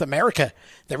throughout North America.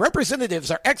 Their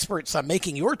representatives are experts on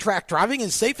making your track driving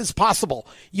as safe as possible.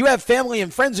 You have family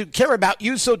and friends who care about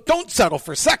you, so don't settle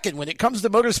for second when it comes to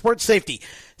motorsport safety.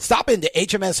 Stop into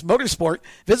HMS Motorsport,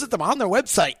 visit them on their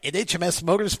website at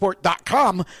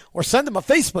hmsmotorsport.com, or send them a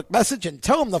Facebook message and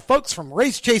tell them the folks from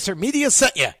Race Chaser Media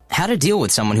sent you. How to deal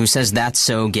with someone who says that's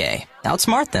so gay.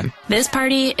 Outsmart them. This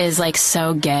party is like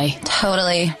so gay.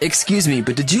 Totally. Excuse me,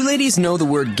 but did you ladies know the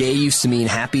word gay used to mean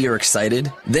happy or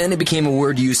excited? Then it became a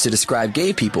word used to describe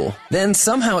gay people. Then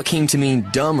somehow it came to mean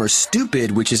dumb or stupid,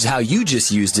 which is how you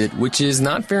just used it, which is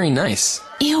not very nice.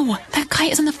 Ew, that guy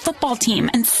is on the football team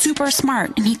and super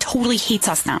smart, and he totally hates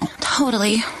us now.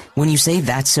 Totally. When you say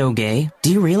that's so gay,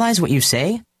 do you realize what you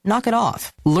say? Knock it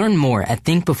off. Learn more at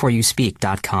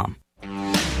thinkbeforeyouspeak.com.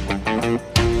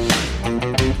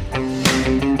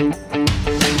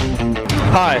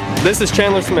 Hi, this is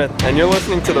Chandler Smith, and you're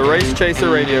listening to the Race Chaser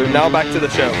Radio. Now back to the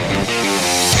show.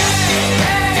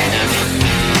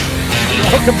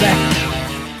 Welcome back.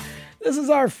 This is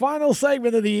our final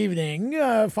segment of the evening,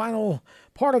 final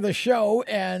part of the show,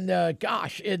 and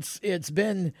gosh, it's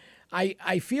been.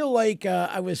 I feel like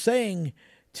I was saying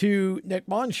to Nick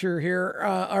Monsher here,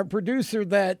 our producer,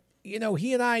 that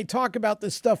he and I talk about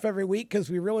this stuff every week because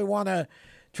we really want to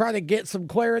try to get some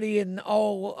clarity, and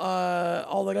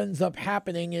all that ends up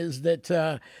happening is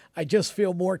that I just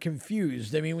feel more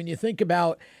confused. I mean, when you think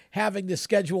about having to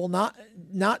schedule, not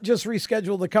just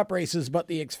reschedule the Cup races, but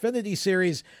the Xfinity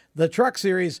Series, the Truck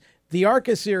Series, the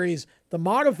ARCA Series, the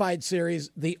Modified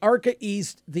Series, the ARCA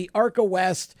East, the ARCA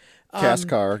West,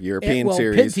 NASCAR European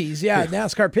Series. Pinty's,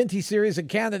 NASCAR Pinty Series in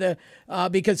Canada,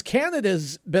 because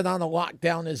Canada's been on a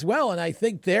lockdown as well, and I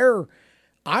think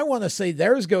I want to say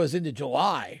theirs goes into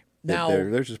July. Now,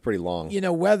 theirs is pretty long.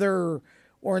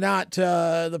 or not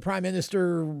the prime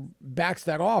minister backs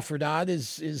that off or not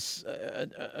is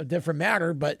a different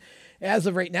matter. But as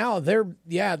of right now, they're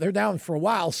down for a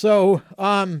while. So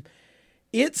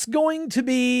it's going to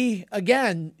be,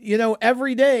 again,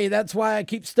 every day. That's why I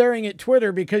keep staring at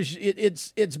Twitter, because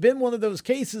it's been one of those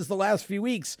cases the last few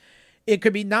weeks. It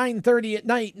could be 9:30 at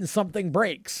night and something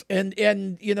breaks, and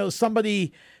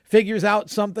somebody figures out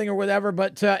something or whatever.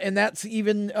 But and that's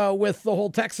even with the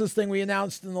whole Texas thing we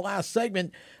announced in the last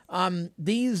segment.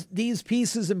 These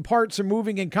pieces and parts are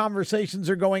moving, and conversations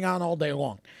are going on all day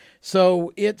long.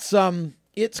 So it's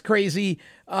crazy.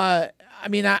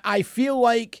 I feel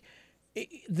like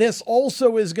this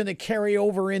also is going to carry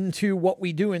over into what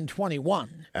we do in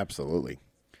 21. Absolutely.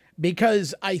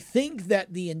 Because I think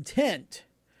that the intent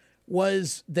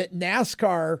was that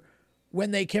NASCAR,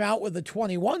 when they came out with the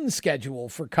 21 schedule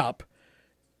for Cup,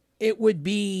 it would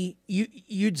be,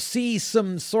 you'd see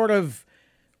some sort of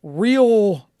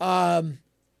real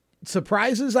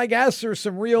surprises, I guess, or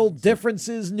some real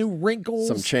differences, new wrinkles,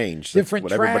 some change, different what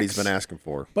tracks. Everybody's been asking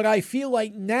for. But I feel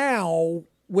like now,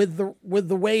 with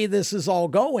the way this is all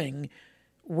going,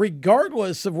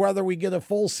 regardless of whether we get a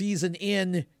full season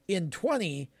in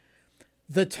 20,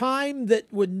 the time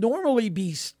that would normally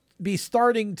be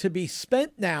starting to be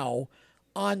spent now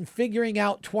on figuring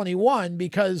out 21,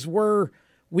 because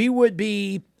we would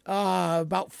be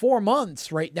about 4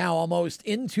 months right now almost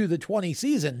into the 20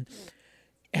 season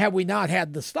had we not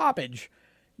had the stoppage.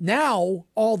 Now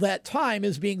all that time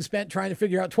is being spent trying to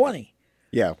figure out 20.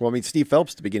 Yeah, well, Steve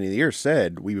Phelps at the beginning of the year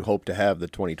said we hope to have the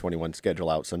 2021 schedule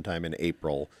out sometime in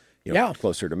April,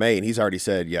 closer to May. And he's already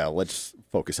said, let's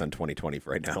focus on 2020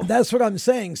 for right now. That's what I'm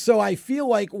saying. So I feel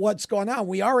like what's going on,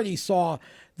 we already saw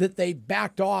that they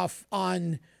backed off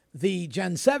on the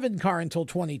Gen 7 car until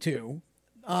 22,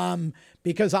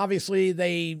 because obviously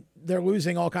they're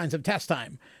losing all kinds of test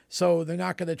time. So they're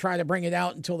not going to try to bring it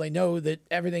out until they know that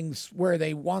everything's where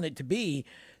they want it to be.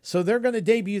 So they're going to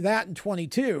debut that in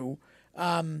 22.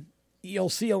 You'll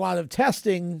see a lot of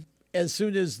testing as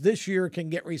soon as this year can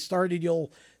get restarted.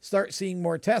 You'll start seeing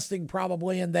more testing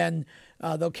probably, and then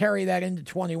they'll carry that into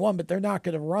 21, but they're not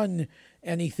going to run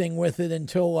anything with it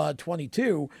until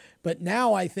 22. But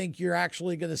now I think you're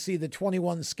actually going to see the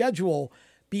 21 schedule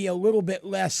be a little bit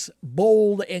less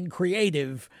bold and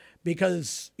creative,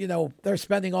 because, they're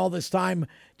spending all this time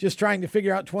just trying to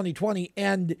figure out 2020.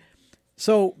 And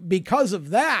so because of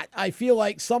that, I feel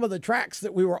like some of the tracks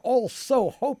that we were all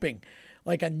so hoping,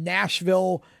 like a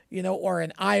Nashville, or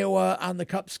an Iowa on the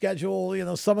Cup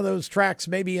schedule, some of those tracks,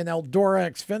 maybe an Eldora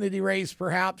Xfinity race,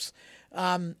 perhaps.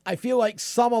 I feel like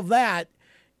some of that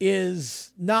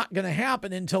is not going to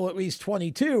happen until at least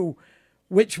 22,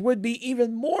 which would be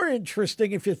even more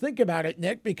interesting if you think about it,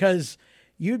 Nick, because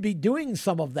you'd be doing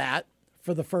some of that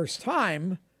for the first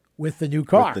time with the new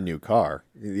car. With the new car.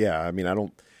 Yeah. I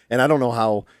don't know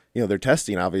how, their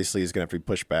testing obviously is going to have to be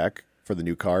pushed back for the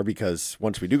new car, because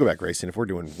once we do go back racing, if we're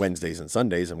doing Wednesdays and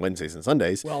Sundays,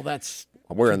 well, that's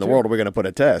where in the world are we going to put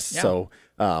a test? Yeah. So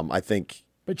I think.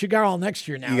 But you got all next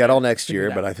year now. You got all next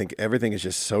year, but I think everything is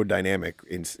just so dynamic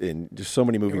in just so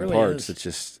many moving parts. It's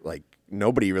just like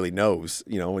nobody really knows,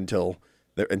 until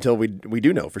we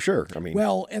do know for sure.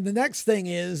 Well, and the next thing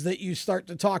is that you start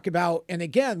to talk about, and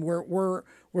again, we're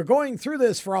going through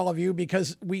this for all of you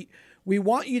because we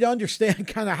want you to understand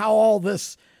kind of how all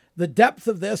this, the depth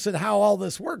of this and how all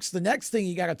this works. The next thing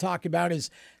you got to talk about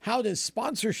is how does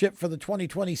sponsorship for the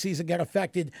 2020 season get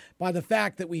affected by the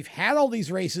fact that we've had all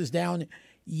these races down.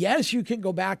 Yes, you can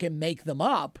go back and make them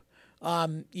up.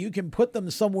 You can put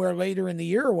them somewhere later in the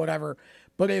year or whatever.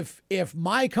 But if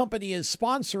my company is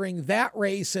sponsoring that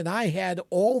race and I had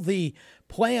all the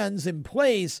plans in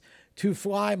place to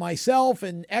fly myself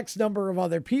and X number of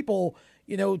other people,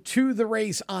 to the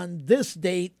race on this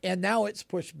date, and now it's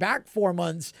pushed back 4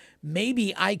 months,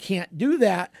 maybe I can't do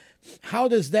that. How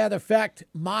does that affect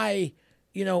my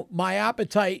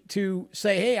appetite to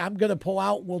say, hey, I'm going to pull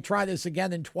out, we'll try this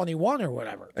again in 21 or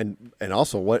whatever. And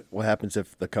also what happens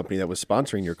if the company that was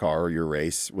sponsoring your car or your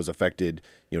race was affected,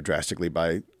 drastically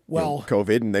by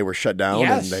COVID, and they were shut down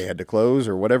and they had to close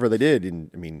or whatever they did.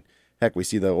 And heck, we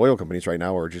see the oil companies right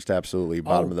now are just absolutely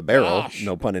bottom of the barrel,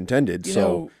 no pun intended.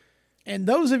 And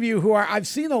those of you who are, I've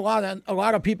seen a lot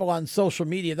of people on social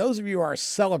media, those of you who are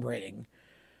celebrating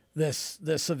this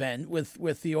event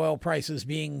with the oil prices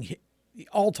being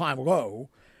all-time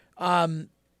low,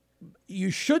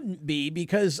 you shouldn't be,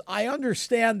 because I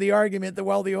understand the argument that,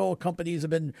 the oil companies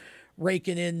have been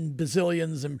raking in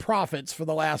bazillions in profits for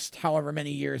the last however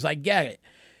many years. I get it.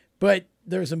 But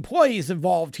there's employees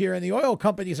involved here, and the oil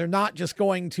companies are not just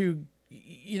going to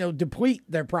deplete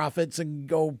their profits and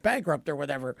go bankrupt or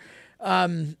whatever,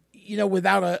 without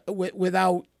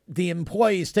the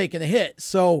employees taking a hit.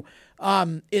 So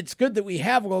it's good that we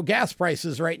have low gas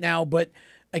prices right now. But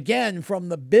again, from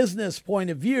the business point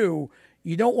of view,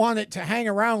 you don't want it to hang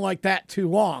around like that too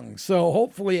long. So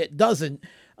hopefully it doesn't.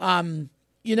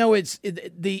 It's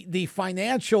the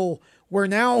financial, we're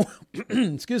now,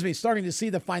 starting to see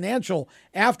the financial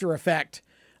after effect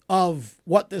of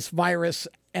what this virus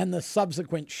and the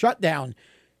subsequent shutdown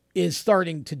is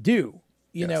starting to do,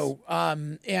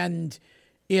 and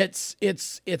it's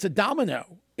a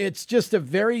domino. It's just a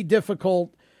very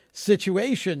difficult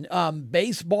situation.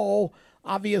 Baseball,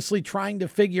 obviously trying to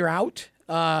figure out,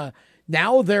 now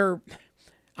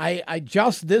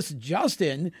just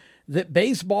in that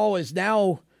baseball is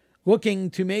now looking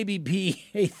to maybe be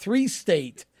a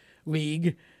 3-state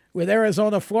league with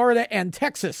Arizona, Florida, and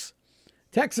Texas.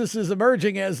 Texas is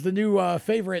emerging as the new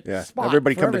favorite spot.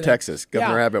 Everybody come to Texas.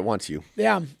 Governor Abbott wants you.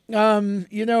 Yeah. So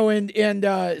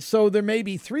there may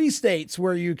be 3 states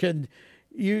where you can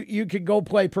go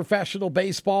play professional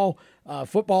baseball.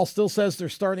 Football still says they're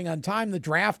starting on time. The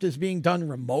draft is being done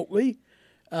remotely.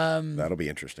 That'll be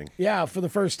interesting. Yeah, for the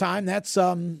first time. That's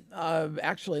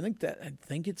actually I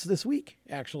think it's this week,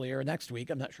 actually, or next week.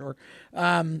 I'm not sure.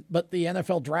 But the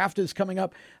NFL draft is coming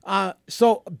up.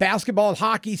 So basketball and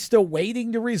hockey still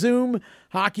waiting to resume.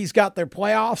 Hockey's got their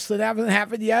playoffs that haven't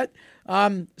happened yet.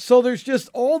 So there's just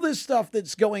all this stuff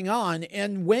that's going on.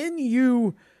 And when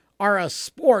you are a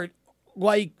sport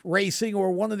like racing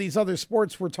or one of these other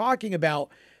sports we're talking about,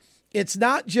 it's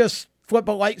not just flip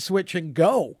a light switch and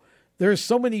go. There's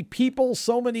so many people,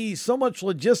 so much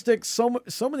logistics,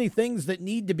 so many things that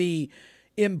need to be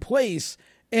in place.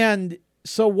 And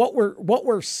so what we're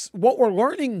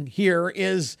learning here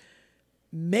is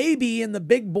maybe in the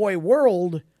big boy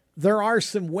world, there are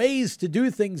some ways to do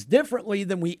things differently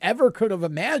than we ever could have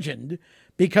imagined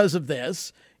because of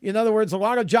this. In other words, a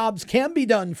lot of jobs can be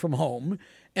done from home,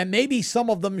 and maybe some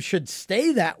of them should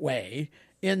stay that way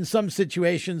in some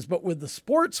situations. But with the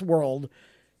sports world,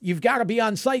 you've got to be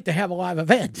on site to have a live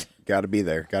event. Got to be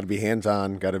there. Got to be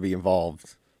hands-on. Got to be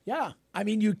involved. Yeah. I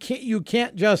mean, you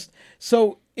can't just,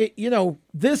 so,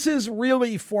 this is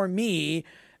really for me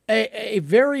a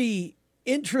very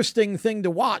interesting thing to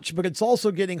watch, but it's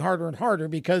also getting harder and harder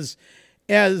because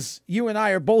as you and I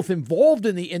are both involved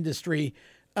in the industry,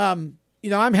 I'm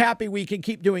happy we can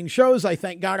keep doing shows. I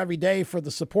thank God every day for the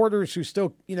supporters who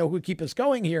still, who keep us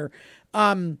going here.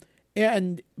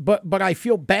 But I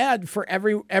feel bad for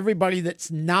everybody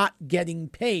that's not getting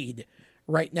paid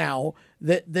right now,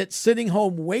 that's sitting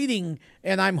home waiting.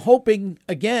 And I'm hoping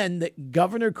again that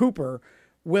Governor Cooper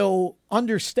will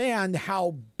understand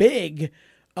how big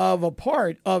of a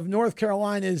part of North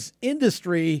Carolina's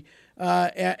industry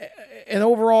and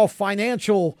overall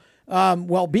financial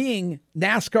well-being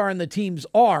NASCAR and the teams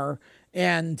are.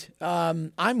 And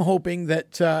I'm hoping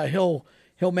that he'll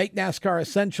make NASCAR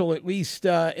essential at least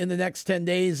in the next 10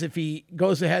 days if he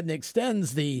goes ahead and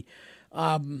extends the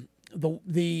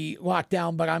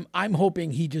lockdown. But I'm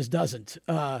hoping he just doesn't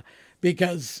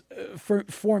because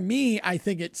for me, I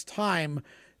think it's time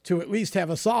to at least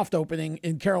have a soft opening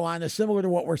in Carolina, similar to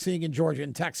what we're seeing in Georgia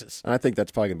and Texas. I think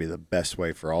that's probably going to be the best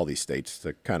way for all these states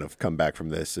to kind of come back from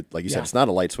this. Like you said, it's not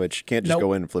a light switch. You can't just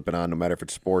go in and flip it on, no matter if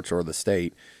it's sports or the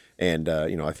state. And,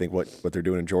 I think what they're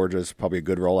doing in Georgia is probably a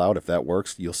good rollout. If that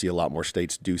works, you'll see a lot more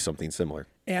states do something similar.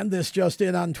 And this just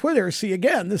in on Twitter. See,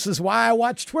 again, this is why I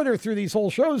watch Twitter through these whole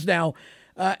shows now.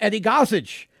 Eddie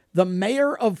Gossage, the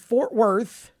mayor of Fort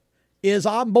Worth, is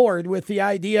on board with the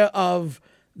idea of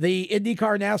the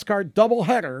IndyCar NASCAR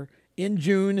doubleheader in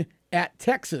June at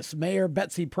Texas. Mayor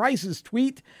Betsy Price's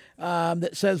tweet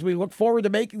that says, "We look forward to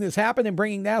making this happen and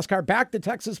bringing NASCAR back to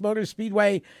Texas Motor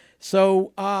Speedway."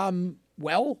 So,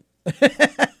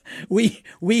 we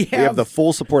have the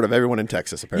full support of everyone in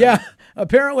Texas, apparently. Yeah,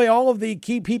 apparently all of the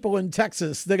key people in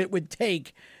Texas that it would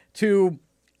take to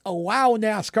allow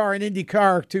NASCAR and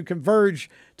IndyCar to converge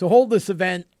to hold this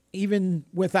event, even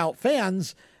without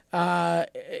fans,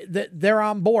 that they're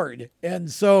on board. And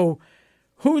so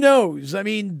who knows? I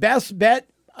mean, best bet,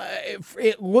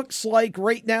 it looks like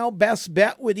right now, best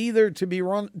bet would be either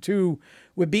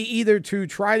to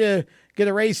try to get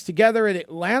a race together at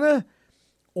Atlanta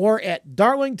or at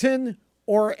Darlington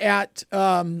or at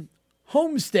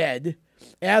Homestead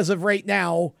as of right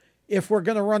now, if we're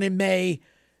going to run in May,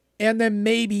 and then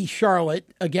maybe Charlotte,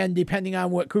 again, depending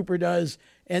on what Cooper does,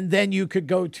 and then you could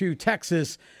go to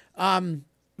Texas.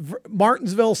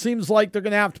 Martinsville seems like they're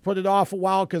going to have to put it off a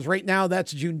while because right now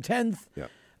that's June 10th. Yeah.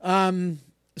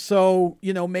 So,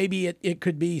 maybe it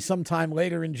could be sometime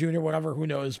later in June or whatever, who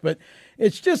knows. But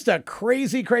it's just a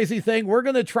crazy, crazy thing. We're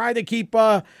going to try to keep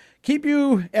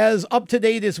you as up to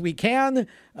date as we can.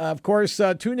 Of course,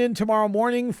 tune in tomorrow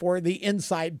morning for the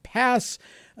Inside Pass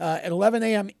at 11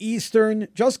 a.m. Eastern.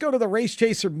 Just go to the Race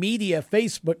Chaser Media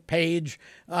Facebook page.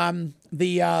 The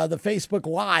Facebook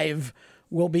Live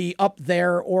will be up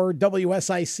there, or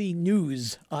WSIC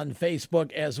News on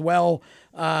Facebook as well.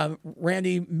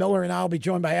 Randy Miller and I will be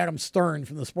joined by Adam Stern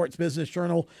from the Sports Business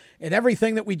Journal. And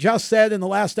everything that we just said in the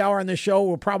last hour on this show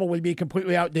will probably be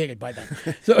completely outdated by then.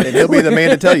 So and he'll be the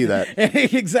man to tell you that.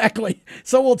 Exactly.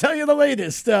 So we'll tell you the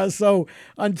latest. So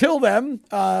until then,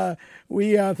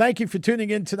 we thank you for tuning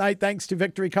in tonight. Thanks to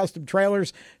Victory Custom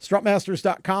Trailers,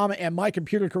 strutmasters.com, and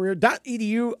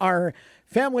mycomputercareer.edu, our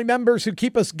family members who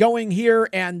keep us going here.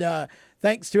 And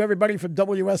thanks to everybody from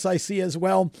WSIC as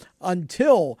well.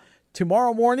 Until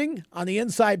tomorrow morning on the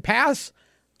Inside Pass,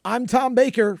 I'm Tom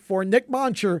Baker for Nick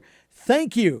Moncher.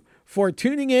 Thank you for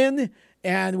tuning in,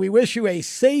 and we wish you a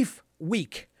safe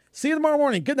week. See you tomorrow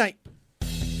morning. Good night.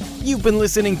 You've been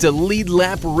listening to Lead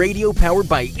Lap Radio, powered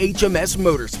by HMS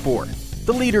Motorsport,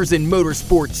 the leaders in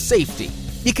motorsport safety.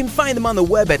 You can find them on the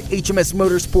web at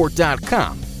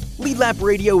hmsmotorsport.com. Lead Lap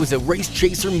Radio is a Race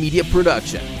Chaser Media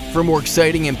production. For more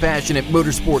exciting and passionate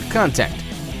motorsport content,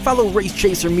 follow Race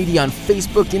Chaser Media on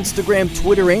Facebook, Instagram,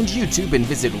 Twitter, and YouTube, and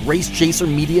visit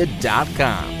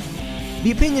racechasermedia.com.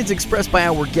 The opinions expressed by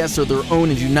our guests are their own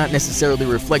and do not necessarily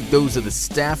reflect those of the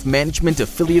staff, management,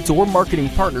 affiliates, or marketing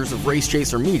partners of Race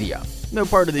Chaser Media. No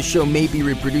part of this show may be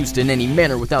reproduced in any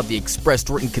manner without the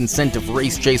expressed written consent of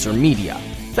Race Chaser Media.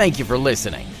 Thank you for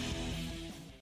listening.